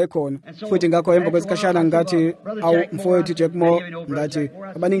nakho la wayekhona futhi ngakho emva kwesikhashana ngathi awu mfowethu Jack Moore ngathi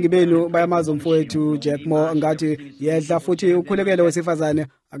abaningi benu bayamaza umfowethu Jack Moore ngathi yedla futhi ukhulekele wesifazane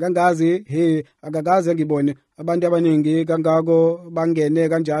akangazi akakaze ngibone abantu abaningi kangako bangene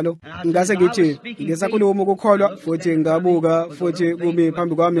kanjalo ngase ngithi ngesakhuluma ukukholwa futhi ngabuka futhi kumi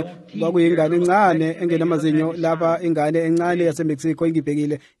phambi kwami kwakuyingane encane engenamazinyo lapha ingane encane yaseMexico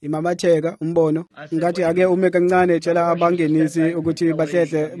ingibhekile imamatheka umbono ngathi ake ume kancane tshela abangenisi ukuthi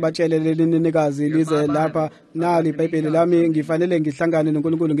bahlehle batshele leninikazi lize lapha nali iBhayibheli lami ngifanele ngihlangane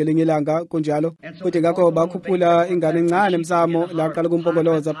noNkulunkulu ngelinye ilanga kunjalo futhi ngakho bakhuphula ingane encane emsamo laqala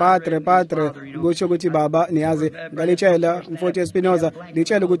kumpokoloza padre kusho ukuthi baba niyazi ngalitshela mfowethu Espinoza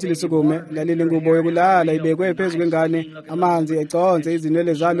litshela ukuthi lisukume lalile ngubo yokulala ibekwe phezulu kwengane amanzi econze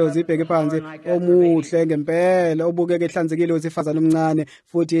izinwele zalo zibheke phansi omuhle ngempela obukeke ehlanzekile wesifazana omncane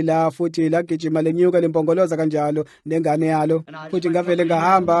futhi lagijima lenyuka lempongoloza kanjalo nengane yalo futhi ngavele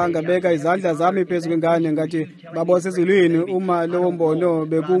ngahamba ngabeka izandla zami phezulu kwengane ngathi babo sezulwini uma lowo mbono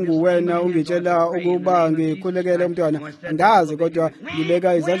bekunguwena ungitshela ukuba ngikhulekele umntwana andazi kodwa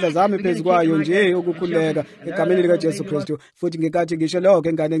ngibeka izandla zami phezulu kwayo nje ukukhuleka egameni likaJesu Kristu futhi ngikathi ngisho lokho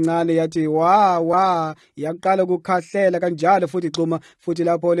ingane encane yathi wa yaqala ukukhahlela kanjalo futhi xuma futhi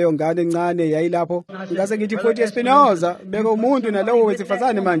lapho leyo ngane encane yayilapho ngase ngithi futhi Espinoza beka umuntu nalowo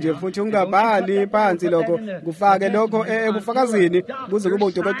wesifazane manje futhi ungabhali phansi lokho kufake lokho ebufakazini kuze kube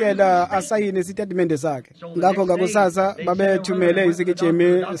udokotela asayine isitatimende sakhe ngakho ngakusasa babethumele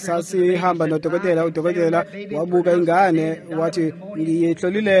isikijimi sasihamba nodokotela udokotela wabuka ingane wathi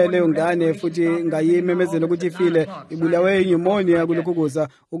ngiyihlolile leyo ngane futhi ngayimemezela ukuthi ifile ibulawe inyumonia kulokhu kuza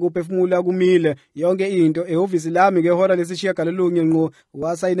ukuphefumula kumile yonke into ehhovisi lami ngehora lesishiyagalolunye nqo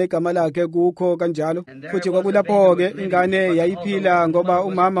wasayina igama lakhe kukho kanjalo futhi kwakulapho ke ingane yayiphila ngoba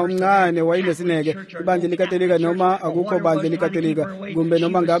umama omncane wayinesineke ibandla likatolika noma akukho bandla likatolika kumbe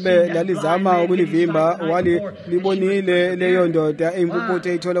noma ngabe lalizama ukulivimba wali libonile leyo ndoda impumputhe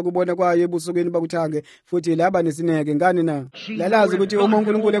eyithola kubona kwayo ebusukeni bakuthange futhi laba nesineke ngani na lalazi ukuthi uma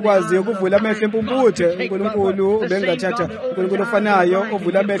uNkulunkulu ekwazi ukuvula amehlo empumputhe uNkulunkulu bengathatha uNkulunkulu ofanayo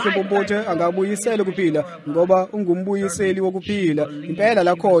ovula amehlo empumputhe angabuyisela ukuphila ngoba ungumbuyiseli wokuphila impela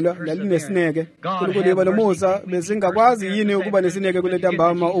lakholwa lalinesineke uNkulunkulu yeba nomusa besingakwazi yini ukuba nesineke kule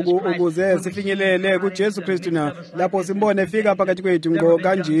ntambama ukuze sifinyelele kuJesu Kristu na lapho simbone efika phakathi kwethu ngo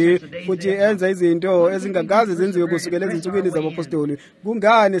kanje futhi enza izinto ezingakazi zenziwe kusukela ezinsukwini zabapostoli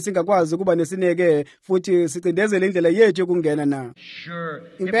kungani singakwazi ukuba nesineke futhi sicindezele indlela yethu yokungena na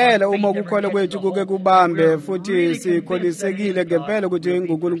impela uma ukukholwa kwethu kuke kubambe futhi sikholisekile ngempela ukuthi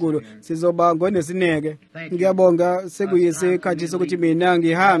nguNkulunkulu sizoba ngonesineke. Ngiyabonga sekuyisikhathi sokuthi mina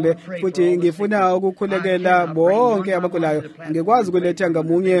ngihambe futhi ngifuna ukukhulekela bonke abagulayo. Ngikwazi ukuletha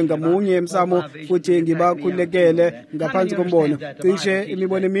ngamunye emsamo futhi ngibakhulekele ngaphansi kombono cishe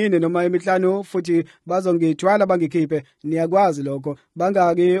imibono emine noma emihlanu futhi bazongithwala bangikhiphe. Niyakwazi lokho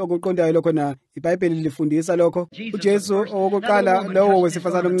bangaki okuqondayo lokho na iBhayibheli lifundisa lokho. uJesu owokuqala lowo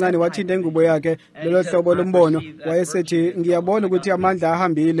wesifazane omncane wathinta ingubo yakhe lelo hlobo lombono wayesethi ngiyabona ukuthi amandla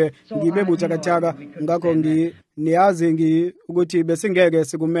ahambile ngibe buthakathaka ngakho niyazi ukuthi besingeke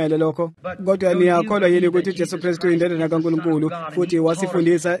sikumele lokho. Kodwa niyakholwa yini ukuthi uJesu Kristu indodana kaNkulunkulu futhi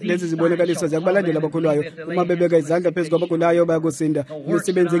wasifundisa lezi zibonakaliso zakubalandela abakholwayo uma bebeka izandla phezu kwabagulayo bayakusinda.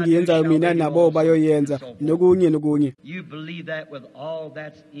 Imisebenzi engiyenzayo mina nabo bayoyenza nokunye.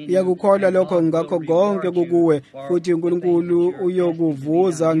 Iyakukholwa lokho ngakho konke kukuwe futhi uNkulunkulu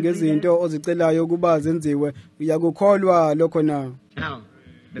uyokuvuza ngezinto ozicelayo ukuba zenziwe. Uyakukholwa lokho na?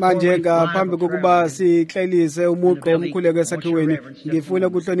 Manje ngaphambi kokuba siklelise umuqo omkhuleko esakhiweni ngifuna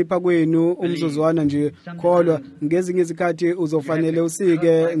ukuhlonipha kwenu umzuzwana nje. Kholwa ngezinye izikhathi uzofanele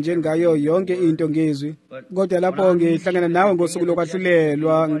usike njengayo yonke into ngezwi. Kodwa lapho ngihlangana nawe ngosuku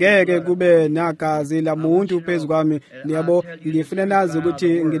lokwahlulelwa ngeke kube nagazi lamuntu phezu kwami. Niyabo ngifuna nazi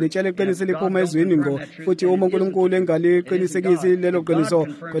ukuthi nginitshela iqiniso liphuma ezwini ngo futhi uma uNkulunkulu engaliqinisekisi lelo qiniso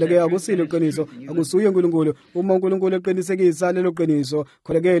kodwa akusilo iqiniso akusuye uNkulunkulu. Uma uNkulunkulu eqinisekisa lelo qiniso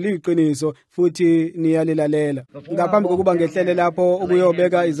kodwa liqiniso futhi niyalilalela. Ngaphambi kokuba ngehlele lapho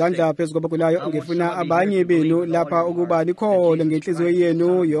ukuyobeka izandla phezu kwabagulayo ngifuna abanye benu lapha ukuba nikholwe ngenhliziyo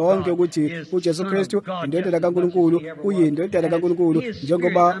yenu yonke ukuthi uJesu Kristu indodana kaNkulunkulu uyindodana kaNkulunkulu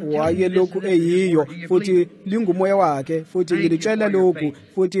njengoba wayelokhu eyiyo futhi lingumoya wakhe futhi ngilitshela lokhu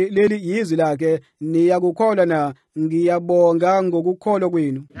futhi leli yizwi lakhe. Niyakukholwa na? Ngiyabonga ngokukholwa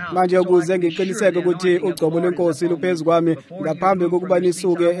kwenu. Manje ukuze ngiqiniseke ukuthi ugcobo lweNkosi luphezu kwami ngaphambi kokuba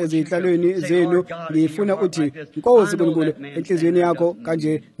nisuke ezihlalweni zenu ngifuna uthi Nkosi Nkulunkulu enhliziyweni yakho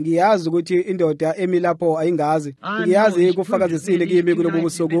kanje. Ngiyazi ukuthi indoda emilapho ayingazi. Ngiyazi kufakazisile kimi kulobu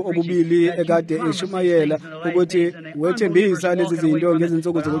busuku obubili ekade eshumayela ukuthi wethembisa lezi zinto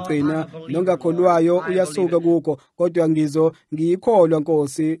ngezinsuku zokugcina nongakholwayo uyasuka kuko. Kodwa ngiyikholwa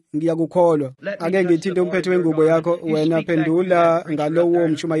Nkosi, ngiyakukholwa. Ake ngithinte umphetho wengubo yakho wena phendula ngalowo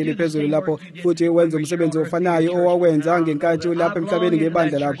mshumayeli phezulu lapho futhi wenza umsebenzi ofanayo owawenza ngenkathi lapha emhlabeni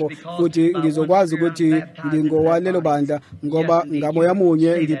ngebandla lakho futhi ngizokwazi ukuthi ngingowalelo bandla ngoba ngamoya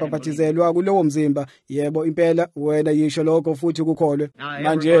munye ngibhaphathizelwa kulowo mzimba. Yebo impela wena yisho lokho futhi ukukholwe.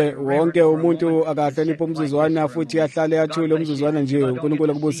 Manje wonke umuntu akahlonipha umzuzwana futhi ahlale athule umzuzwana nje.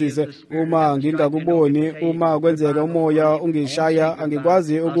 uNkulunkulu akubusise. Uma ngingakuboni, uma kwenzeka umoya ungishaya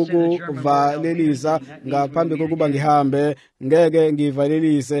angikwazi ukukuvalelisa ngaphambi kokuba ngihambe ngeke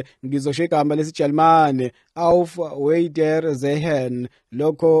ngivalelise. Ngizosho igama lesiJalimane auf Weiter sehen.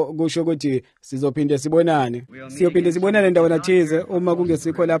 Lokho kusho ukuthi sizophinde sibonane. Siyophinde sibonane ndawana thize uma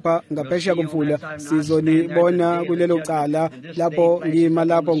kungesikho lapha ngaphesheya komfula. Sizonibona kulelo cala lapho ngima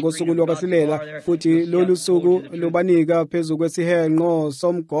lapho ngosuku lokwahlulela futhi lolu suku lubanika phezu kwesihenqo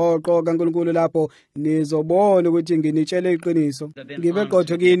somgoqo kaNkulunkulu lapho nizobona ukuthi nginitshele iqiniso. Ngibe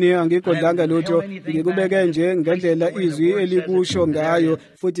qotho kini angigodlanga lutho ngikubeke nje ngendlela izwi elikusho ngayo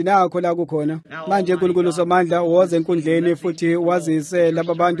futhi nakho la kukhona. Manje uNkulunkulu somandla woze enkundleni futhi wazise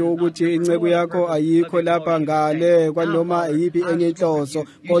laba bantu ukuthi incebo yakho ayikho lapha ngale kwanoma yipi enye inhloso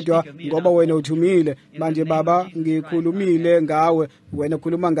kodwa ngoba wena uthumile. Manje Baba ngikhulumile ngawe, wena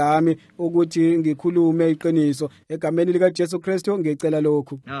khuluma ngami ukuthi ngikhulume iqiniso egameni lika Jesu Kristu ngicela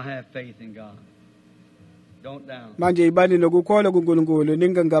lokhu. Manje ibani nokukholwa kuNkulunkulu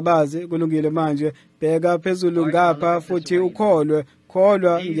ningangabazi kulungile. Manje bheka phezulu ngapha futhi ukholwe.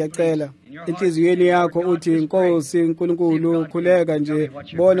 Kholwa ngiyacela enhliziyweni yakho uthi Nkosi uNkulunkulu khuleka nje.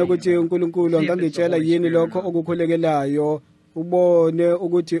 Bona ukuthi uNkulunkulu angangitshela yini lokho okukhulekelayo. Ubone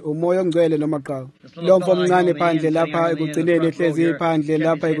ukuthi umoya ongcwele noma qhawe. Lo mfo omncane phandle lapha ekugcineni ehlezi phandle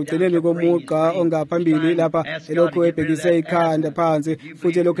lapha ekugcineni komuqa ongaphambili lapha elokhu ebhekise ikhanda phansi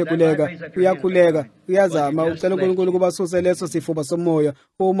futhi elokhu ekhuleka. Uyakhuleka, uyazama ucela uNkulunkulu kubasuse leso sifuba somoya.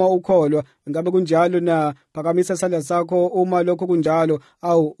 Uma ukholwa ngabe kunjalo na phakamisa isandla sakho uma lokho kunjalo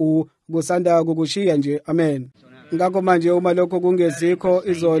awu kusanda kukushiya nje. Amen. ngakho manje uma lokho kungezikho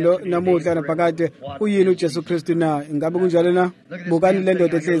izolo namuhla naphakade uyini uJesu Kristu na ingabe kunjalo na bukani le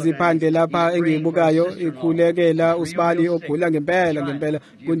ndoda ehlezi phandle lapha engiyibukayo ikhulekela usibali ogula ngempela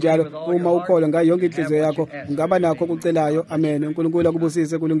kunjalo uma ukholwa ngayo yonke inhliziyo yakho ungaba nakho kucelayo amen uNkulunkulu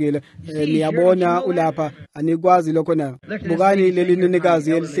akubusise kulungile niyabona ulapha anikwazi lokho na bukani leli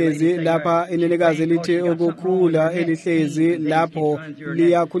nenekazi elihlezi lapha inenekazi elithi ukukhula elihlezi lapho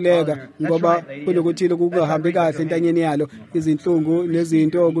liyakhuleka ngoba kunokuthi lokungahambi kahle entanyeni yalo izinhlungu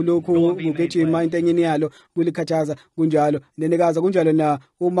nezinto kulokhu kugijima entanyeni yalo kulikhathaza kunjalo nenekaza kunjalo na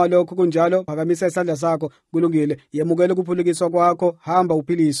uma lokho kunjalo phakamisa isandla sakho kulungile yemukela ukuphulukiswa kwakho hamba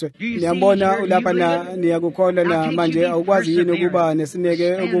uphiliswe niyambona ulapha na niyakukholwa na manje awukwazi yini ukuba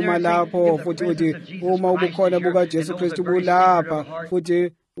nesineke ukuma lapho futhi uthi uma ubukhona buka Jesu Kristu bulapha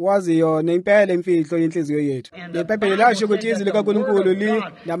futhi wazi yona impela imfihlo yenhliziyo yethu lePhephe lasho ukuthi izwi likaNkulunkulu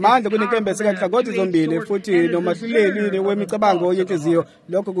linamandla kunenkembe sikaNhlangothi zombili futhi nomahluleli wemicabango yenhliziyo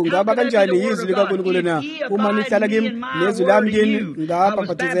lokho kungaba kanjani izwi likaNkulunkulu na uma nihlala kimi nezwi lami kini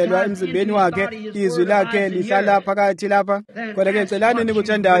ngabhaphathizelwa emzimbeni wakhe izwi lakhe lihlala phakathi lapha kodwa ke ngicelani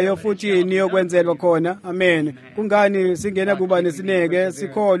nikuthandayo futhi niyokwenzelwa khona amen kungani singena kuba nesineke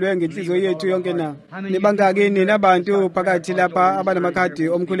sikholwe ngenhliziyo yethu yonke na nibangaki nina abantu phakathi lapha abanamakhadi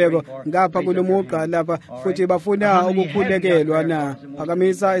omkhuleko ngapha kulomuqa lapha futhi bafuna ukukhulekelwa na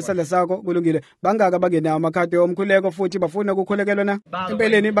phakamisa isandla sakho kulungile bangaka bangenawo amakhadi omkhuleko futhi bafuna ukukhulekelwa na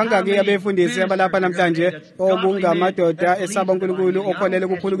empeleni bangaki abefundisi abalapha namhlanje okungamadoda esaba uNkulunkulu okholele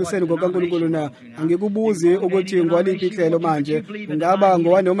ukuphulukiseni ngokaNkulunkulu na angikubuzi ukuthi ngwaliphi ihlelo manje ungaba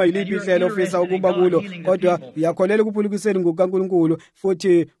ngowanoma yiliphi ihlelo ofisa ukuba kulo kodwa uyakholela ukuphulukiseni ngokaNkulunkulu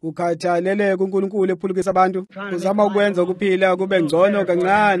futhi ukhathalele kuNkulunkulu ephulukisa abantu uzama ukwenza ukuphila kube ngcono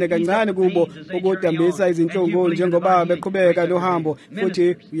kancane kubo ukudambisa izinhlungu njengoba beqhubeka nohambo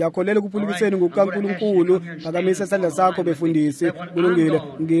futhi uyakholela ukuphulukiseni ngokaNkulunkulu phakamisa isandla sakho befundisi kulungile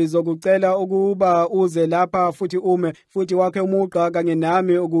ngizokucela ukuba uze lapha futhi ume futhi wakhe umuqa kanye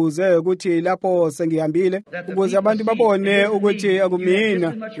nami ukuze ukuthi lapho sengihambile ukuze abantu babone ukuthi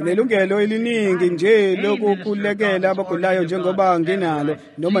akumina unelungelo eliningi nje lokukhulekela abagulayo njengoba nginalo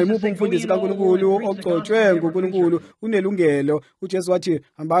noma imuphi umfundisi kaNkulunkulu ogcotshwe nguNkulunkulu unelungelo uJesu wathi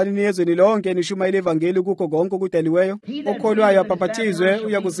hambani niyezweni lonke nishumayele ivangeli kukho konke okudaliweyo okholwayo abhaphathizwe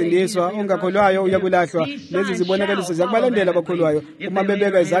uyakusindiswa ongakholwayo uyakulahlwa lezi zibonakaliso ziyakubalandela abakholwayo uma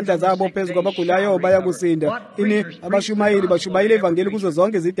bebeka izandla zabo phezu kwabagulayo bayakusinda ini abashumayeli bashumayele ivangeli kuzo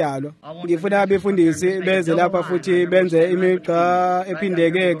zonke zidalwa ngifuna abefundisi beze lapha futhi benze imigqa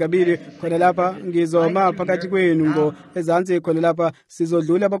ephindeke kabili khona lapha ngizoma phakathi kwenu ngo ezansi khona lapha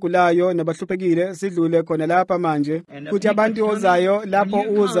sizodlula abagulayo nabahluphekile sidlule khona lapha manje futhi abantu ozayo lapho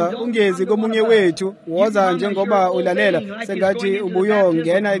uza ungezi komunye wethu woza njengoba ulalela sengathi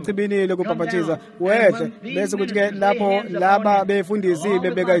ubuyongena echibini lokubhaphathiza wehle bese kuthi ke lapho laba befundisi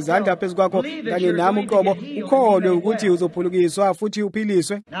bebeka izandla phezu kwakho kanye nami uqobo ukholwe ukuthi uzophulukiswa futhi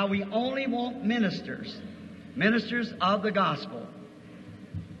uphiliswe. Now we only want ministers of the gospel.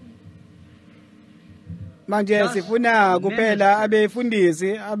 Manje sifuna kuphela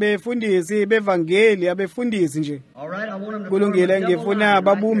abefundisi bevangeli abefundisi nje kulungile ngifuna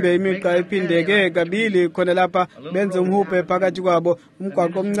babumbe imigqa ephindeke kabili khona lapha benze umhubhe phakathi kwabo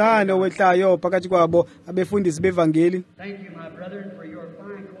umgwaqo omncane owehlayo phakathi kwabo abefundisi bevangeli.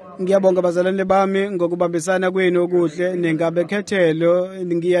 Ngiyabonga bazalwane bami ngokubambisana kwenu okuhle nengabekhethelo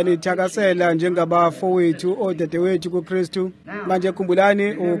ngiyanithakasela njengabafowethu odadewethu kuKristu. Manje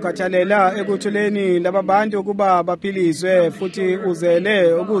khumbulani ukhathalela ekutholeni laba bantu ukuba baphiliswe futhi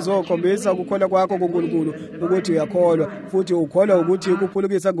uzele ukuzokhombisa ukukholwa kwakho kuNkulunkulu ukuthi uyakholwa futhi ukholwa ukuthi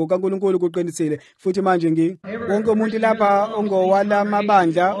ukuphulukisa ngokaNkulunkulu kuqinisile futhi manje wonke umuntu lapha ongowala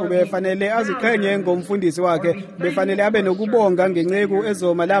mabandla ubefanele aziqhenye ngomfundisi wakhe befanele abe nokubonga ngenceku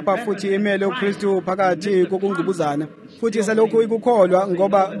ezoma lapha futhi imele uKristu phakathi kokungqubuzana futhi salokhu ikukholwa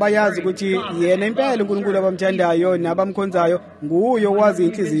ngoba bayazi ukuthi yena impela uNkulunkulu abamthandayo nabamkhonzayo nguye owazi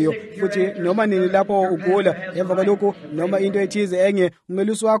inhliziyo futhi noma nini lapho ugula emva kwalokhu noma into ethize enye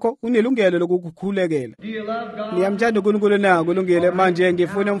umelusi wakho unelungelo lokukhulekela. Niyamthanda uNkulunkulu na kulungile manje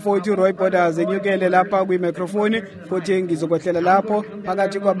ngifuna umfowethu Roy Borders enyukele lapha kwi-microphone futhi ngizokwehlela lapho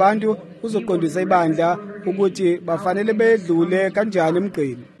phakathi kwabantu uzoqondisa ibandla ukuthi bafanele bedlule kanjani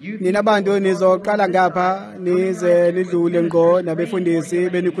emgqeni. Nina abantu nizoqala ngapha nize nidlule ngo nabefundisi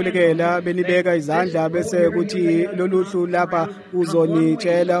benikhulekela benibeka izandla bese kuthi loluhlu lapha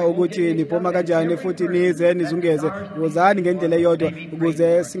uzonitshela ukuthi niphuma kanjani futhi nize nizungeze wozani ngendlela eyodwa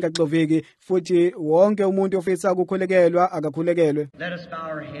ukuze singaxoveki futhi wonke umuntu ofisa ukukhulekelwa akakhulekelwe. Let us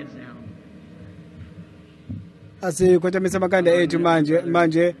bow our heads now. Asikhothamisa amakhanda ethu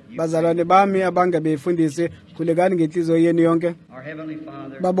manje bazalwane bami abangabefundisi khulekani ngenhliziyo yenu yonke.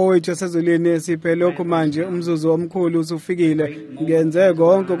 Baba wethu osezulwini, siphe lokhu manje, umzuzu omkhulu usufikile. Ngenze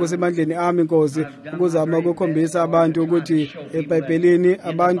konke okusemandleni ami Nkosi ukuzama ukukhombisa abantu ukuthi eBhayibhelini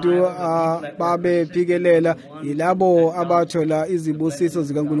abantu babephikelela yilabo abathola izibusiso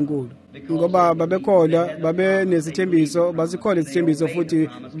zikaNkulunkulu, ngoba babekholwa, babenesithembiso, basikholwa isithembiso futhi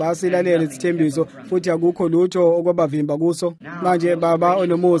basilalela isithembiso, futhi akukho lutho okwabavimba kuso. Manje Baba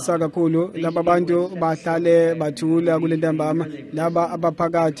onomusa kakhulu, laba bantu bahlale bathula kule ntambama, laba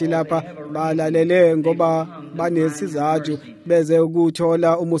abaphakathi lapha balalele ngoba banesizathu beze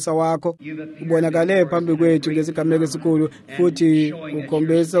ukuthola umusa wakho. Ubonakale phambi kwethu ngesigameko esikhulu, futhi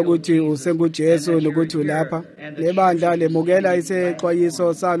ukhombisa ukuthi usenguJesu nokuthi ulapha. Lebandla lemukela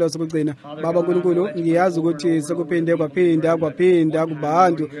isexwayiso salo sokugcina. Baba Nkulunkulu, ngiyazi ukuthi sekuphinde kwaphinda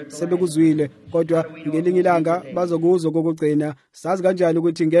kubantu sebekuzwile, kodwa ngelinye ilanga bazokuzwa kokugcina. Sazi kanjani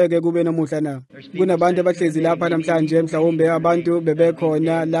ukuthi ngeke kube namuhla na? Kunabantu abahlezi lapha namhlanje, mhlawumbe abantu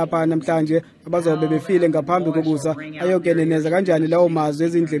bebekhona lapha namhlanje abazobe befile ngaphambi kokuza. Ayokeneneza kanjani lawo mazwi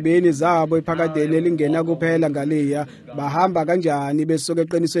ezindlebeni zabo ephakadeni elingena kuphela ngaliya? Bahamba kanjani besuka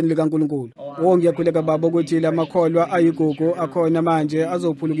eqinisweni likaNkulunkulu? Ngiyakhuleka Baba ukuthi lamakholwa ayigugu akhona manje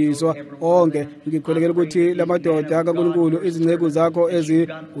azophulukiswa onke. Ngikhulekela ukuthi lamadoda kaNkulunkulu, izinceku zakho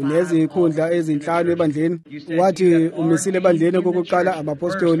unezikhundla ezinhlanu ebandleni. Wathi umisile ebandleni okokuqala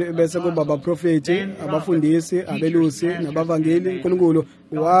abapostoli, bese kuba abaprofeti, abafundisi, abelusi nabavangeli. Nkulunkulu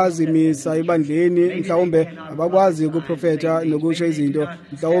wazimisa ebandleni, mhlawumbe abakwazi ukuprofeta nokusho izinto,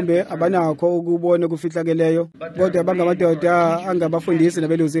 mhlawumbe abanakho ukubona okufihlakeleyo, kodwa bangamadoda angabafundisi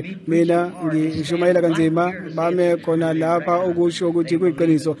nabelusi. Mina ngishumayela kanzima, bame khona lapha ukusho ukuthi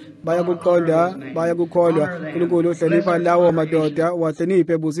kuyiqiniso, bayakuqonda, bayakukholwa. Nkulunkulu hlonipha lawo madoda,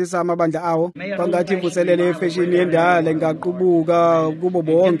 wahloniphe, busisa amabandla awo, bangathi imvuselelo yefeshini yendala ingaqubuka kubo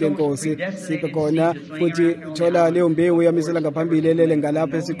bonke Nkosi. Siphe khona futhi thola leyo mbewu yamisela ngaphambili elele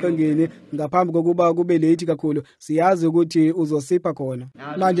ngalapha esiqengini ngaphambi kokuba kube late kakhulu. Siyazi ukuthi uzosipha khona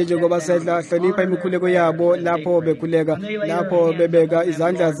manje njengoba sedla. Hlonipha imikhuleko yabo lapho bekhuleka, lapho bebeka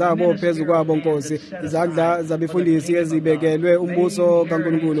izandla zabo phezu kwabo Nkosi, izandla zabefundisi ezibekelwe umbuso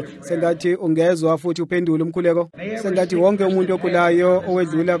kaNkulunkulu. Sengathi ungezwa futhi uphendule umkhuleko. Sengathi wonke umuntu okhulayo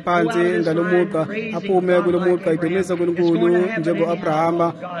owedlula phansi ngalomuqa aphume kulomuqa idumisa uNkulunkulu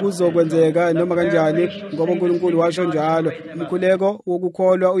njengo-Abrahama. Kuzokwenzeka noma kanjani ngoba uNkulunkulu washo njalo. Umkhuleko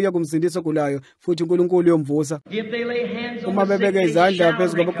wokukholwa uya kumsindisa ogulayo, futhi uNkulunkulu uyomvusa. Uma bebeke izandla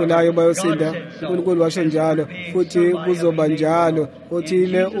phezu kwabagulayo bayosinda. uNkulunkulu washo njalo, futhi kuzoba njalo.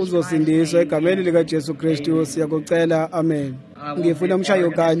 Othile uzosindiswa egameni likaJesu Kristu siyakucela, amen. Ngifuna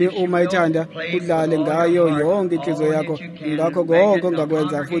umshayokani uma ethanda udlale ngayo yonke inhliziyo yakho, ngakho konke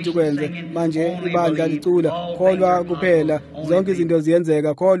ongakwenza futhi kwenze. Manje ibandla licula, kholwa kuphela, zonke izinto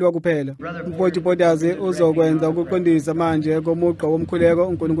ziyenzeka, kholwa kuphela. Mfowethu Potazi uzokwenza ukuqondisa manje komuqa womkhuleko.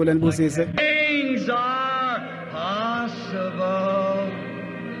 uNkulunkulu anibusise. Things are possible.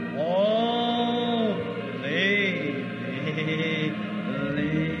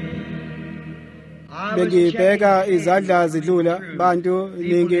 Bengibheka izandla zidlula. Bantu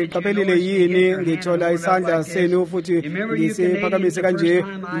ningiqaphelile yini ngithola isandla senu futhi ngisiphakamise kanje?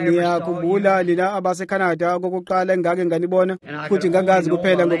 Ngiyakhumbula lina abaseCanada okokuqala engake nganibona, futhi ngangazi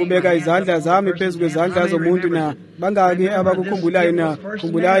kuphela ngokubeka izandla zami phezu kwezandla zomuntu na. Bangaki abakukhumbulayo na?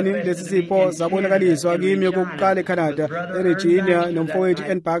 Khumbulani lesi sipho sabonakaliswa kimi okokuqala eCanada, eRegina noMfowethu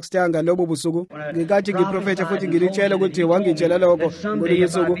eBaxter ngalobo busuku. Ngikathi ngiprofetha futhi ngilitshela ukuthi wangitshela lokho ngolinye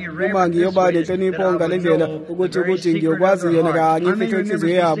usuku, uma ngiyoba lenhlonipho ngalendlela ukuthi ngiyokwazi yona kanye imfihlo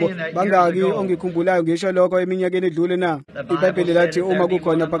enhliziyo yabo. Bangaki ongikhumbulayo ngisho lokho eminyakeni edlule na? iBhayibheli lathi uma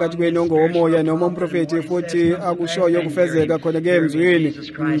kukhona phakathi kwenu ongowomoya noma umprofeti futhi akushoyo kufezeka khona ke emzweni,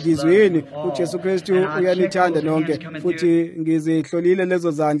 ngizwini uJesu Kristu uyanithanda nonke, futhi ngizihlolile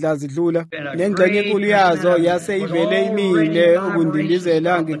lezo zandla zidlula. Nengxenye enkulu yazo yase ivele imile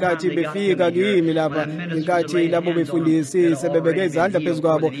ukundindizela ngenkathi befika kimi lapha, ngenkathi labo befundisi sebebeke izandla phezu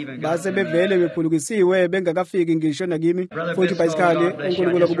kwabo, base bevele bephulukisiwe bengakafiki ngisho nakimi. Futhi bhayisikali,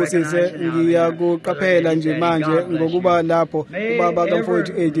 uNkulunkulu akubusise. Ngiyakuqaphela nje manje ngokuba lapho ubaba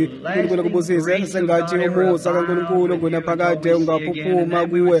kaMfowethu Edi. uNkulunkulu akubusise. Sengathi umusa kaNkulunkulu ngunaphakade ungaphuphuma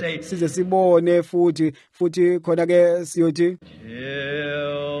kuwe size sibone futhi khona ke siyothi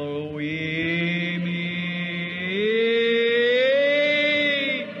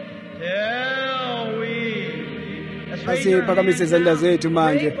asiphakamise izandla zethu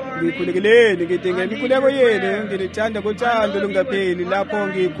manje. Ngikhulekeleni, ngidinga imikhuleko yenu. Ngilithanda ngothando lungapheli. Lapho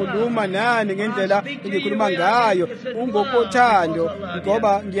ngikhuluma nani ngendlela engikhuluma ngayo, ungokothando,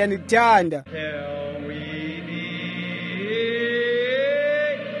 ngoba ngiyanithanda.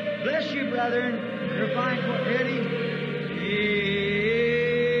 Southern. You're fine for Eddie.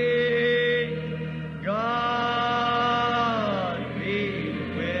 God be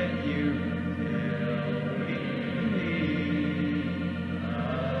with you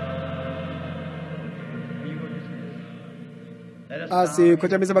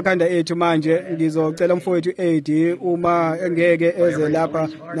asikhothamisa amakhanda ethu manje. Ngizocela umfowethu Eddie uma engeke eze lapha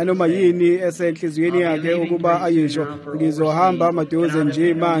nanoma yini esenhliziyweni yakhe ukuba ayisho. Ngizohamba maduze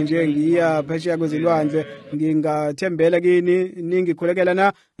nje manje ngiya phesheya kwezilwandle. Ngingathembela kini ningikhulekela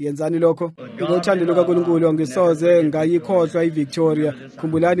na. Yenzani lokho. Ngothando lukaNkulunkulu ngisoze ngayikhohlwa iVictoria.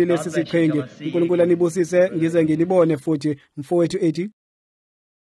 Khumbulani lesi siqhingi. uNkulunkulu anibusise ngize ngilibone futhi. Mfowethu Eddie.